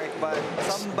 20-point mark, but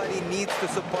somebody needs to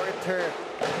support her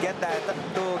to get that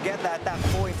attack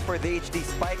points for the HD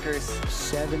Spikers.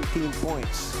 17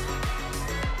 points.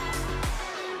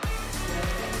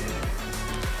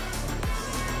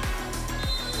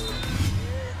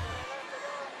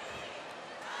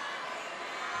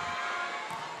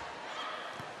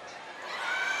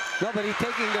 Nobody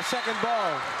taking the second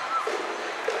ball.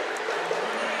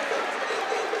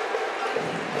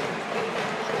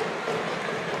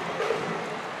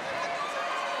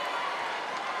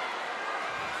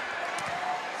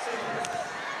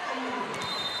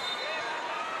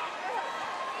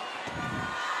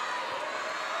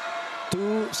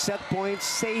 Two set points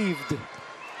saved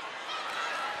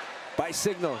by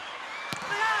Cignal.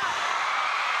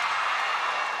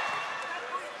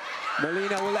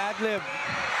 Molina will ad-lib.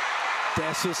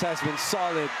 Jesus has been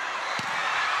solid.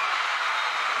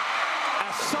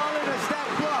 As solid as that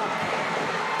block.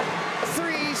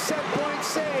 3 set points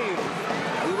saved.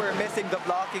 We were missing the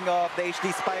blocking of the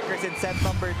HD Spikers in set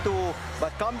number 2,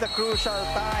 but come the crucial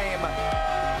time,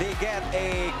 they get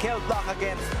a kill block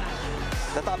against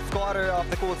the top scorer of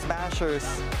the Cool Smashers.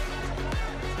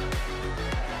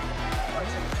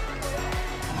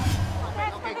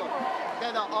 Okay, go.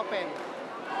 Then, open.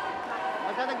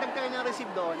 Magdadagdag kayo ng receive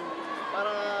doon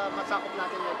para masakop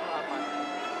natin yung apat.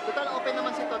 Total, open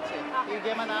naman si Tots eh.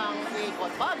 Bigyan man ng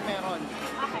ikot. Bag meron.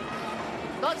 Okay.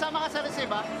 Tots, sama ka sa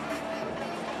receive ha.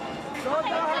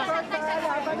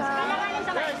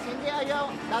 Yes, hindi ayaw.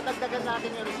 Dadagdagan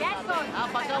natin yung receive Yes, natin.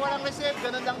 Pagka walang receive,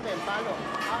 ganun lang din. Palo.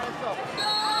 Let's go.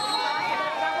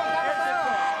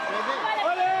 Pwede.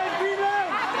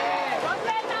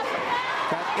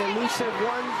 That elusive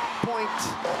 1 point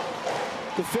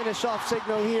to finish off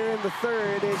Cignal here in the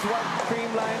third is what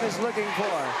Creamline is looking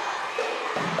for.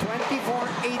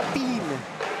 24-18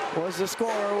 was the score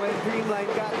when Creamline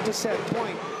got to set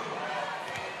point.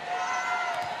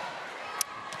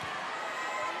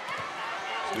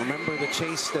 Remember the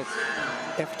chase that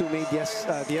F2 made the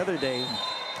other day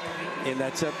in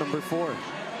that set number 4.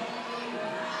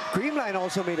 Creamline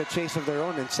also made a chase of their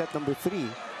own in set number 3.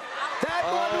 That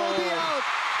one will be out.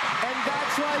 And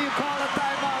that's why you call a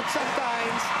timeout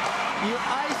sometimes. You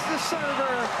ice the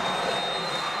server.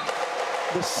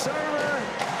 The server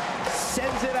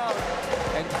sends it out.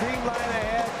 And Creamline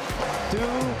ahead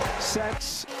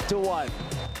 2-1.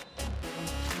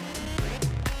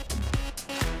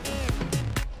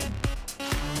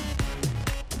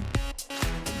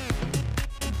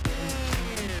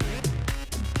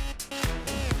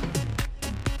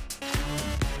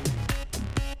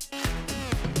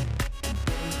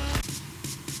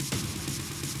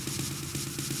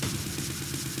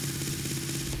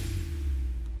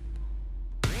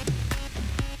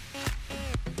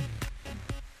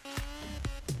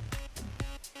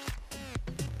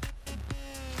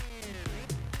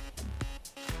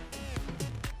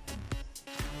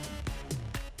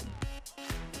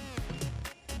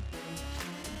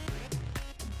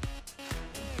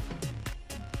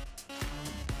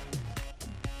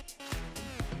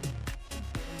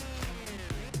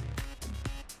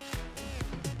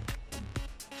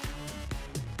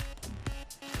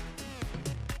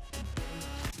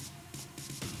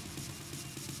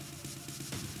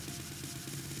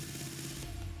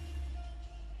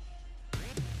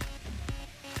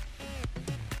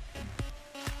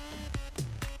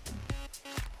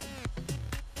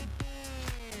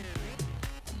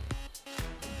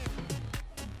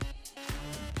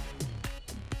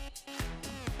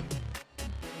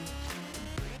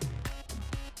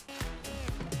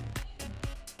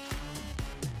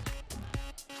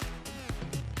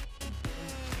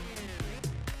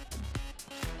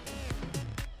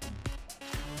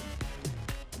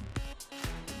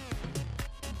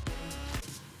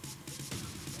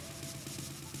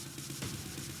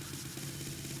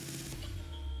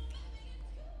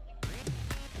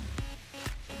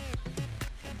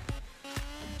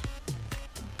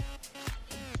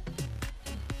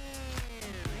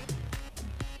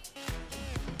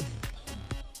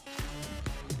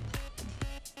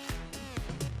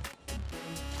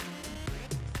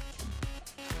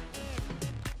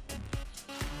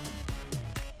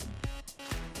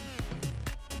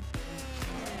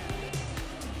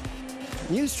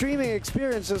 New streaming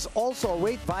experiences also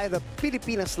await via the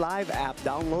Pilipinas Live app.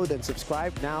 Download and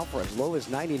subscribe now for as low as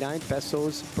 99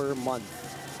 pesos per month.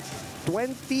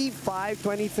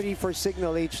 25.23 for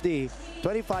Cignal HD,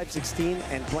 25.16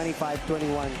 and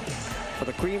 25.21 for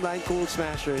the Creamline Cool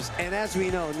Smashers. And as we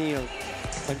know, Neil,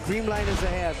 when Creamline is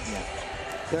ahead,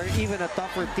 they're even a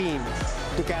tougher team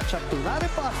to catch up to. Not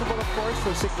impossible, of course,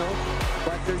 for Cignal,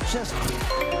 but they're just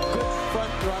good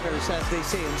front runners, as they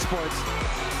say in sports.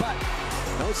 But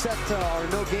no set or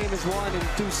no game is won in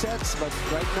 2 sets, but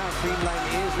right now Creamline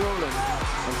is rolling.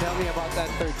 And tell me about that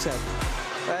third set.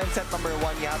 In set number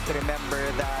 1, you have to remember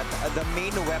that the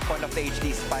main weapon of the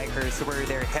HD Spikers were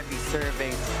their heavy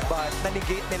serving. But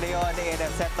nanegate nila yun in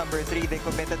set number 3. They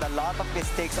committed a lot of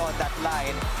mistakes on that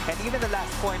line. And even the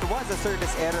last point was a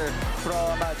service error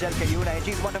from Jelka Yuna. And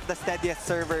she's one of the steadiest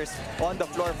servers on the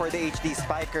floor for the HD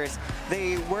Spikers.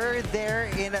 They were there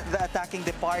in the attacking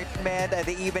department.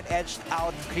 They even edged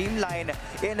out Creamline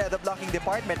in the blocking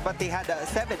department. But they had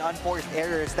 7 unforced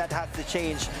errors. That has to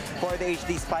change for the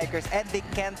HD Spikers. And they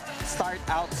can't start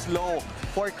out slow.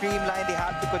 For Creamline, they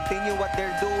have to continue what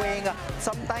they're doing.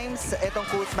 Sometimes, itong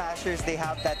Cool Smashers, they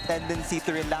have that tendency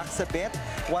to relax a bit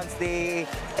once they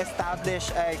establish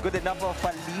a good enough of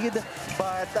a lead.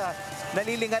 But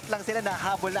nalilingat lang sila,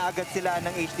 nahabol na agad sila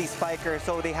ng HD Spiker.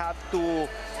 So they have to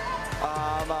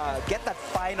get that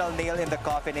final nail in the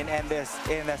coffin and end this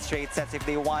in a straight sets if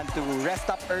they want to rest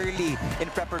up early in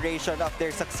preparation of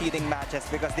their succeeding matches,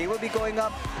 because they will be going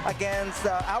up against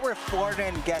our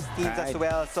foreign guest teams as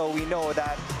well. So we know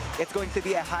that it's going to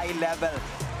be a high level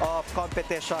of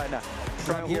competition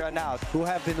from here on out. Who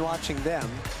have been watching them.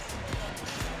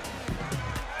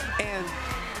 And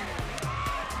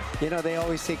you know, they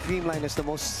always say Creamline is the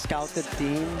most scouted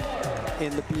team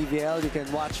in the PVL. You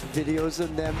can watch videos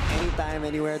of them anytime,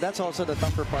 anywhere. That's also the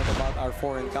tougher part about our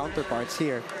foreign counterparts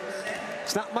here.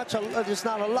 It's not much, there's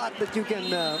not a lot that you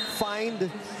can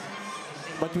find,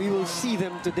 but we will see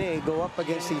them today go up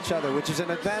against each other, which is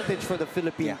an advantage for the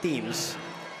Philippine teams.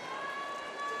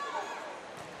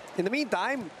 In the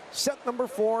meantime, set number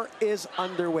 4 is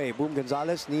underway. Boom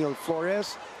Gonzalez, Neil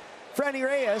Flores, Franny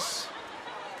Reyes,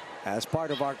 as part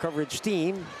of our coverage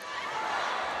team,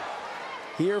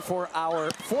 here for our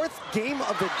 4th game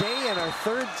of the day and our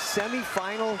 3rd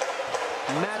semi-final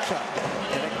matchup.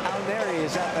 Derek Alneri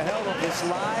is at the helm of this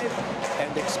live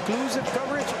and exclusive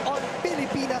coverage on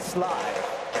Pilipinas Live.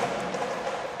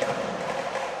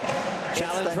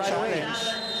 Challenge right away.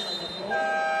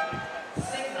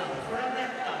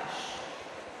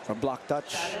 From block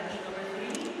touch.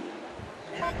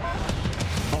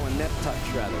 Oh, a net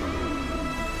touch, rather.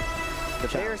 The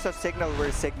players of Cignal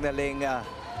were signaling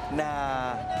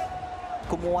na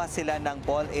kumuha sila ng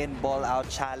ball-in, ball-out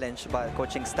challenge, but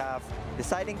coaching staff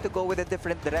deciding to go with a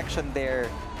different direction there,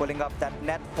 pulling up that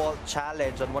net fault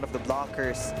challenge on one of the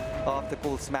blockers of the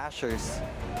Cool Smashers.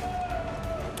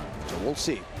 So we'll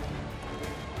see.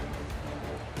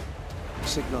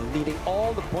 Cignal needing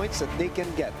all the points that they can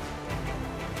get.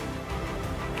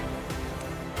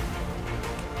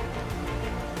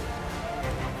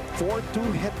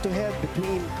 4-2 head-to-head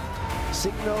between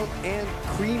Cignal and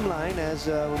Creamline, as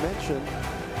we mentioned.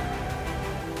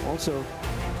 Also,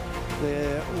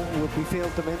 what we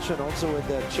failed to mention also with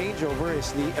the changeover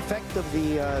is the effect of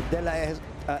the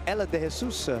Ella De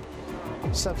Jesus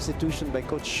substitution by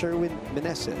Coach Sherwin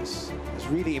Meneses has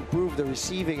really improved the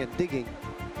receiving and digging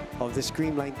of this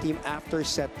Creamline team after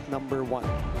set number 1.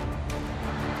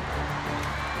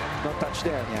 No touch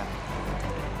there. Yeah.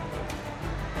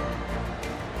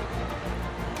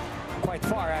 Quite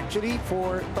far, actually,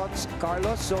 for Tots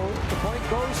Carlos. So the point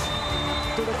goes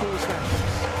to the Cool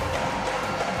Smashers.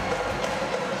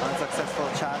 Unsuccessful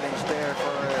challenge there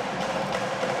for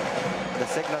the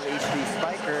Cignal HD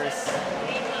Spikers.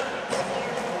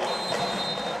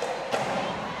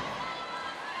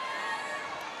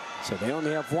 So they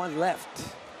only have 1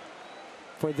 left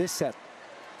for this set.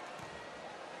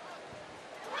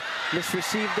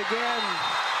 Misreceived again.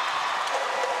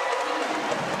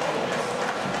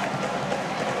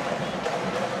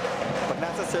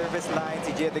 Nasa service line,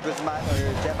 si Gia de Guzman or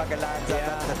Gemma Galanza,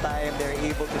 at the time they're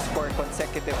able to score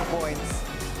consecutive points.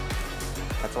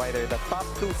 That's why they're the top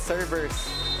 2 servers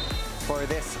for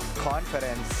this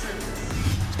conference.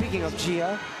 Speaking of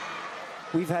Gia,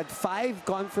 we've had 5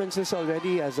 conferences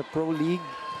already as a pro league.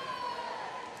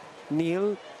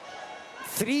 Neil,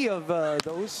 3 of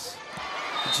those,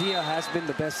 Gia has been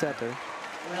the best setter.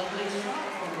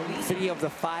 3 of the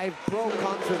 5 pro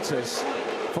conferences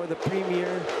for the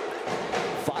Premier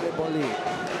Volleyball League.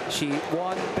 She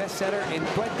won best setter in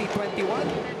 2021,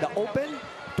 the Open,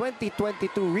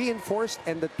 2022 Reinforced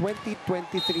and the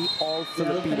 2023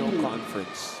 All-Filipino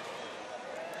Conference.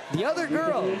 The other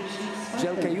girl,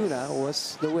 Jel Cayuna,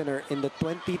 was the winner in the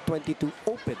 2022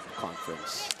 Open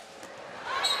Conference.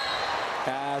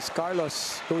 As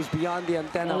Carlos goes beyond the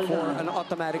antenna for an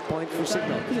automatic point for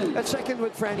Cignal. Let's check in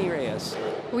with Franny Reyes.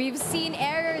 We've seen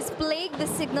errors plague the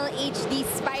Cignal HD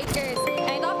Spikers. And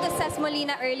I talked to Ces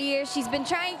Molina earlier. She's been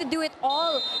trying to do it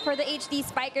all for the HD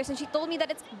Spikers, and she told me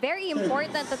that it's very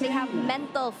important that they have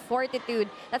mental fortitude.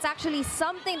 That's actually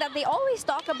something that they always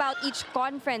talk about each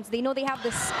conference. They know they have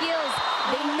the skills.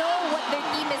 They know what their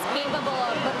team is capable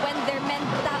of. But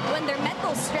when their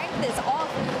mental strength is off,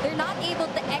 they're not able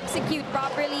to execute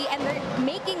properly, and they're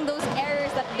making those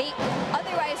errors that they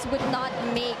otherwise would not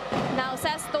make. Now,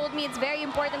 Ces told me it's very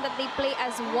important that they play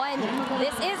as one.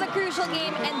 This is a crucial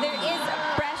game, and there is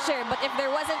pressure. But if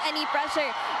there wasn't any pressure,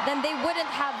 then they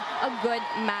wouldn't have a good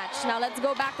match. Now, let's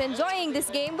go back to enjoying this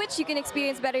game, which you can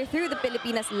experience better through the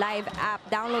Pilipinas Live app.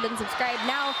 Download and subscribe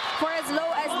now for as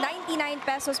low as 99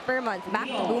 pesos per month. Back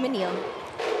to Boom and Neil.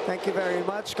 Thank you very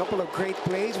much. Couple of great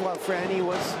plays while Franny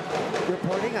was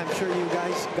reporting. I'm sure you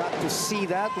guys got to see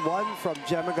that. One from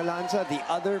Gemma Galanza, the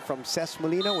other from Ces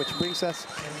Molina, which brings us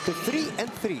to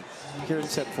 3-3 here in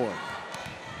set 4.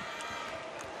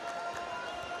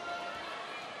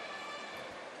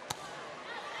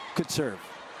 Good serve.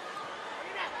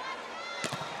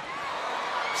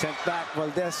 Sent back.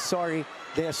 Valdez, sorry.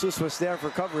 De Jesus was there for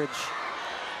coverage.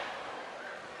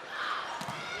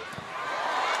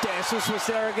 De Jesus was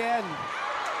there again.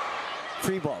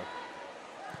 Free ball.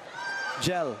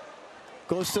 Gel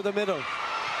goes to the middle.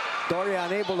 Doria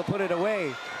unable to put it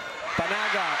away.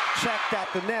 Panaga checked at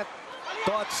the net.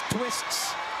 Thoughts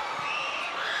twists.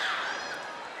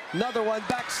 Another one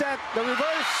back set. The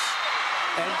reverse.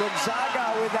 And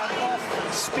Gonzaga with that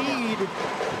off speed.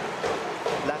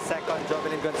 Last second,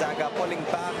 Jovelyn Gonzaga pulling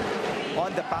back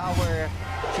on the power.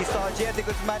 She saw Gia de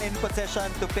Guzman in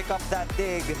position to pick up that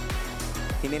dig.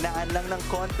 Hininaan lang ng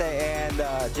konti, and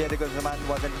Gia de Guzman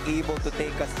wasn't able to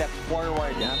take a step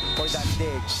forward for that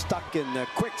dig. Stuck in the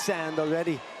quicksand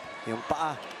already. Yung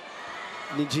paa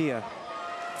ni Gia.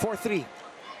 4-3.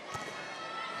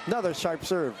 Another sharp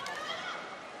serve.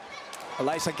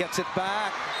 Eliza gets it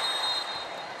back.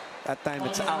 That time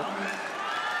it's out.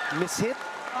 Miss hit.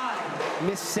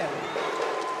 Miss set.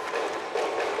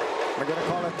 We're gonna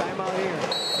call a timeout here.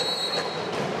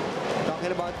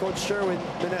 Talking about Coach Sherwin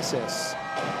Meneses.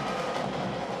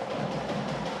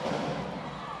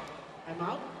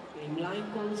 Timeout. Creamline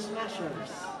Cool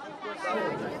Smashers.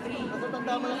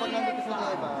 Natutanda mo yung pag nandito sa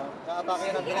tema, nakatake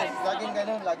ng tres. Laging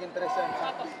ganun, laging tres yan.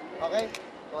 Okay?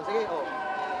 O sige, o.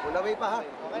 Ulaway pa ha.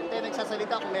 Okay, tayo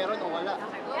nagsasalita kung meron o wala.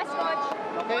 Yes, coach.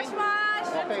 Okay? Coach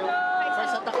Mash. Okay,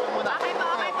 first attack lang muna. Okay po,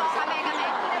 okay po. Kami.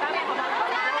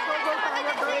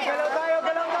 Galaw tayo.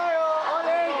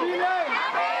 Ole, Creamline!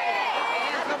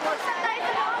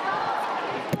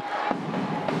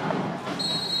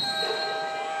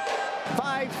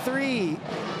 5-3.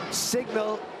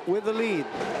 Cignal with the lead.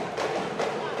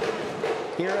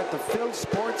 Here at the Phil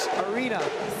Sports Arena.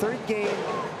 Third game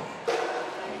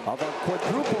of our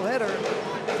quadruple header.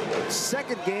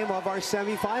 Second game of our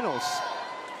semifinals.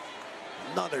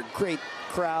 Another great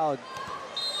crowd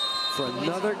for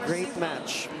another great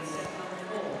match.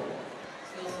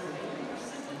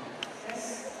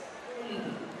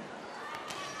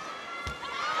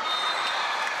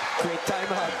 Great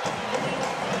timeout.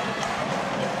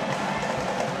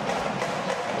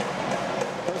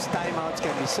 Those timeouts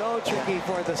can be so tricky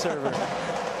for the server.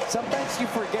 Sometimes you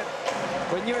forget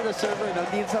when you're the server,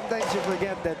 sometimes you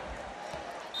forget that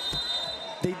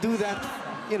they do that,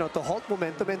 to halt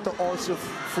momentum and to also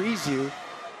freeze you.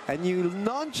 And you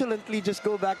nonchalantly just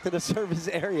go back to the service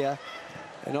area,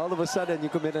 and all of a sudden you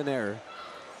commit an error.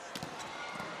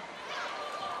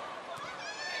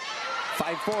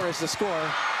 5-4 is the score.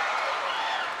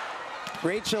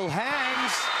 Rachel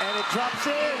hangs, and it drops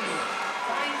in.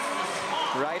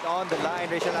 Right on the line,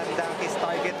 Rachel Andakis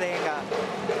targeting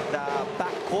the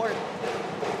backcourt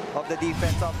of the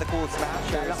defense of the Cool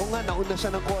Smashers. Kala ko nga, nauna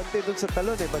siya ng konti dun sa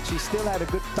talon but she still had a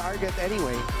good target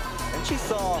anyway. And she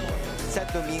saw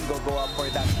Seth Domingo go up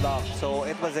for that block. So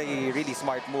it was a really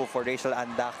smart move for Rachel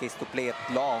Andakis to play it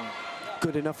long.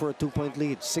 Good enough for a 2-point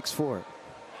lead, 6-4.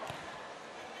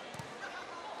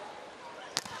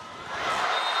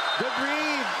 Good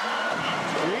read.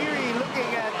 Riri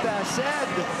looking at Sed.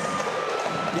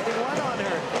 Getting one on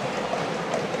her.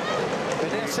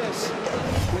 Meneses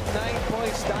with 9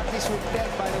 points. Datis with 10.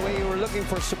 By the way, you were looking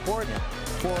for support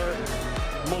for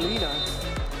Molina.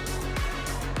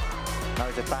 Now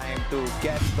is the time to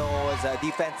get those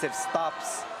defensive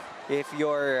stops if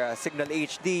you're Cignal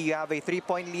HD, you have a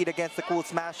 3-point lead against the Cool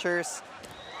Smashers.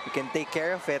 You can take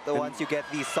care of it once you get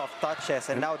these soft touches.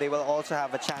 And now they will also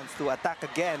have a chance to attack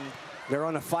again. They're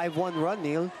on a 5-1 run,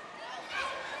 Neil.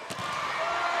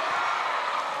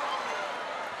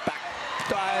 Back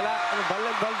to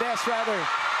Valdez, rather.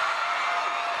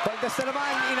 Valdez na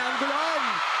naman, inanggulan.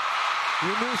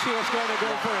 You knew she was going to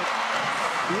go for it.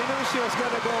 You knew she was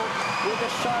going to go with a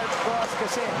sharp cross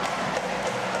kasi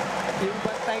yung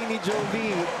bantay ni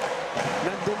Jovi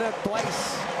nandun na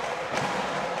twice.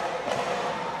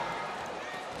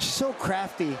 She's so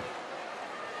crafty.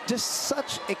 Just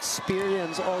such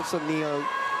experience also, Neil.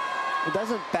 It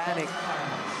doesn't panic.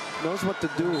 Knows what to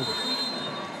do.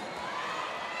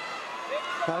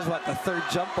 That was what, the third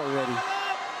jump already.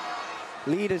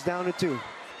 Lead is down to 2.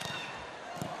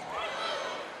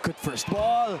 Good first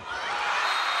ball.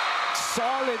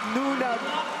 Solid Nuna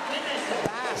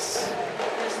pass.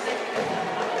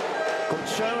 Coach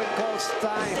Sherwin calls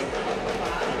time.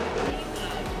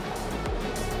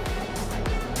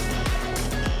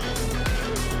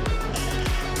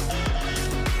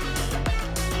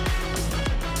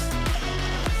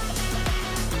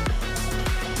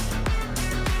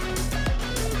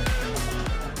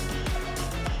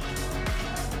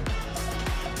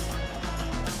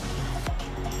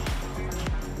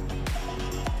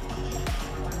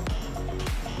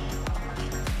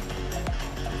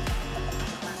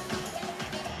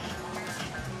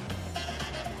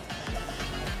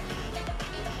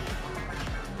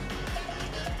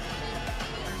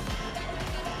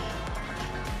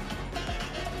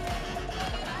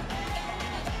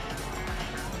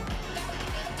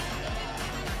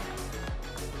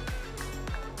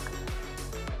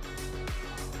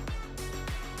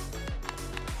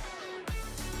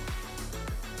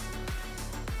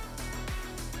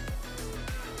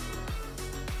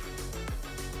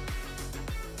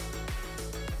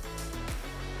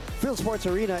 Phil Sports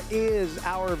Arena is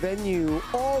our venue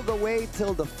all the way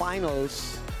till the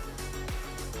finals,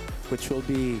 which will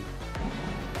be,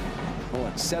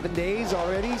 what, 7 days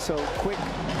already? So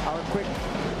our quick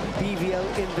PVL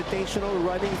Invitational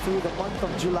running through the month of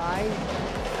July.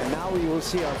 And now we will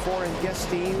see our foreign guest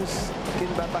teams,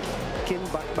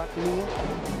 Kinbakbakni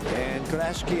and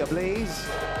Kurashki Ablaze,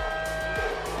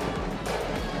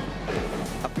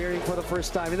 appearing for the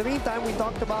first time. In the meantime, we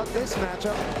talked about this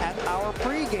matchup at our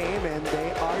pregame, and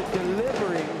they are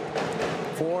delivering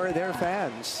for their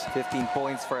fans. 15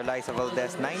 points for Eliza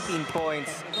Valdez, 19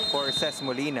 points for Ces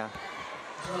Molina.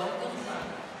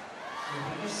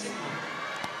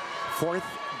 4th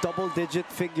double-digit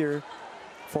figure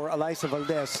for Eliza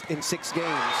Valdez in 6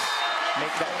 games.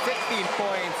 Make that 15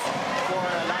 points for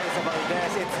Eliza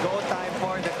Valdez. It's go time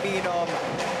for the Phenom.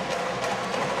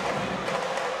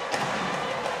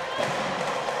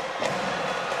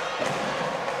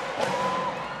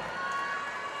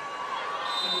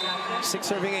 6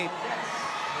 serving 8.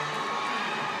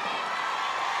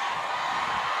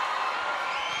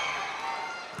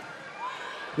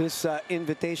 This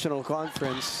invitational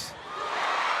conference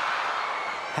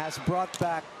has brought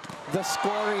back the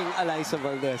scoring Eliza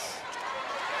Valdez.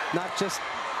 Not just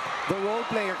the role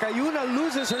player. Cayuna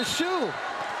loses her shoe.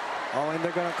 Oh, and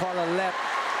they're gonna call a let.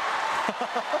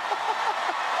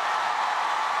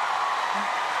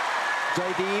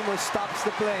 Joy Diimo stops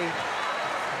the play.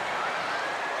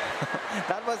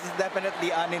 That was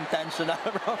definitely unintentional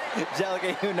from Jel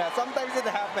Cayuna. Sometimes it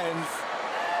happens.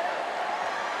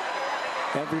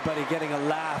 Everybody getting a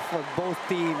laugh from both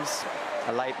teams.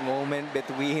 A light moment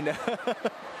between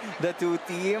the two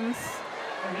teams.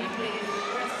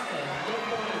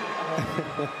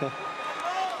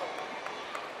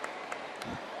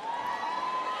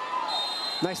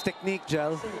 Nice technique,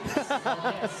 Jel.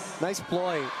 Nice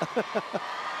ploy.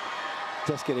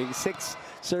 Just kidding. 6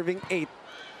 serving 8.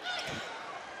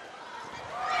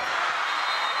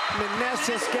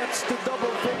 Meneses gets to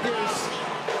double figures.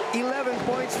 11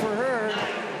 points for her.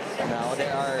 Now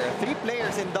there are 3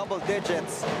 players in double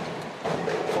digits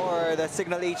for the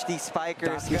Cignal HD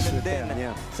Spikers. Ganun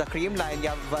din sa Creamline, you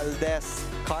have Valdez,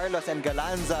 Carlos, and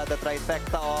Galanza, the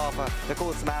trifecta of the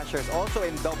Cool Smashers, also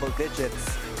in double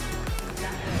digits.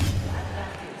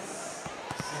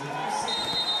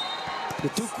 The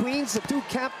 2 queens, the 2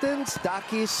 captains,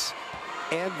 Dakis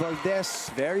and Valdez,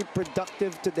 very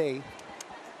productive today.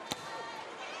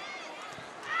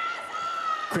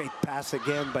 Great pass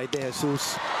again by De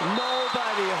Jesus.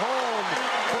 Nobody home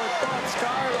for Tots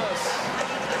Carlos.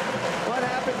 What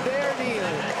happened there, Neil?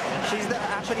 She's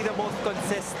actually the most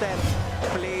consistent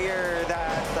player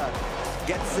that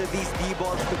gets these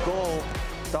D-balls to go.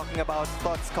 Talking about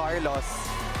Tots Carlos.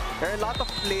 There are a lot of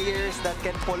players that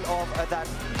can pull off that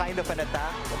kind of an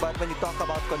attack. But when you talk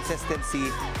about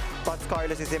consistency, Tots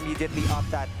Carlos is immediately up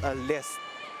that list.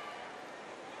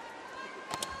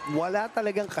 Wala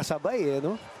talagang kasabay,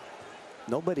 no?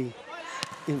 Nobody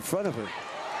in front of her.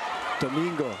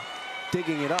 Domingo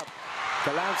digging it up.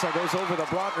 Galanza goes over the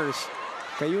blockers.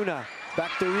 Cayuna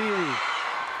back to Riri.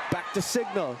 Back to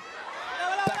Cignal.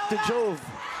 Back to Jove.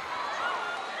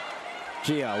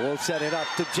 Gia will set it up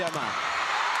to Gemma.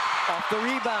 Off the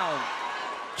rebound.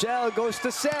 Gel goes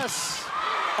to Cess.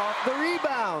 Off the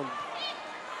rebound.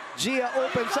 Gia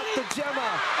opens up to Gemma.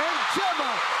 And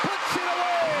Gemma puts it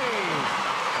away.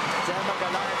 Gemma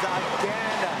Galanza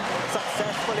again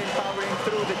successful in powering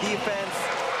through the defense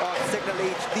of Cignal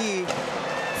HD.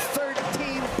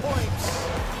 13 points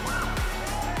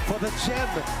for the Gem.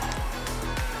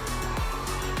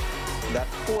 That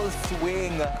full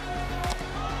swing.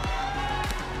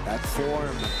 That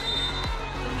form.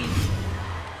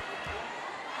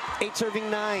 8 serving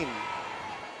 9.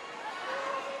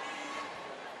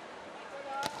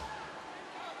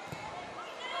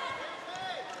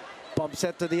 Bump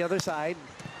set to the other side.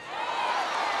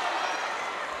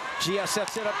 Gia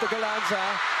sets it up to Galanza.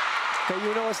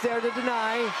 Cayuna was there to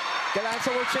deny. Galanza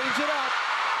will change it up.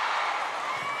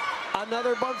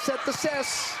 Another bump set to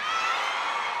Cess.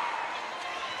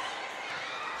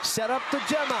 Set up to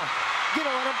Gemma.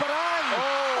 Ginawa ng paraan.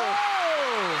 Oh!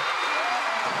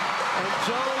 And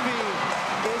Jovi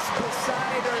is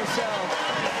beside herself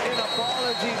in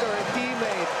apology to her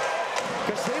teammate.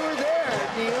 Because they were there,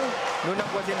 Neil.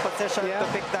 Nunak was in position to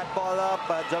pick that ball up,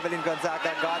 but Jovelyn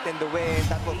Gonzaga got in the way.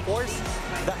 That will force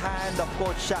the hand of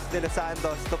Coach Shaq De Los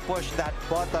Santos to push that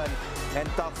button and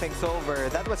talk things over.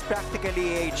 That was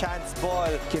practically a chance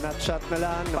ball. Kinatshot na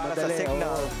lang na para sa madali.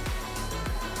 Cignal.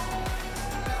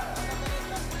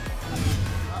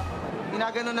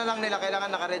 Ginagano na lang nila,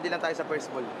 kailangan naka-ready lang tayo sa first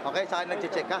ball. Okay, saka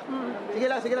nag-check ha? Sige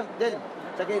lang, sige lang. Jen,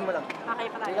 checkin mo lang. Okay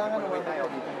pala. Kailangan mo tayo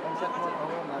dito. Ang set mo,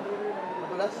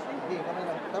 matulas? Hindi, kami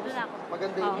lang. Tapos,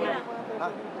 maganda yung ha?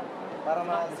 Para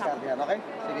ma-discard yan, okay?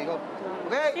 Sige, go.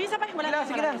 Okay! Sige, sabay mo lang.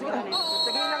 Sige lang, sige lang.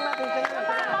 Checkin lang natin, checkin lang.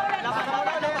 Nasa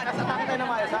tayo tayo na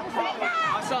maayos, ha?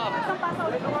 Awesome!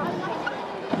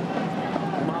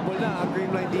 Umabol na ang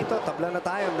Creamline dito. Tabla na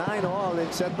tayo, 9-all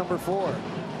in set number 4.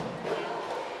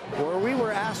 Where we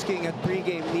were asking at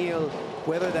pregame, Neil,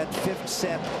 whether that 5th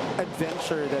set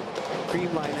adventure that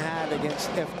Creamline had against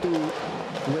F2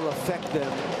 will affect them.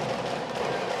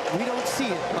 We don't see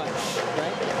it much,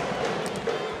 right?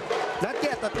 Not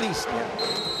yet, at least.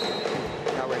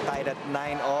 Now we're tied at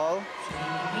 9-all.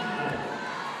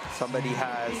 Somebody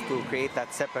has to create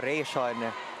that separation.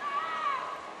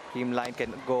 Creamline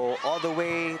can go all the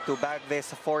way to back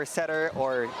this 4-setter,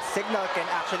 or Cignal can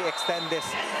actually extend this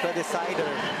to the decider.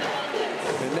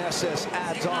 Meneses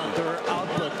adds on to her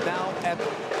output, now at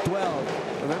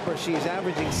 12. Remember, she's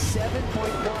averaging 7.1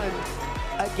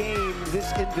 a game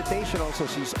this Invitational, so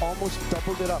she's almost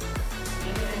doubled it up.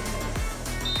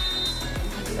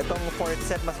 Itong 4th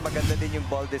set, mas maganda din yung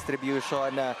ball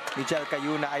distribution ni Jel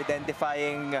Cayuna,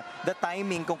 identifying the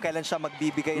timing kung kailan siya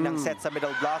magbibigay ng set sa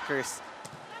middle blockers.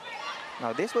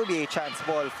 Now, this will be a chance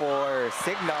ball for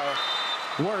Cignal.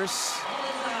 Worse,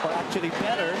 or actually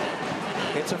better,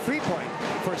 it's a free point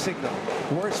for Cignal.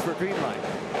 Worse for Creamline.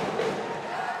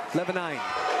 11-9.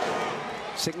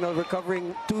 Cignal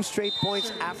recovering 2 straight points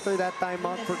after that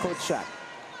timeout for Coach Shaq.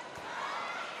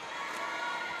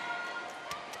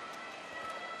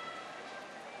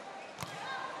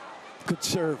 Good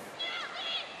serve.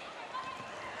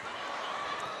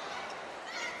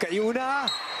 Cayuna.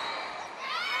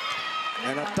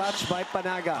 And a touch by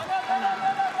Panaga.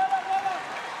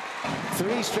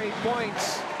 3 straight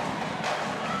points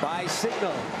by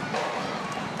Cignal.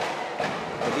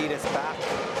 The lead is back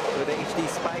to the HD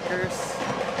Spikers.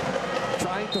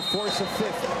 Trying to force a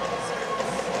 5th.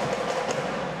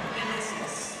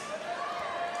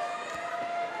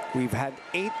 We've had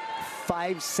 8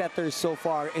 5-setters so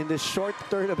far in this short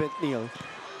tournament, Neil.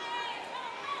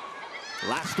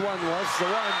 Last one was the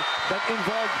one that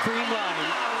involved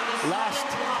Creamline last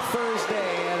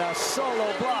Thursday, and a solo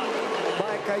block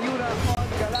by Cayuna on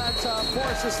Galanza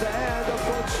forces the hand of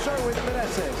Coach Sherwin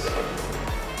Meneses.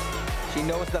 She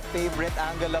knows the favorite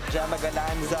angle of Gemma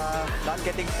Galanza, not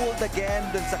getting fooled again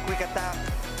dun sa quick attack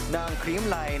ng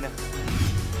Creamline.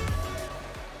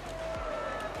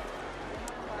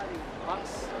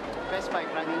 Box, best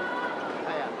spike running.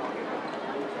 Kaya.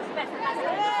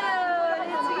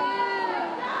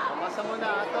 Pasa mo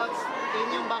na, Tots. In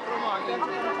yung back row mo.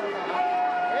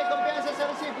 Hey, kumpiyansa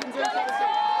sa receive. Enjoy sa receive.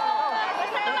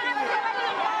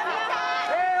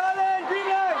 Hey, all in! Green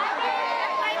line!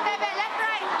 Left, right, left,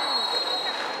 right.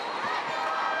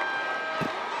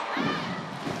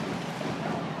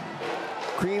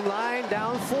 Creamline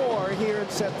down 4 here in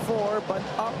set 4, but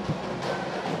up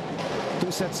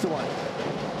 2-1.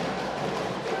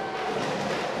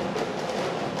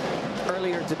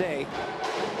 Earlier today,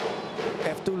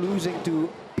 F2 losing to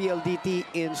PLDT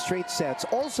in straight sets.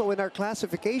 Also in our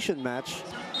classification match,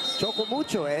 Choco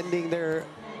Mucho ending their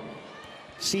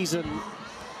season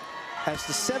as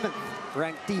the 7th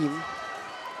ranked team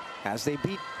as they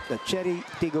beat the Cherry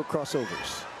Tigo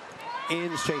Crossovers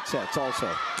in straight sets also.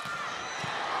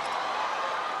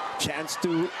 Chance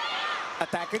to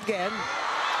attack again.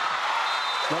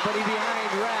 Nobody behind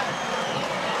Rad.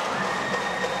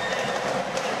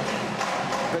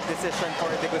 Good decision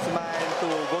for De Guzman to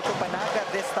go to Panaga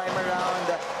this time around.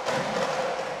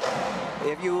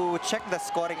 If you check the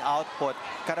scoring output,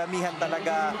 karamihan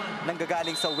talaga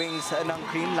nanggagaling sa wings ng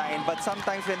Creamline. But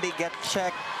sometimes when they get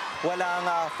checked, walang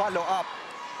follow-up.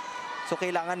 So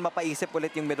kailangan mapaisip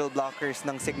ulit yung middle blockers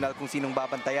ng Cignal kung sinong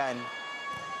babantayan.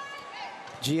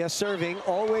 Gia serving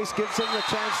always gives him the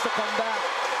chance to come back.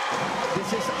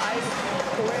 This is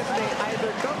when they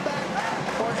either come back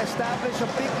or establish a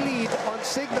big lead on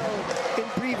Cignal in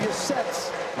previous sets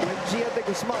when Gia de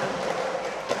Guzman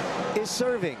is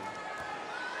serving.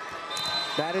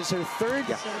 That is her third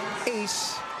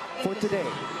ace for today.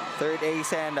 Third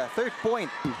ace and third point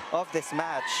of this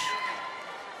match.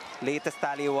 Latest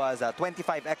tally was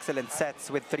 25 excellent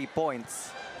sets with 3 points.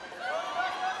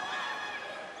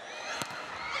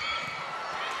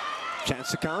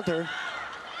 Chance to counter.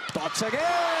 Thoughts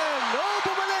again. No,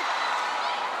 bumalik.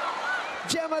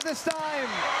 Gemma this time.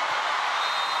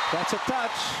 That's a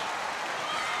touch.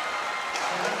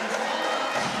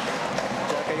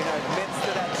 Jacqueline admits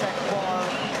to that check ball.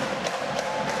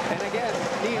 And again,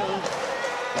 Neil,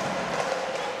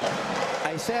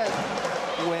 I said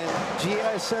when Gia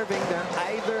is serving, they're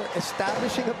either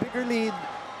establishing a bigger lead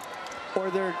or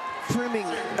they're trimming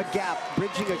a gap,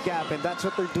 bridging a gap, and that's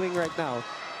what they're doing right now.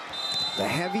 The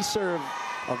heavy serve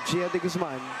of Gia de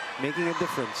Guzman making a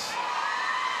difference.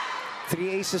 3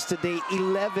 aces today,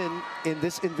 11 in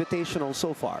this invitational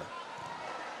so far.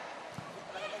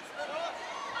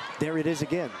 There it is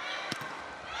again.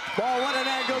 Oh, what an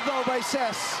angle though by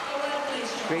Cess.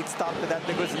 Great stop to that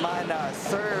De Guzman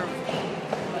serve.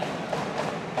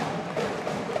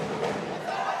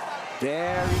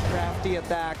 Very crafty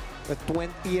attack. The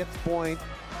 20th point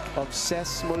of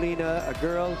Cess Molina, a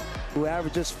girl who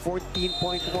averages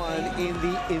 14.1 in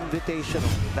the Invitational.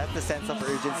 That's the sense of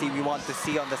urgency we want to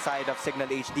see on the side of Cignal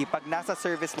HD. Pag nasa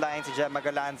service line si Gemma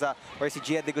Galanza or si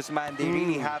Gia de Guzman, they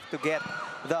really have to get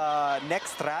the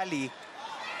next rally.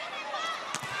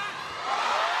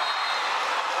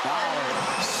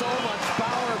 Wow, so much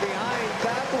power behind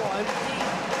that one.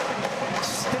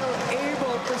 Still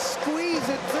able to squeeze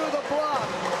it through the block.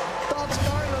 Tots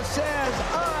Carlos says,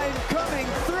 I'm coming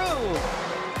through.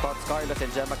 Tots Carlos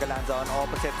and Gemma Galanza on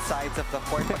opposite sides of the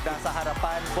court. Pag nasa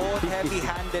harapan, both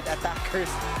heavy-handed attackers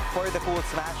for the Cool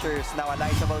Smashers. Now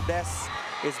Eliza Valdez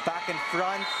is back in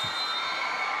front.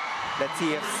 Let's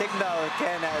see if Cignal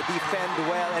can defend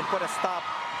well and put a stop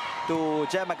to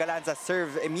Gemma Galanza's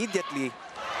serve immediately.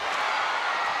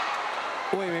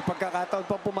 Uy, may pagkakataon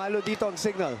pa pumalo dito ang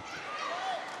Cignal.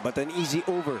 But an easy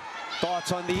over.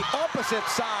 Thoughts on the opposite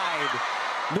side.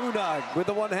 Nunag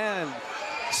with the one hand.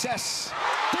 Cess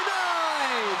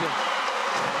denied!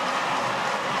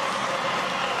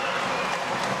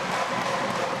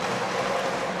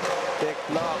 Big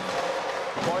block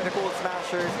for the Cool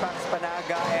Smashers, Pax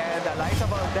Panaga and Eliza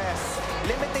Valdez,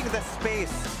 limiting the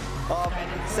space of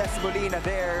Cess Molina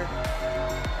there.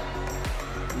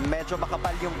 Medyo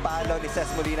makapal yung palo ni Cess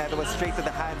Molina. It was straight to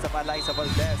the hands of Eliza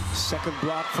Valdez. Second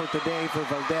block for today for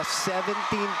Valdez, 17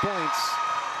 points.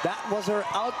 That was her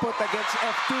output against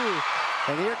F2.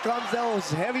 And here comes those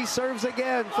heavy serves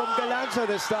again from Galanza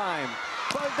this time.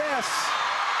 Valdez.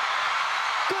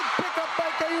 Good pickup by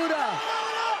Cayuda.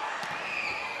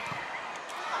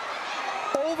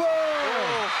 Over.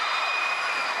 Oh.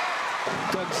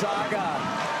 Gonzaga.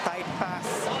 Tight pass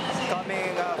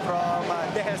coming from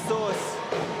De Jesus.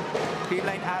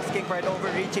 Creamline asking for an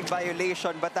overreaching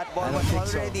violation, but that ball was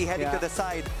already heading to the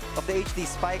side of the HD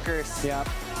Spikers. Yeah.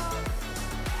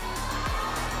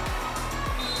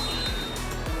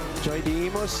 Joy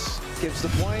Diimos gives the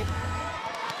point.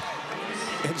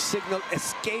 And Cignal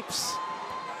escapes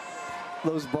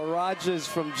those barrages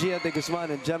from Gia de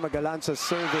Guzman and Gemma Galanza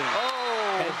serving.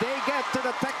 Oh! And they get to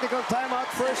the technical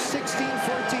timeout first,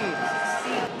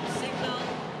 16-14.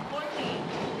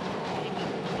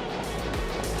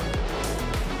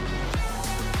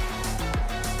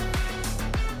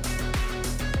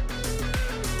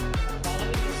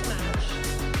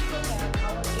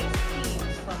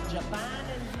 Japan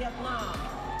and Vietnam.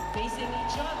 facing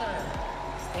each other.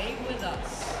 Stay with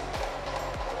us.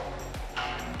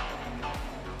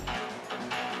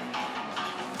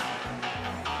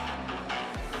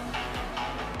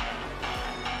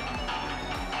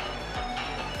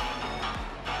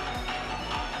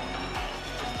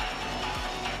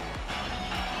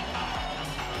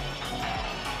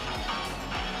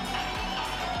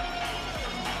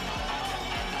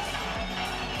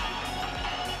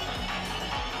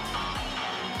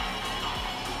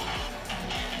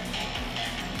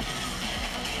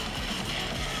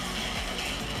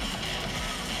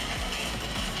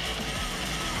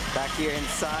 Back here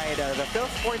inside the Phil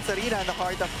Sports Arena in the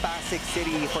heart of Pasig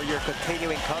City for your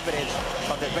continuing coverage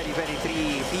of the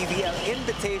 2023 PVL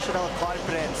Invitational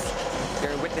Conference.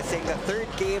 You're witnessing the third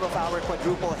game of our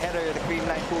quadruple header, the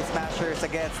Creamline Cool Smashers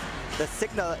against the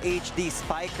Cignal HD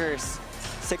Spikers.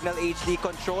 Cignal HD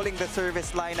controlling the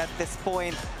service line at this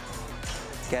point,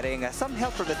 getting some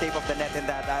help from the tape of the net in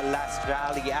that last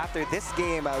rally. After this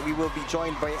game, we will be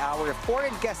joined by our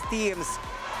foreign guest teams.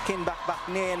 Kinbak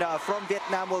Baknin from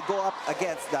Vietnam will go up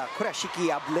against the Kurashiki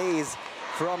Ablaze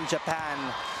from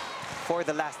Japan for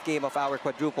the last game of our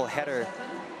quadruple header.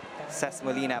 Ces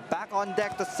Molina back on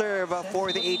deck to serve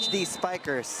for the HD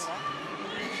Spikers.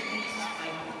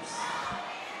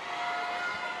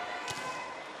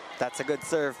 That's a good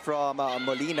serve from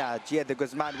Molina. Gia de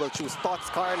Guzman will choose Tots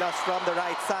Carlos from the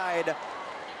right side.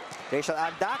 Rachel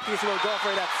Andakis will go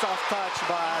for that soft touch,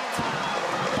 but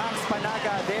Pams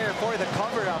Panaga there for the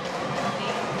cover-up.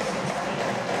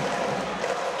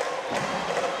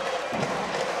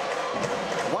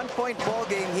 One-point ball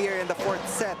game here in the fourth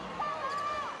set.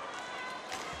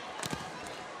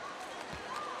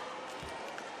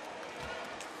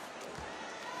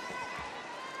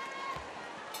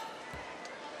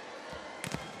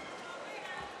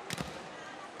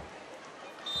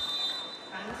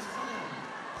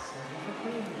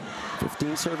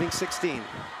 Serving 16.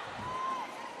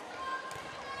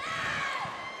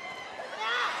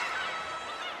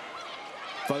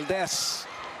 Valdez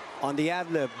on the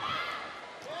ad-lib.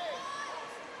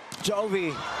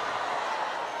 Jovi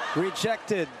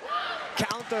rejected.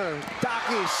 Counter.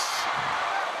 Dakis.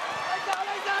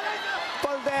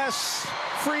 Valdez.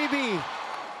 Freebie.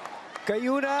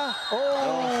 Cayuna.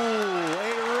 Oh,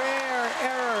 a rare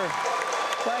error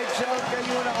by Jel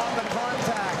Cayuna on the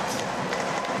contact.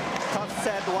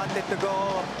 Set wanted to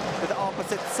go to the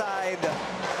opposite side,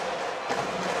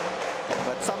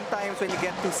 but sometimes when you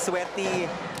get too sweaty,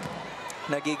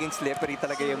 nagiging slippery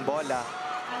talaga yung bola.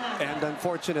 And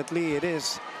unfortunately, it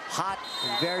is hot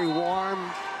and very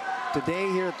warm today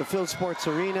here at the Phil Sports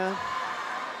Arena,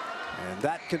 and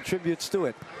that contributes to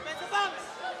it.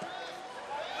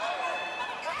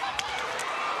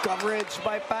 Coverage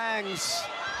by Pangs.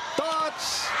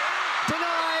 Thoughts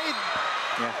denied.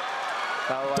 Yeah.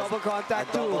 Double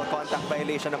contact too. Double contact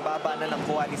violation. Ang baba na ng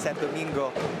buwan ni San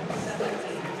Domingo.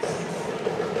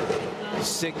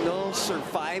 Cignal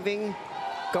surviving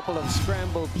a couple of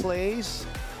scrambled plays.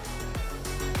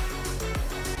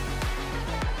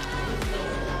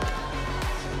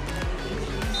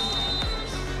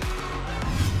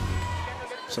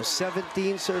 So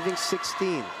 17 serving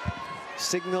 16.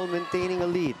 Cignal maintaining a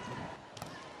lead.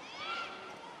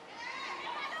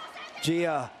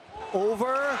 Gia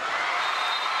over.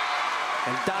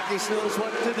 And Dakis knows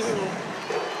what to do.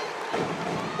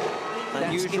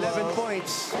 That's 11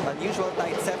 points. Unusual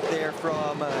tight set there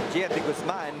from Gia de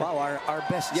Guzman. Wow, our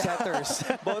best setters.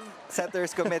 Both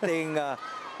setters committing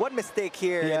one mistake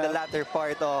here in the latter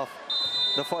part of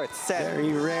the fourth set.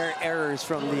 Very rare errors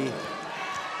from the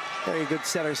very good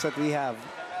setters that we have.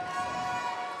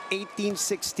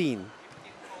 18-16.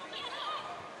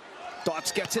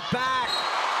 Tots gets it back.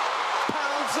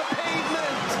 Pounds the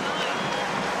pavement.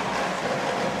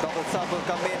 Double sub will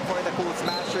come in for the Cool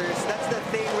Smashers. That's the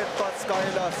thing with Tots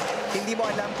Carlos. Hindi mo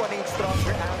alam kung anong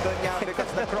stronger angle niya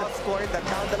because the cross court, the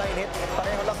down the line hit,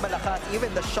 pareho lang malakas.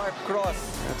 Even the sharp cross.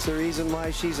 That's the reason why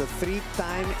she's a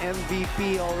 3-time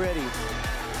MVP already.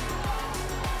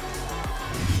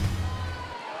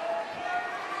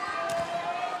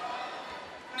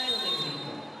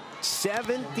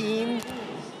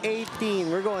 (17-18).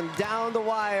 We're going down the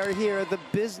wire here at the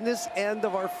business end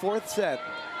of our fourth set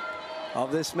of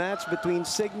this match between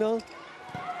Cignal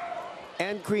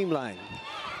and Creamline.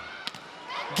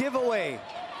 Giveaway.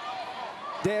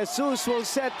 De Jesus will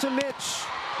set to Mitch.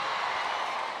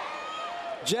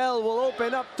 Gel will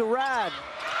open up to Rad.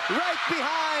 Right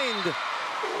behind.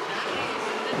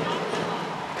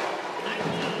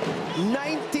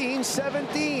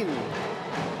 19-17.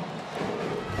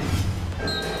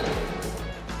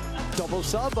 Double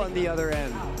sub on the other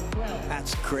end.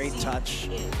 That's great touch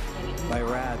by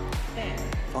Rad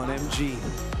on MG.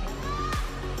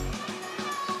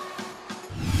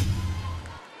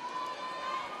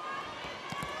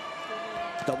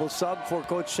 Double sub for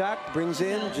Coach Shaq, brings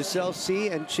in Giselle C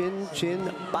and Chin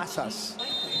Basas.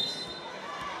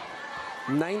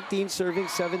 19 serving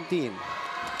 17.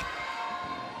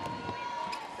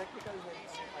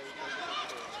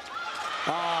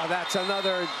 Ah, that's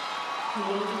another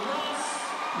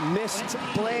missed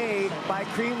play by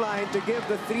Creamline to give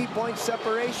the 3-point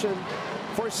separation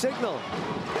for Cignal.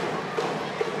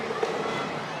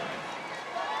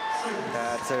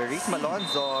 That's Reese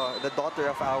Malonzo, the daughter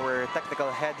of our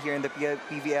technical head here in the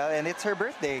PVL, and it's her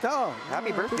birthday. Oh,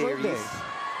 happy birthday, Reese.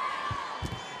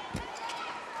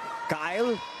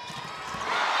 Kyle.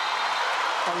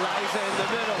 Eliza in the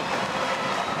middle.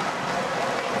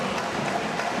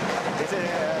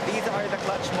 These are the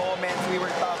clutch moments we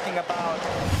were talking about.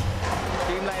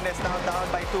 Creamline is now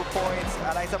down by 2 points.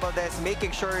 Eliza Valdez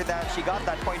making sure that she got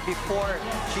that point before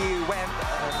she went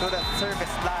to the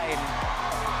service line.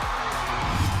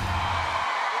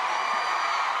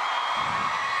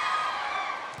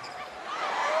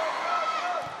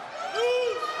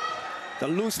 The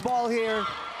loose ball here,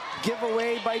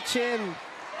 giveaway by Chin.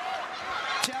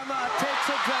 Gemma takes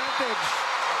advantage.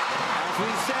 As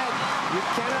we said, you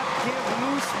cannot give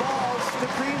loose balls to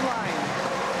Creamline.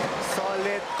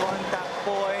 Solid contact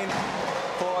point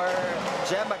for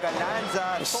Gemma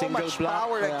Galanza. So much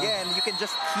power again. You can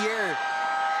just hear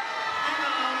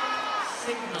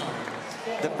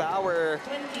the power.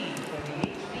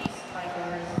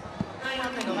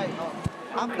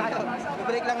 Tayo,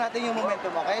 break lang natin yung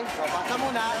momentum, okay? So, pasa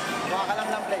muna, mukha ka lang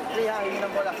ng play. Play ha, hindi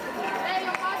ng bola.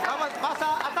 Pasa,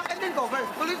 attack and then cover.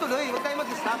 Tuloy-tuloy, huwag tayo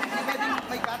mag-stop. Hindi pwedeng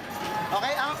may cut.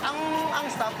 Okay, ang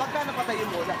stop, pagka napatay yung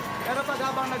bola. Pero pag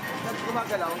habang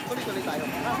nag-gumagalaw, tuloy-tuloy tayo.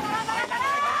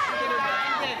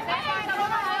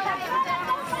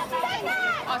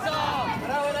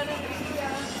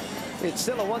 It's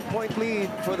still a 1-point lead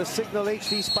for the Cignal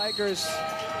HD Spikers.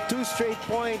 2 straight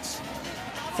points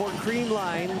for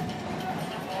Creamline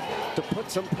to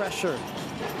put some pressure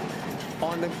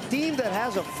on the team that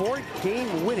has a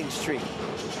 4-game winning streak.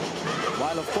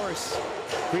 While, of course,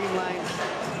 Creamline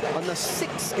on the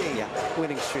 6-game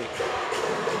winning streak.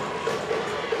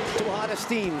 2 hottest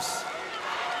teams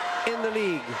in the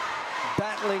league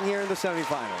battling here in the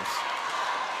semifinals.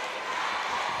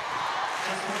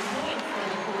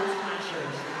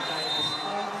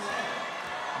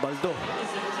 Baldo.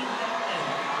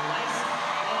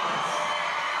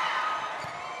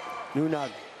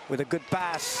 Nunag with a good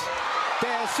pass.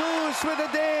 De Jesus with a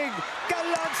dig.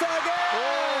 Galanza again!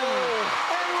 Oh.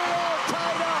 And we're all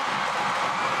tied up.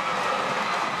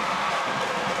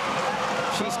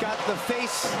 She's got the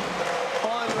face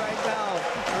on right now.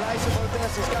 Eliza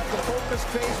Valdez has got the focused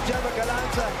face. Gemma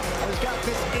Galanza has got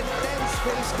this intense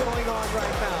face going on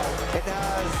right now. It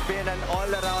has been an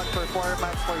all-around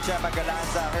performance for Gemma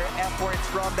Galanza. Her efforts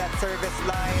from that service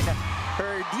line,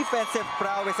 her defensive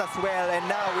prowess as well, and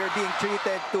now we're being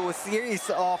treated to a series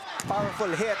of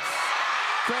powerful hits.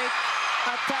 Great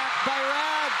attack by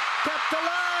Rad, kept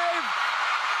alive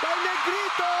by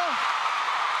Negrito.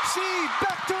 See,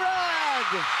 back to Rad.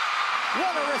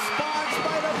 What a response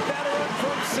by the veteran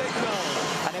from Cignal.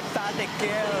 An emphatic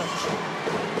kill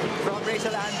from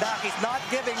Rachel Andakis, not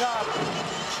giving up.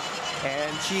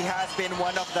 And she has been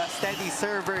one of the steady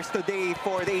servers today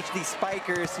for the HD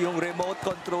Spikers. Yung remote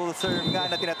control serve nga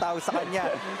na tinatawag sa kanya.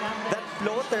 That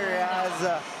floater has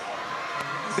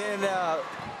been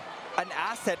an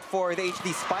asset for the HD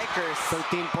Spikers.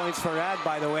 13 points for Rad,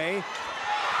 by the way.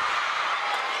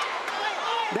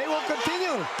 They will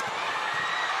continue.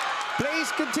 Plays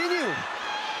continue.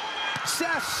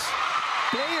 Sess.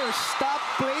 Players stop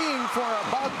playing for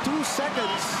about 2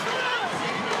 seconds.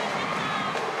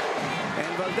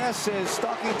 And Valdez is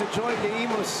talking to Joy de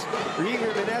Imus.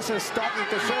 Rieger Meneses talking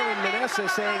to Sherwin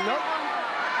Meneses, saying, nope,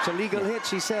 it's a legal hit,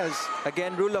 she says.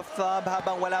 Again, rule of thumb,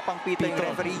 habang wala pang pito yung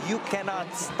referee, you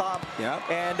cannot stop. Yep.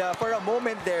 And for a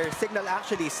moment there, Cignal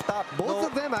actually stopped. Both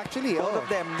of them, actually. Both of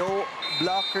them, no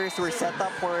blockers were set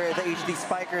up for the HD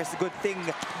Spikers. Good thing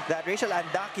that Rachel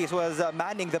Andakis was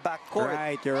manning the backcourt.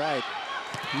 Right, you're right.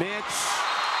 Mitch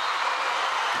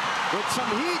with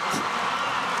some heat.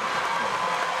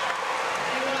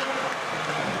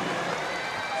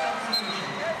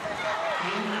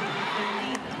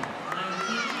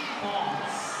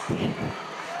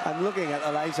 I'm looking at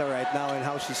Eliza right now and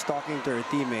how she's talking to her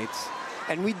teammates.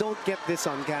 And we don't get this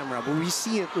on camera, but we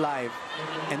see it live.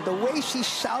 And the way she's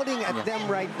shouting at them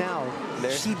right now,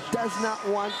 she does not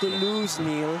want to lose,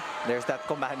 Neil. There's that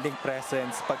commanding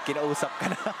presence pag kinausap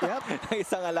ka na. Yep.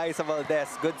 Isang Eliza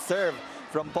Valdez. Good serve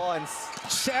from Pons.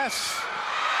 Cess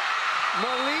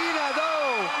Molina,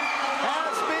 though,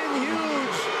 has been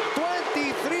huge.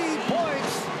 23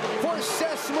 points for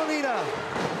Cess Molina.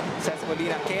 Cess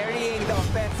Molina carrying the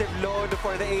offensive load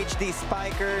for the HD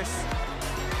Spikers.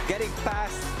 Getting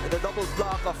past the double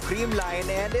block of Creamline,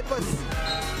 and it was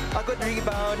a good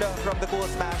rebound from the Cool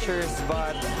Smashers,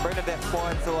 but Bernadette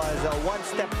Pons was one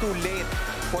step too late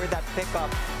for that pickup.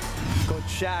 Coach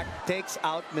Shaq takes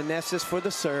out Meneses for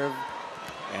the serve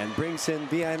and brings in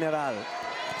Via General.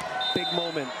 Big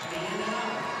moment.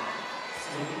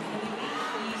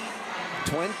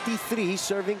 23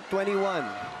 serving 21.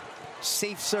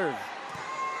 Safe serve.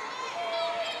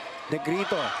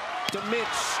 Negrito to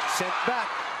Mitch, sent back.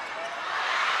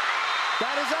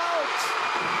 That is out.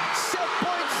 Set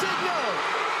point Cignal.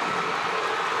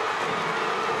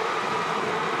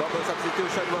 Double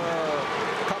substitution will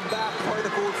come back for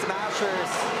the Cool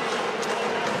Smashers.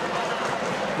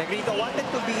 Negrito wanted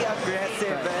to be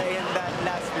aggressive in that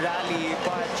last rally,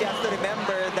 but she has to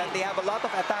remember that they have a lot of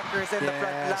attackers in the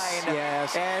front line.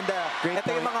 Yes. And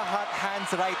ito yung mga hot hands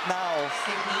right now.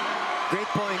 Great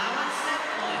point.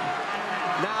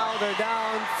 Now they're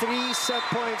down 3 set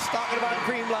points. Talking about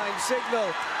Creamline. Cignal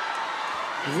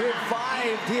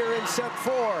revived here in set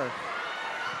 4.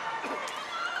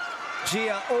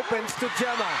 Gia opens to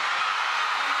Gemma.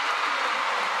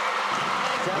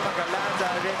 Gemma Galanza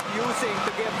refusing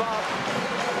to give up.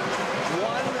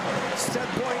 1 set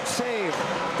point save.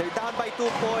 They're down by 2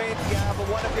 points. You have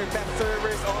one of your best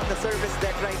servers on the service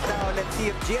deck right now. Let's see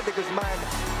if Gia de Guzman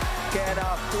can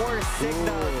force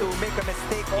Cignal to make a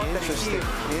mistake on the receive.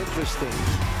 Interesting.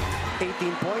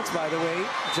 18 points, by the way,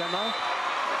 Gemma.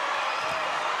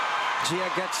 Gia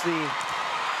gets the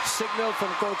signal from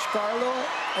Coach Carlo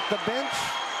at the bench.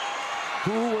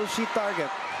 Who will she target?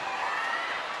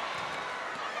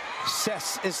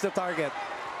 Cess is the target.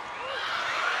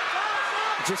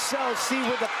 Giselle C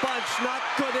with a punch, not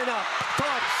good enough.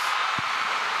 Touch.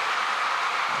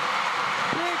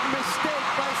 Big mistake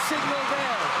by Cignal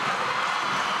there.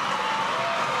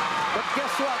 But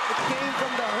guess what? It came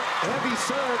from the heavy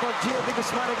serve of Gia de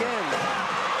Guzman again.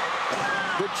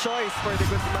 Good choice for de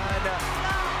Guzman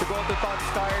to go to Tots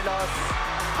Carlos.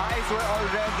 Eyes were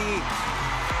already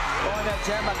on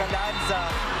Gemma Galanza.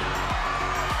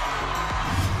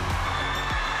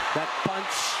 That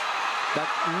punch,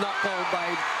 that knuckle by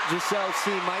Giselle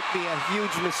C might be a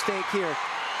huge mistake here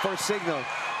for Cignal.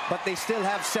 But they still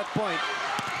have set point.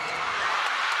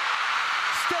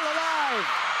 Still alive.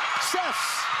 Cess.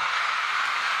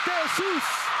 De Jesus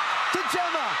to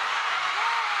Gemma.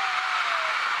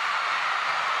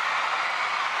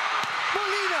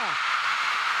 Molina.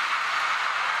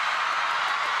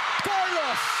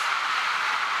 Carlos.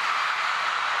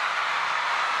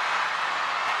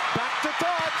 Back to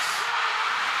Tots.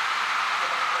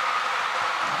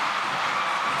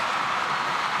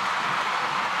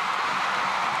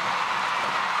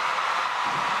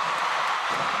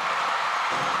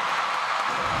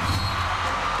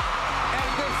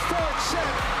 And the 4th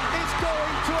set is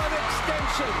going to an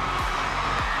extension.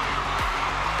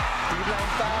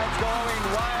 Creamline fans going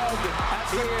wild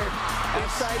here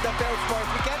inside the field sports.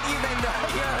 We can't even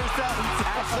hear ourselves.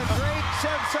 As the great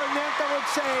Seb Sarmiento would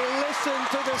say, listen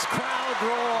to this crowd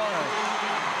roar.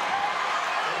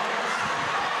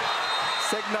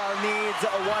 Cignal needs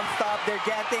a one stop. They're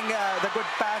getting the good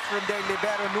pass from their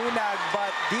libero Nunag,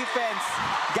 but defense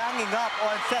ganging up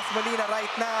on Cess Molina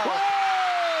right now.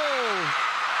 Whoa!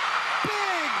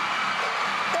 Big,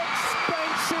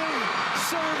 expensive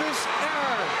service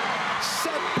error.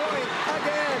 Set point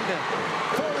again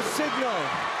for Cignal.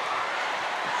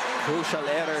 Crucial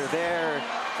error there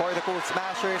for the Cool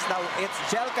Smashers. Now it's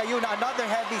Jelka Yuna, another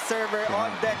heavy server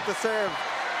on deck to serve.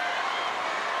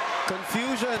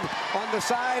 Confusion on the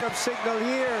side of Cignal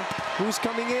here. Who's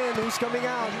coming in? Who's coming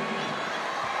out?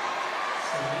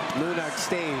 Nunag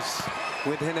stays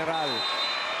with General,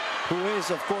 who is,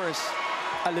 of course,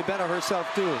 a libero herself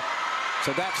too.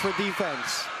 So that's for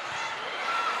defense.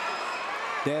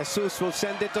 De Jesus will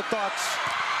send it to Tots.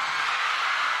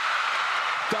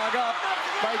 Dug up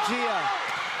by Gia.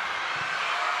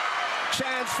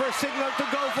 Chance for Cignal to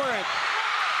go for it.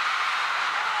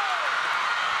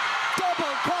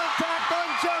 Double contact on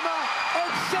Gemma,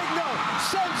 and Cignal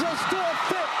sends us to a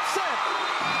 5th set.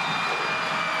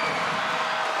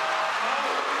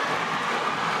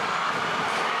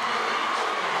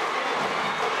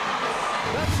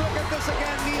 Let's look at this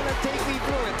again, Neil, and take me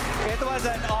through it. was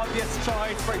an obvious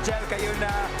choice for Jel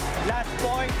Cayuna. Last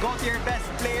point, go to your best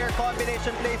player,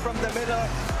 combination play from the middle.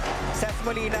 Cesc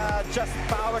Molina just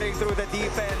powering through the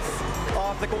defense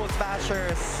of the Cool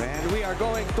Smashers. And we are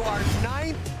going to our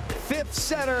 9th, 5th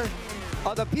setter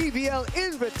of the PVL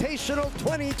Invitational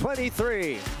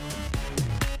 2023.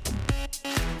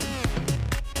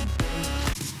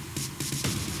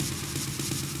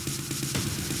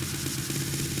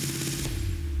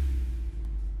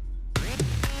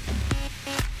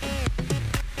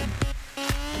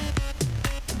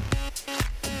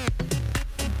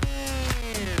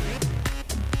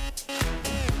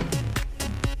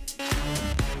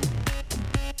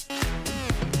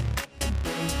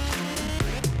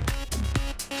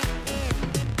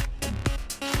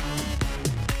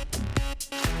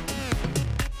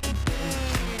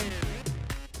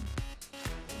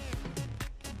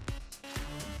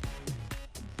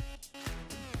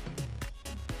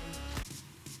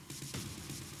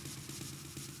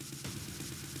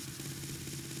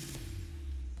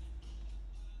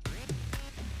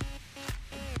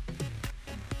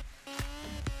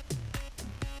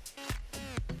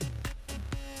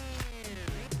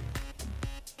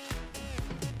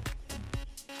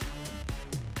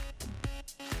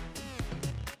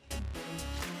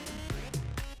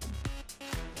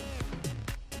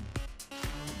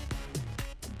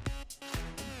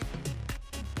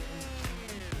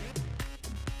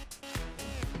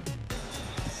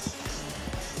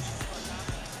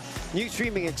 New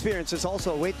streaming experiences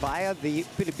also await via the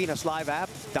Pilipinas Live app.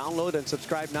 Download and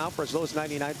subscribe now for as low as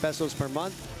 99 pesos per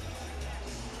month.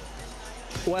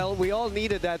 Well, we all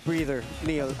needed that breather,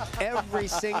 Neil. Every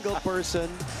single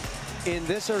person in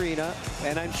this arena,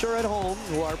 and I'm sure at home,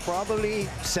 who are probably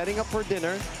setting up for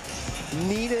dinner,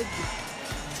 needed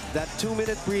that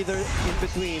 2-minute breather in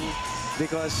between,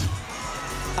 because,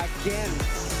 again,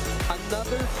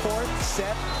 another 4th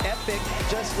set epic,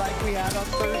 just like we had on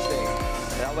Thursday.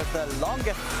 That was the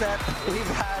longest set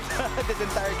we've had this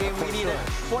entire game. We needed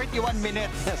 41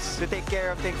 minutes to take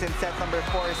care of things in set number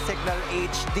 4. Cignal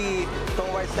HD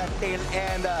towards that tail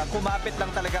end. Kumapit lang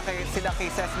talaga sila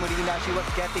kay Cesc Molina. She was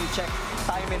getting checked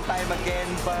time and time again,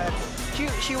 but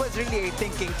she was really a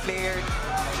thinking player,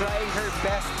 trying her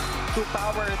best to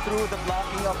power through the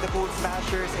blocking of the Cool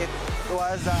Smashers. It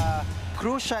was a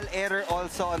crucial error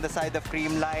also on the side of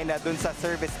Creamline dun sa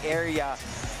service area.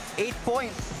 8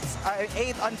 points,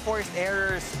 8 unforced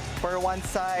errors for one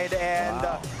side, and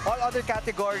all other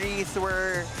categories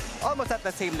were almost at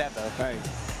the same level. Right.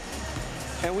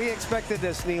 And we expected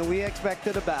this, Neil. We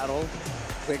expected a battle.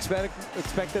 We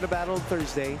expected a battle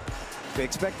Thursday. We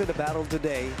expected a battle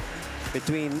today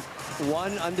between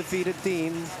one undefeated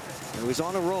team who is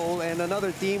on a roll and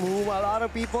another team who a lot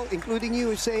of people, including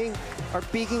you, saying are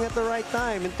peaking at the right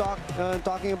time and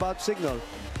talking about Cignal.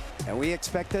 And we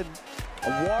expected a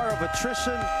war of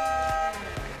attrition,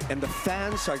 and the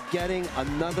fans are getting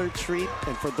another treat.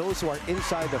 And for those who are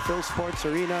inside the Phil Sports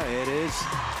Arena, it is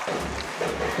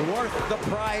worth the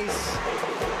price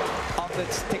of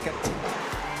its ticket,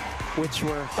 which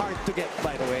were hard to get,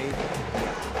 by the way.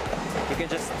 You can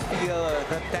just feel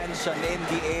the tension in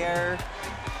the air.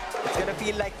 It's gonna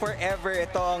feel like forever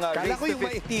itong race to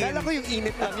 15. Kala ko yung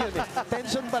init lang yun eh.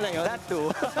 Tension pala yun. That too.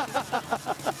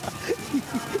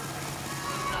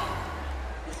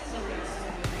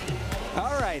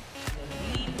 All right,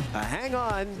 hang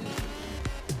on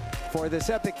for this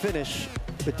epic finish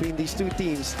between these two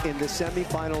teams in the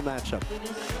semi-final matchup.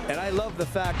 And I love the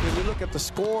fact when you look at the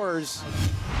scores,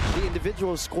 the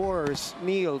individual scores,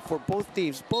 Neil, for both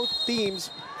teams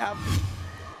have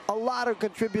a lot of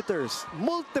contributors,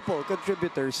 multiple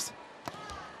contributors.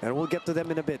 And we'll get to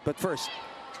them in a bit. But first,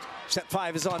 set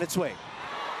 5 is on its way.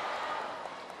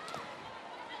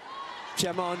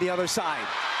 Gemma on the other side.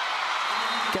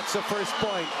 Gets the first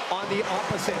point on the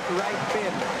opposite right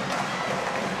pin.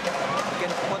 You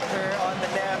can put her on the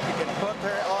left, you can put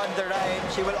her on the right.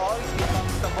 She will always be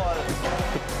comfortable.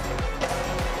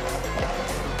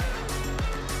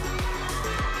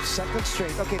 Second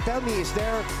straight. Okay, tell me, is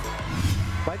there,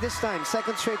 by this time,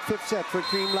 second straight 5th set for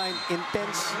Creamline,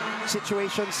 intense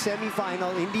situation,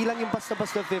 semi-final, hindi lang yung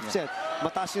basta-basta 5th set.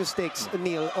 Mataas yung stakes,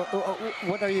 Neil.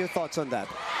 What are your thoughts on that?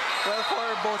 Well, for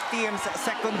both teams,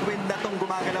 second win na itong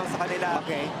gumagalaw sa kanila.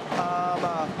 Okay.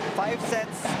 5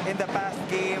 sets in the past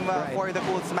game for the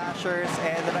Cool Smashers,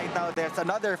 and right now there's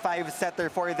another 5-setter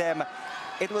for them.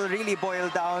 It will really boil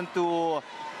down to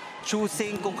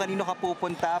choosing kung kanino ka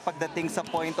pupunta pagdating sa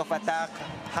point of attack.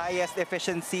 Highest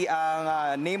efficiency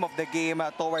ang name of the game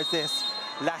towards this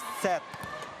last set.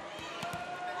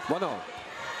 1-0,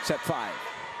 set 5.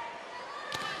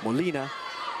 Molina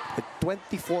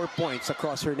 24 points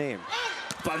across her name.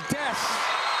 Valdez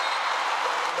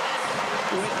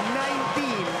with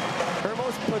 19, her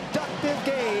most productive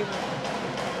game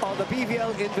of the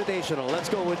PVL Invitational. Let's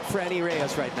go with Franny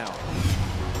Reyes right now.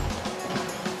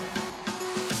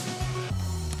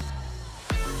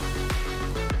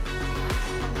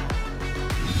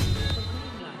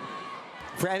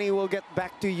 Franny, we'll get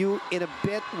back to you in a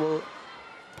bit. We'll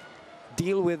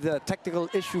deal with the technical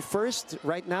issue first.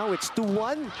 Right now, it's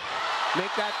 2-1.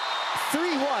 Make that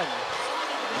 3-1.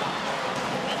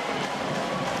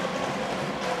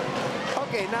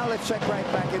 Okay, now let's check right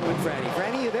back in with Franny.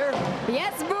 Franny, you there?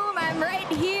 Yes, Boom, I'm right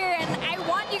here. And I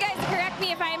want you guys to correct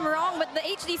me if I'm wrong, but the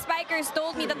HD Spikers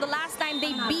told me that the last time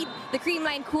they beat the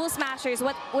Creamline Cool Smashers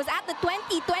was at the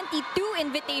 2022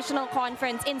 Invitational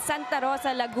Conference in Santa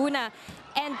Rosa, Laguna.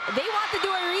 And they want to do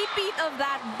a repeat of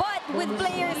that, but with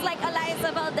players like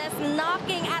Alyssa Valdez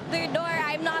knocking at their door,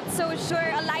 I'm not so sure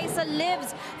Alyssa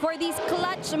lives for these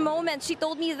clutch moments. She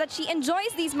told me that she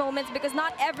enjoys these moments because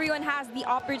not everyone has the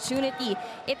opportunity.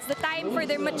 It's the time for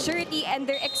their maturity and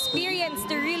their experience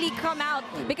to really come out,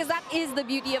 because that is the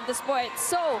beauty of the sport.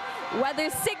 So whether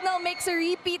Cignal makes a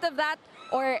repeat of that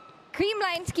or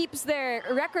Creamline keeps their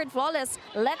record flawless,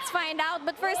 let's find out.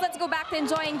 But first, let's go back to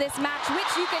enjoying this match, which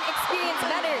you can experience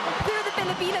better through the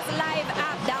Pilipinas Live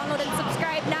app. Download and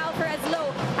subscribe now for as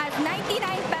low as 99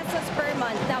 pesos per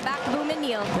month. Now back to Boom and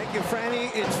Neil. Thank you,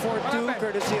 Franny. It's 4-2,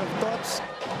 courtesy of Tots.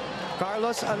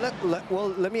 Carlos,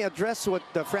 let me address what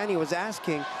Franny was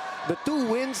asking. The two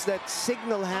wins that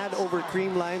Cignal had over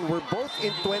Creamline were both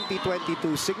in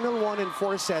 2022. Cignal won in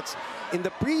 4 sets in the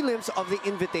prelims of the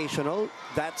Invitational.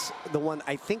 That's the one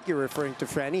I think you're referring to,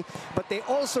 Franny. But they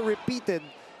also repeated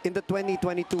in the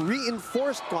 2022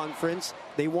 reinforced conference.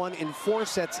 They won in 4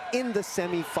 sets in the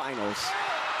semifinals.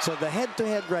 So the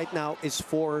head-to-head right now is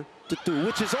 4-2,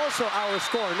 which is also our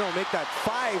score. No, make that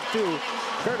 5-2,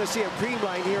 courtesy of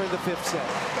Creamline here in the 5th set.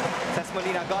 Ces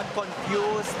Molina got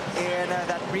confused in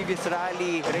that previous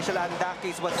rally. Rachel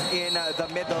Andakis was in the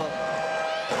middle,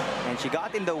 and she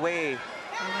got in the way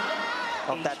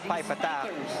of that pipe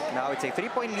attack. Now it's a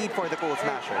 3-point lead for the Cool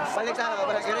Smashers. Balik sa ako,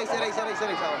 balik. Erase.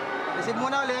 Receive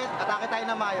muna ulit, atake tayo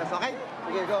na maayos, okay?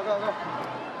 Sige, go.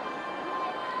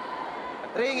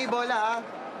 Ring ibola, ha?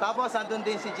 Tapos, andun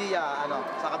din si Gia,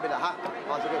 sa kabila, ha?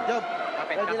 O, sige, job.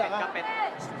 Kapit.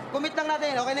 Commit lang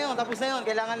natin, okay na yun, tapos na yun.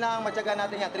 Kailangan lang matyaga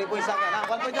natin yan. 3 points lang yan, ha?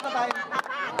 1 point na tayo.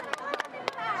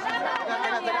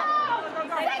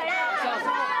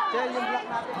 Shell yung block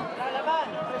natin. Lalaban!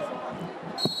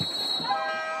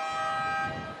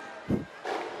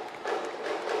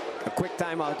 A quick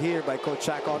timeout here by Coach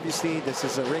Shaq. Obviously, this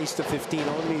is a race to 15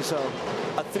 only, so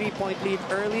a 3-point lead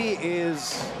early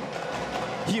is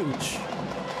huge.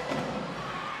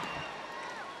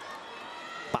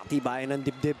 Patibayan ng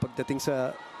dibdib pagdating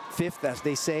sa 5th, as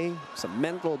they say. It's a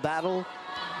mental battle,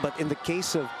 but in the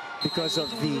case of, because of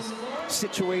the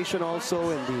situation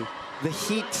also and the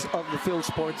heat of the Phil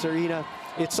Sports Arena,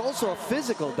 it's also a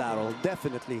physical battle,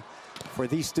 definitely, for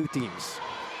these two teams.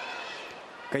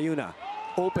 Cayuna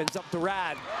opens up to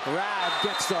Rad. Rad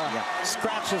gets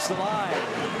scratches the line.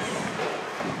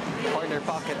 Corner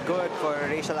pocket good for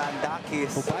Rachel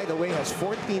Andakis. Who, by the way, has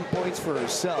 14 points for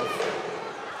herself.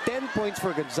 10 points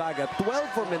for Gonzaga, 12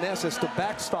 for Meneses to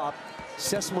backstop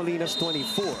Ces Molina's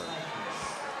 24.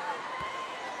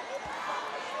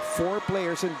 4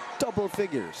 players in double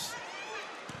figures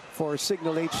for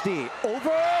Cignal HD.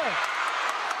 Over!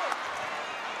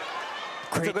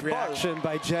 Great reaction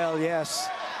by Gel, yes.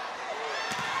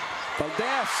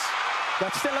 Valdez,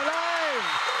 that's still alive!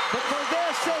 But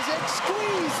Valdez says,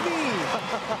 "Squeeze me!"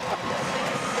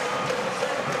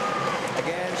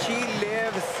 Again, she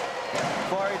lives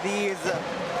for these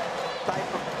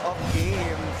type of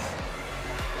games.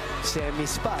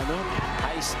 Semis pa, no?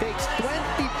 High stakes,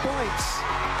 20 points.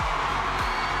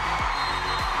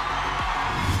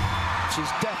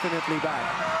 She's definitely back.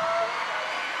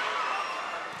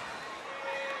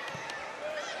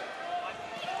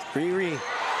 Riri,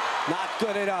 not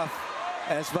good enough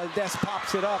as Valdez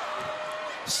pops it up.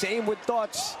 Same with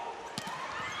Tots.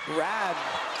 Rad,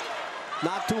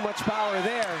 not too much power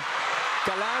there.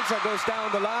 Calanza goes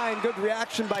down the line. Good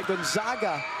reaction by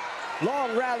Gonzaga.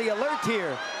 Long rally alert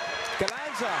here.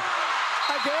 Calanza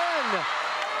again.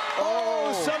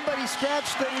 Oh, somebody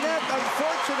scratched the net,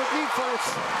 unfortunately for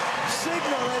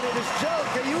Cignal, and it is Gel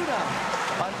Cayuna.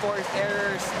 Unforced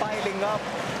errors piling up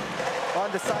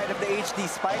on the side of the HD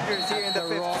Spikers here in the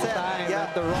 5th set.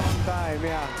 At the wrong time,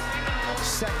 yeah.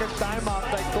 Second time out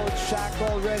by Coach Shaq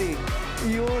already.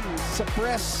 Yun, sa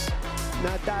press,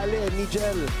 nadali ni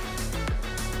Gel.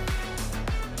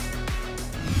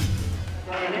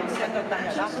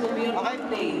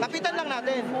 Okay? Kapitan lang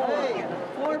natin. Okay.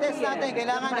 I-test natin.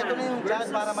 Kailangan ito na yung chance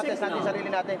para matest natin sarili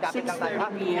natin. Kapit lang tayo, ha?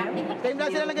 Same lang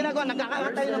sila lang ginagawa.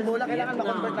 Nagkakaroon tayo ng bola. Kailangan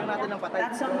ma-convert lang natin ng patay.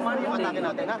 Yung atake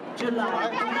natin, ha? Okay?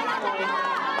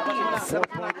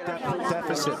 4-point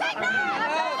deficit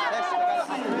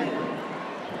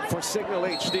for Cignal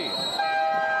HD.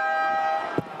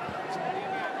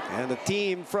 And the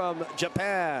team from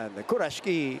Japan,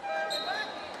 Kurashiki,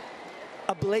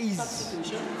 ablaze.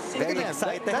 Very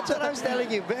excited. That's what I was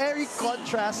telling you. Very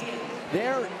contrast.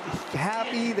 They're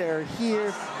happy, they're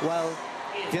here. While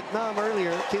Vietnam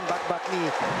earlier, Kim Bakbakni,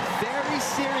 very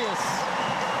serious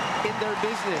in their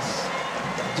business.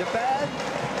 Japan,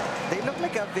 They look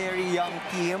like a very young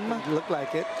team. look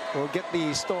like it. We'll get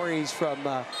the stories from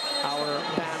our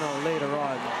panel later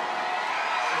on.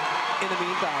 In the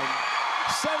meantime,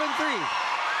 7-3.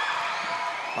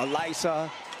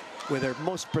 Elisa with her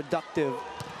most productive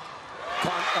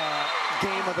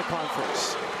game of the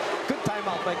conference. Good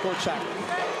timeout by Coach Shaq.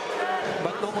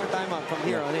 But no more timeout from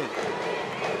here on in.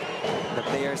 The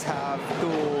players have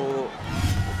to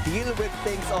deal with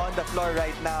things on the floor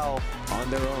right now. On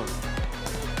their own.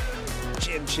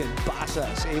 Chin Basa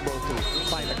is able to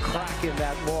find a crack in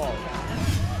that wall.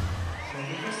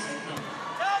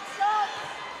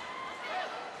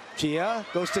 Gia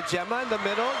goes to Gemma in the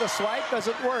middle. The swipe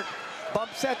doesn't work.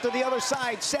 Bump set to the other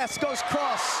side. Seth goes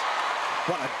cross.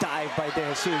 What a dive by De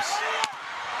Jesus.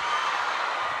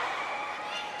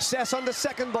 Seth on the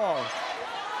second ball.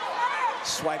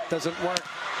 Swipe doesn't work.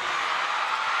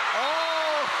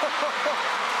 Oh!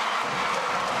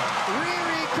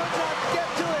 Riri could not get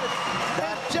to it.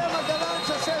 And Gemma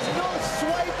Galanza says no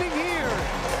swiping here.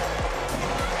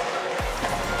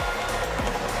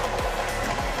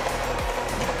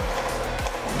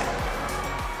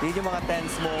 Yun yung mga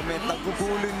tense moment.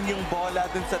 Nagbubulon yung bola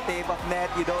dun sa tape of net.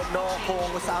 You don't know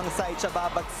kung saang side siya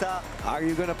babagsak. Are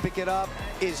you gonna pick it up?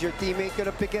 Is your teammate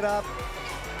gonna pick it up?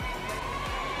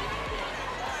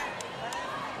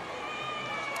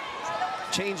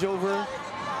 Changeover.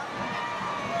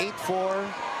 8-4.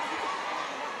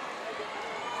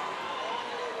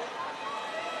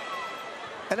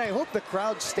 And I hope the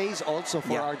crowd stays also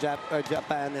for our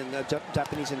Japan and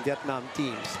Japanese and Vietnam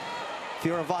teams. If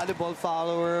you're a volleyball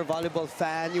follower, volleyball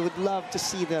fan, you would love to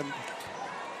see them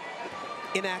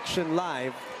in action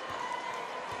live.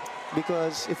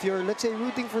 Because if you're, let's say,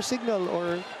 rooting for Cignal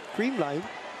or Creamline,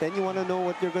 then you want to know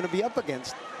what you're going to be up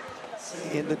against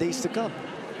in the days to come.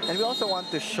 And we also want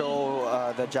to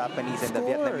show the Japanese and the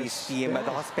Vietnamese team the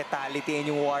hospitality and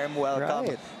yung warm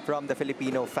welcome from the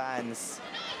Filipino fans.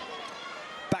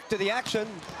 Back to the action.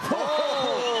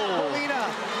 Oh! Molina!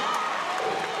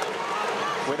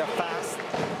 With a fast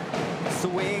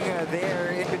swing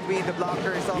there in between the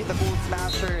blockers of the Cool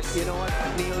Smashers. You know what,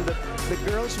 Neil? The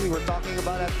girls we were talking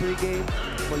about at pregame,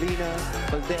 Molina,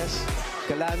 Valdez,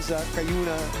 Galanza,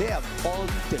 Cayuna, they have all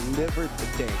delivered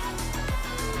today.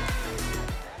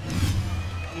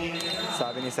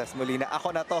 Sabi ni Ces Molina,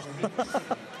 ako na to.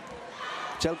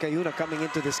 Chel Cayuna coming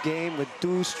into this game with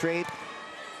 2 straight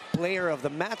Player of the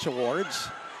Match awards.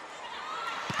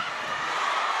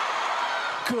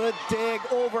 Good dig,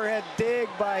 overhead dig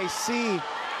by C.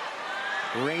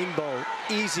 Rainbow,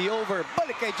 easy over.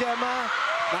 Balik kay Gemma.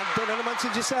 Nandun na naman si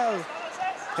Giselle.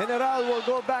 General will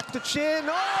go back to Chin.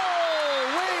 Oh,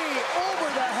 way over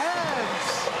the hands.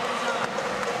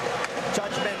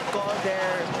 Judgment call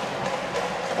there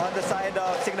on the side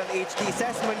of Cignal HD.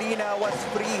 Ces Molina was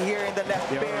free here in the left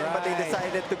pin, but they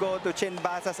decided to go to Chin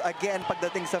Basas again.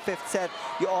 Pagdating sa 5th set,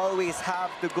 you always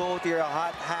have to go to your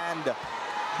hot hand.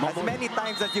 As many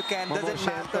times as you can, doesn't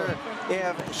matter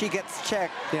if she gets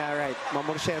checked. Yeah, right.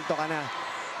 Mamorsyento ka na.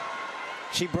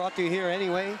 She brought you here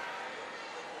anyway.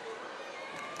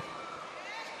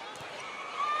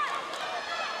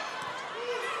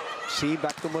 See,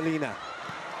 back to Molina.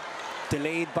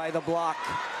 Delayed by the block.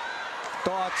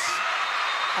 Thoughts?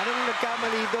 Anong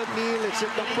nagkamali doon, Neil? Is it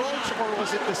the approach or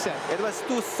was it the set? It was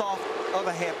too soft of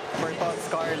a hip for Tots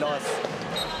Carlos.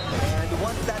 And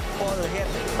once that ball hit,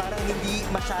 parang hindi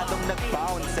masyadong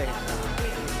nag-bounce eh.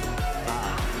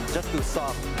 Just too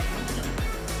soft.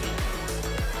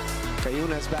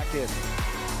 Cayuna's back in.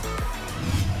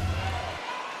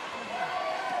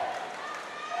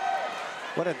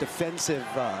 What a defensive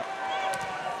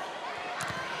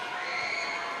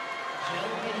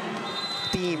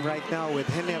team right now with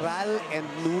General and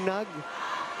Nunag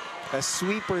as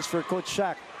sweepers for Coach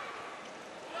Shaq.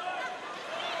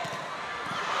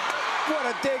 What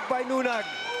a dig by Nunag.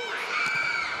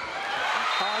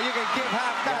 Oh, you can give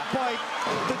half that point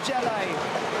to Jelay.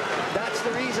 That's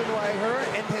the reason why her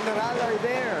and General are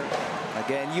there.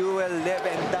 Again, you will live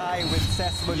and die with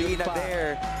Ces Molina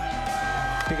there.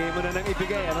 Bigay mo na ng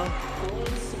ibigay, ano?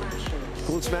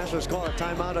 Cool Smashers call a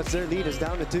timeout as their lead is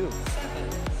down to 2.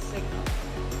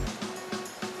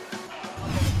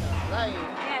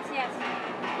 Yes, yes.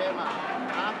 Gemma,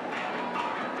 ha?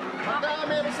 Pagka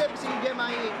may receive si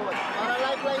Gemma iikot, para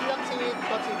lifeline lang si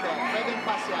Totsito, pwedeng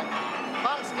pass yan.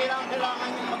 Banks, kailangan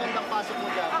yung magandang pasok mo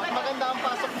dyan. Pag maganda ang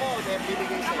pasok mo, then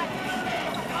bibigay sa'yo.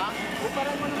 Ha?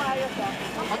 Uparan mo na maayos, ha?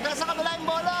 Pagka sa kabila yung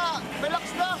bola, relax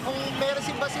lang. Kung may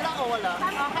receive ba sila o wala.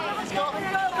 Okay, let's go.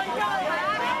 Control!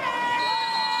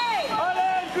 All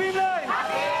in, Creamline!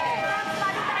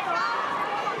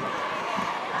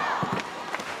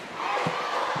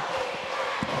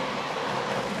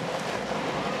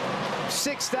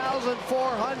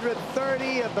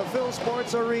 6,430 at the Phil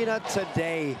Sports Arena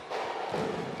today.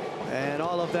 And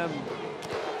all of them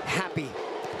happy.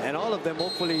 And all of them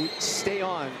hopefully stay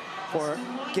on for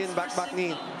Kin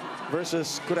Bakbakni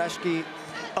versus Kurashki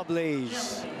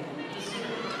Ablaze.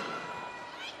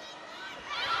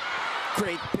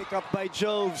 Great pickup by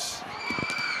Joves.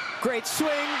 Great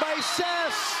swing by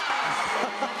Ces.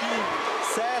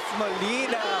 Ces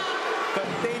Molina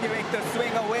continuing to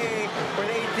swing away for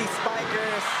the HD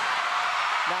Spikers.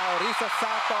 Now Risa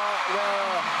Sato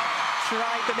will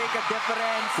try to make a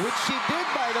difference. Which she did,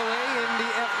 by the way, in the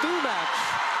F2 match.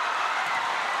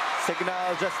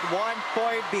 Cignal just 1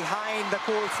 point behind the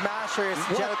Cool Smashers.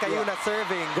 Jel Cayuna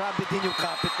serving. Grabe din yung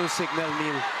kapit ng Cignal,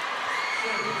 Neil.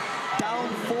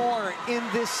 Down 4 in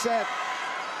this set.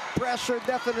 Pressure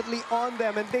definitely on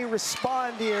them, and they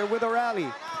respond here with a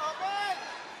rally.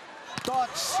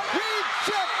 Thoughts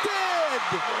rejected!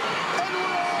 And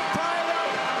we're all tied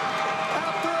up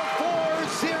after a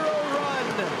 4-0 run.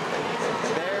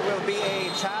 There will be a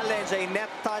challenge, a net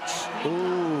touch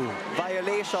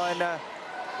violation.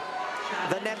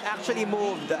 The net actually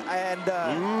moved, and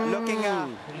looking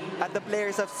at the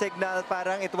players of Cignal,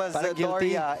 parang it was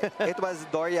Doria. It was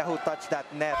Doria who touched that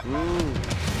net.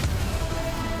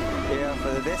 Yeah,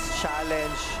 for this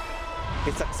challenge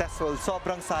is successful.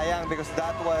 Sobrang sayang because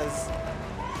that was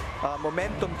a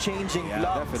momentum-changing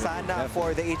block sana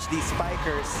for the HD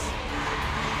Spikers.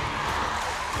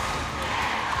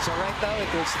 So right now it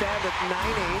will stand at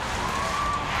 9-8.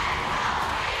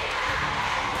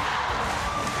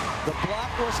 The block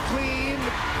was clean,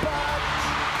 but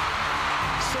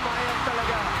sumayang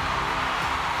talaga.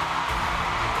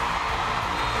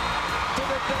 To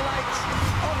the delight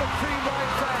of the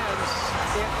Creamline fans.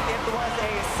 If it was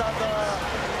a subtle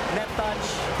net touch,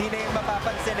 di na yung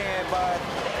mapapansin eh, but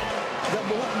the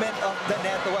movement of the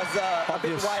net was a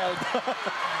bit wild.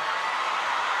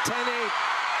 10-8.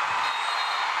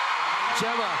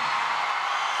 Gemma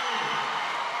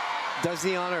does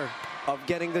the honor of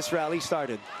getting this rally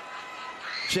started.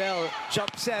 Gel,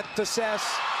 jump set to Ces.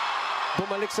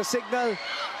 Bumalik sa Cignal.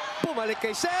 Bumalik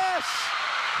kay Ces.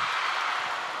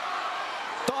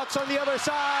 Thoughts on the other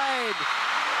side.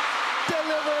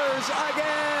 Delivers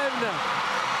again.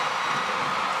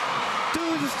 2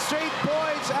 straight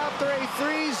points after a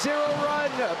 3-0 run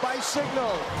by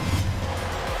Cignal.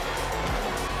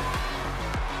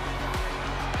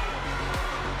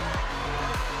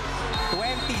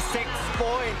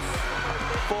 Points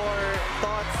for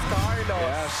Tots Carlos.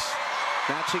 Yes,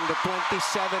 matching the 27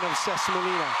 of Ces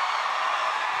Molina.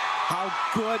 How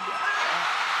good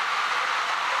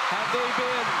have they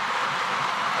been?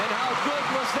 And how good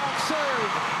was that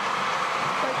serve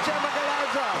by Gemma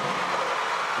Galaza?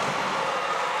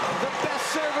 The best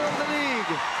server in the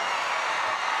league.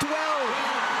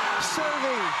 12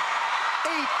 serving,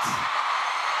 8.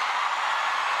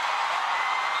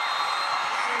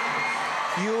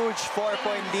 Huge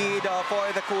 4-point lead for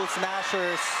the Cool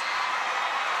Smashers.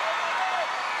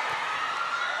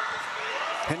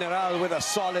 General with a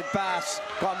solid pass.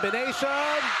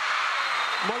 Combination.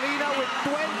 Molina with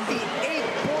 28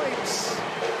 points.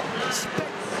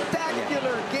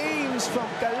 Spectacular games from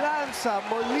Galanza,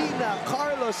 Molina,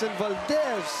 Carlos, and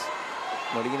Valdez.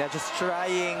 Molina just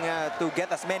trying to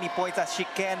get as many points as she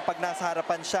can pag nasa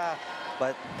harapan siya.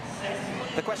 But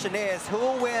the question is,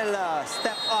 who will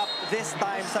step up this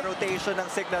time sa rotation ng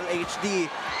Cignal HD?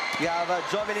 You have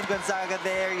Jovelyn Gonzaga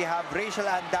there, you have Rachel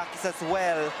Andakis as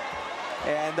well.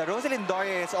 And Rosalyn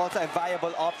Doria is also a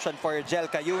viable option for Jel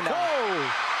Cayuna. Oh!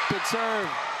 Good serve.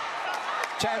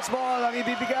 Chance ball ang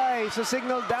ibibigay sa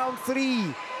Cignal, down 3.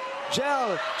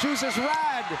 Gel chooses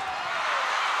Rad.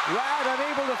 Rad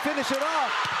unable to finish it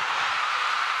off.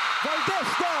 Valdez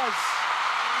does.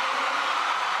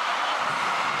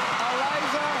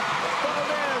 Eliza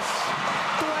Valdez,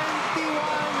 21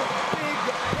 big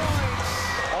points.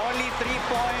 Only 3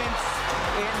 points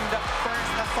in the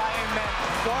first assignment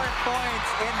 4 points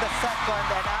in the second,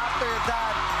 and after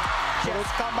that, she has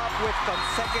come up with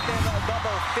consecutive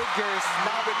double figures,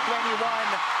 now with 21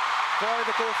 for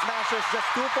the Cool Smashers, just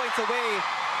 2 points away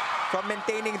from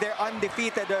maintaining their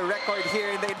undefeated record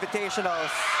here in the Invitationals.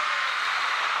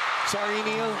 Sorry,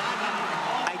 Neil.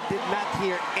 I did not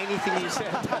hear anything you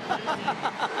said.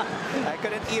 I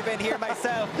couldn't even hear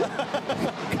myself.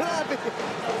 God,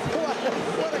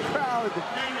 what a crowd.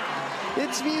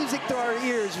 It's music to our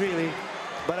ears, really.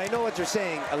 But I know what you're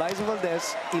saying. Eliza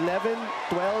Valdez, 11,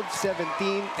 12,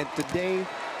 17, and today,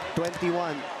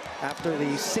 21, after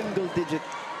the single-digit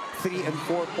 3- and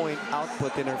 4-point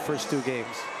output in her first 2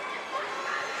 games.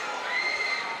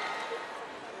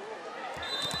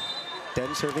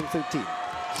 10 serving 13.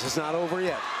 This is not over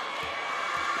yet.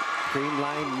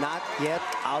 Creamline not yet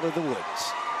out of the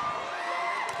woods.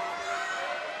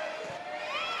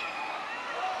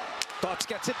 Tots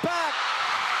gets it back.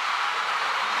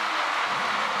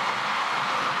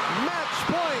 Match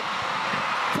point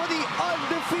for the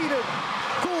undefeated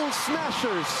Cool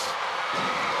Smashers.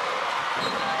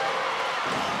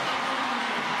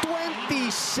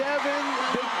 27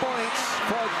 big points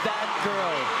for that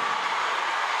girl.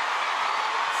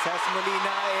 Cess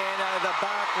Molina in the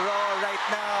back row right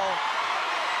now.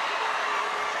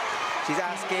 She's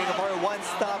asking for one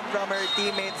stop from her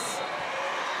teammates.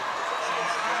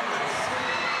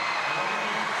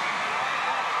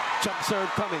 Jump serve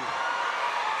coming.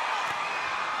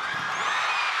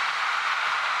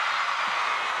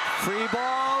 Free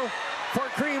ball for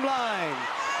Creamline.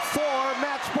 4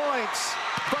 match points.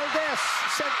 Valdez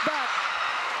sent back.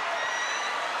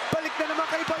 Balik na naman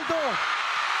kay Baldo.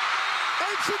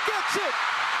 And she gets it.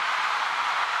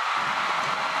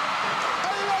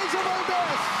 Eliza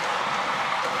Valdez.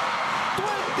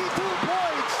 22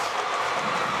 points.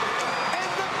 And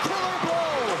the killer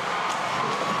blow.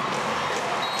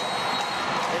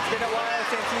 It's been a while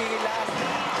since we last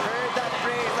heard that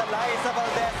phrase. Eliza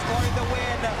Valdez scoring the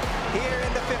win here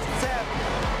in the 5th set.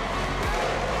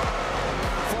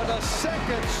 For the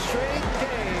 2nd straight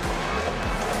game,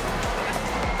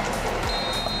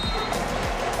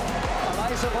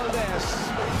 Eliza Valdez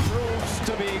proves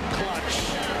to be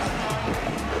clutch.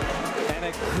 And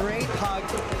a great hug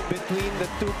between the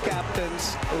 2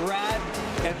 captains, Rad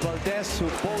and Valdez, who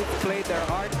both played their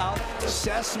heart out.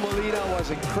 Cess Molina was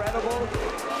incredible.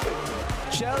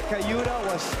 Chel Cayuta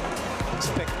was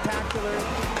spectacular.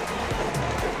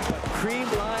 But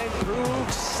Creamline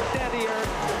proved steadier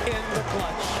in the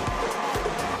clutch.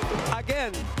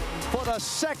 Again, for the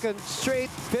 2nd straight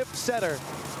 5th setter.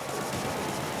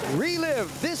 Relive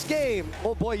this game.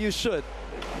 Oh boy, you should.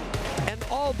 And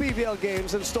all PVL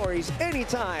games and stories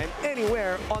anytime,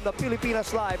 anywhere on the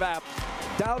Pilipinas Live app.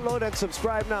 Download and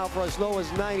subscribe now for as low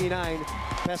as 99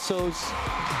 pesos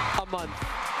a month.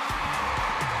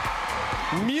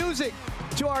 Music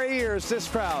to our ears, this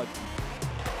crowd.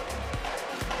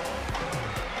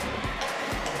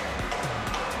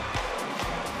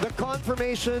 The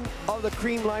confirmation of the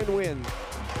Creamline win.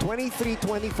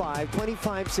 23-25,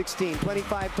 25-16,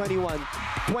 25-21,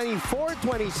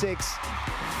 24-26,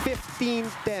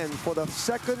 15-10 for the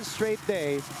 2nd straight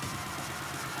day.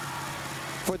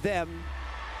 For them,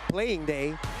 playing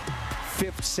day,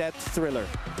 5th set thriller.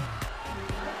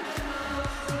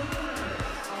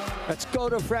 Let's go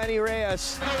to Franny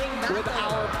Reyes with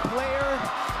our player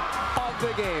of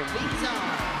the game.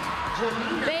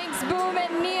 Thanks, Boom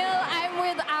and Neil. I'm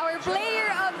with our player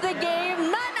of the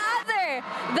game, none other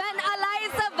than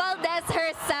Eliza Valdez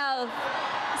herself.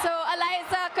 So,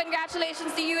 Eliza,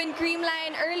 congratulations to you and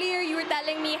Creamline. Earlier, you were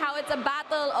telling me how it's a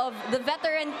battle of the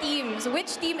veteran teams.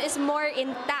 Which team is more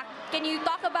intact? Can you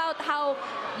talk about how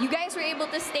you guys were able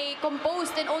to stay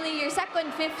composed in only your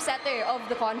 2nd, 5th setter of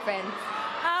the conference?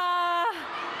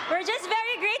 We're just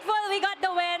very grateful we got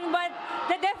the win, but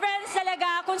the difference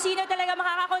talaga kung sino talaga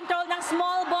makakakontrol ng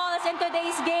small balls in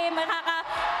today's game,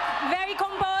 very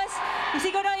composed,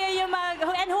 siguro yun yung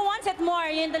and who wants it more,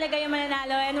 yun talaga yung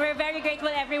mananalo, and we're very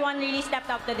grateful everyone really stepped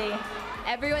up today.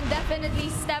 Everyone definitely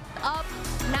stepped up.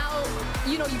 Now,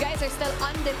 you know, you guys are still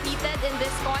undefeated in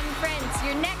this conference.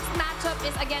 Your next matchup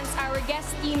is against our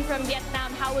guest team from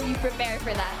Vietnam. How will you prepare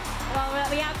for that? Well,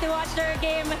 we have to watch their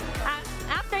game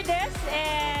after this,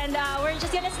 and we're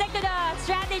just gonna stick to the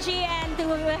strategy, and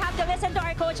we'll have to listen to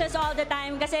our coaches all the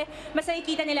time kasi mas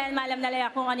nakikita nila and malam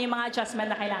nila kung ano yung mga adjustment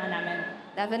na kailangan namin.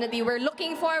 Definitely, we're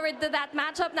looking forward to that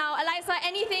matchup. Now, Eliza,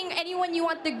 anyone you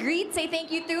want to greet, say thank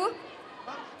you to?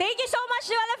 Thank you so much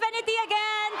to Affinity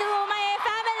again, to my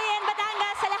family in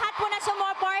Batangas, sa lahat po na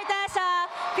sumuporta sa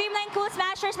Creamline Cool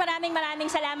Smashers. Maraming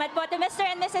salamat po. To Mr.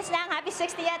 and Mrs. Lang, happy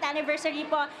 60th anniversary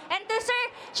po. And to Sir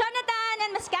Jonathan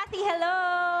and Valdez. Kathy,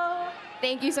 hello.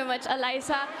 Thank you so much,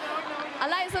 Eliza.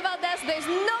 Eliza Valdez, there's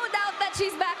no doubt that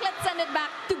she's back. Let's send it back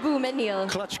to Boom and Neil.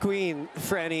 Clutch queen,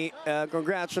 Frenny.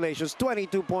 Congratulations.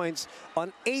 22 points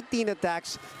on 18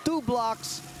 attacks, 2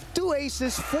 blocks, 2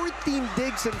 aces, 14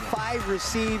 digs, and 5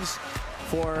 receives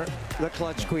for the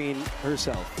clutch queen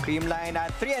herself. Creamline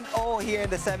at 3-0 here in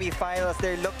the semifinals.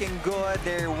 They're looking good.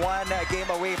 They're 1 game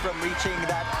away from reaching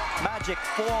that magic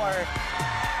 4.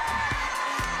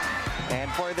 And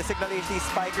for the Cignal HD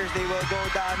Spikers, they will go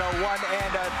down 1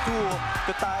 and 2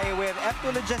 to tie with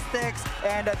F2 Logistics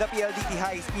and the PLDT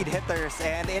high-speed hitters.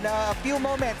 And in a few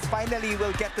moments, finally,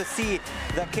 we'll get to see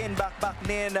the Kin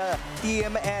Bakbaknin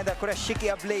team and the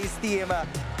Kurashiki Ablaze team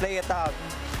play it out.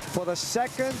 For the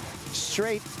second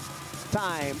straight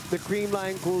time, the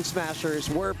Creamline Cool Smashers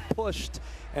were pushed.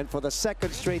 And for the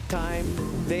second straight time,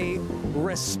 they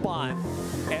respond.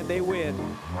 And they win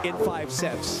in 5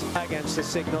 sets against the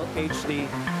Cignal HD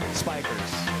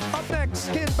Spikers. Up next,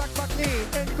 Kin Bakbaknin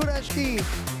and Kurashiki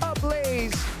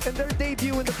Ablaze in their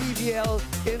debut in the PVL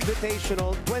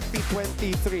Invitational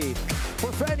 2023.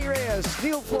 For Fanny Reyes,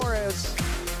 Neil Flores,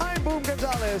 I'm Boom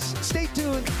Gonzalez. Stay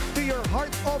tuned to your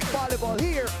Heart of Volleyball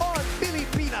here on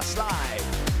Pilipinas Live.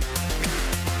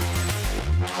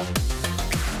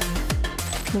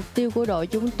 Mục tiêu của đội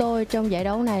chúng tôi trong giải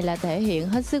đấu này là thể hiện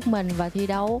hết sức mình và thi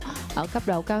đấu ở cấp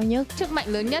độ cao nhất. Sức mạnh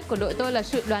lớn nhất của đội tôi là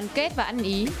sự đoàn kết và ăn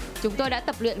ý. Chúng tôi đã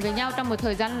tập luyện với nhau trong một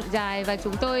thời gian dài và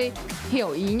chúng tôi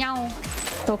hiểu ý nhau.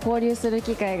 交流する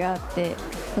機会があって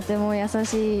とても優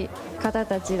しい方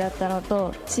たちだったの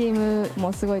とチーム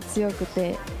もすごい強く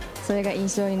てそれが印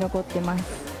象に残ってます。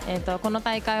この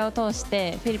大会を通し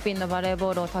てフィリピンのバレー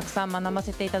ボールをたくさん学ば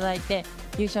せていただいて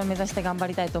優勝を目指して頑張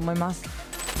りたいと思います。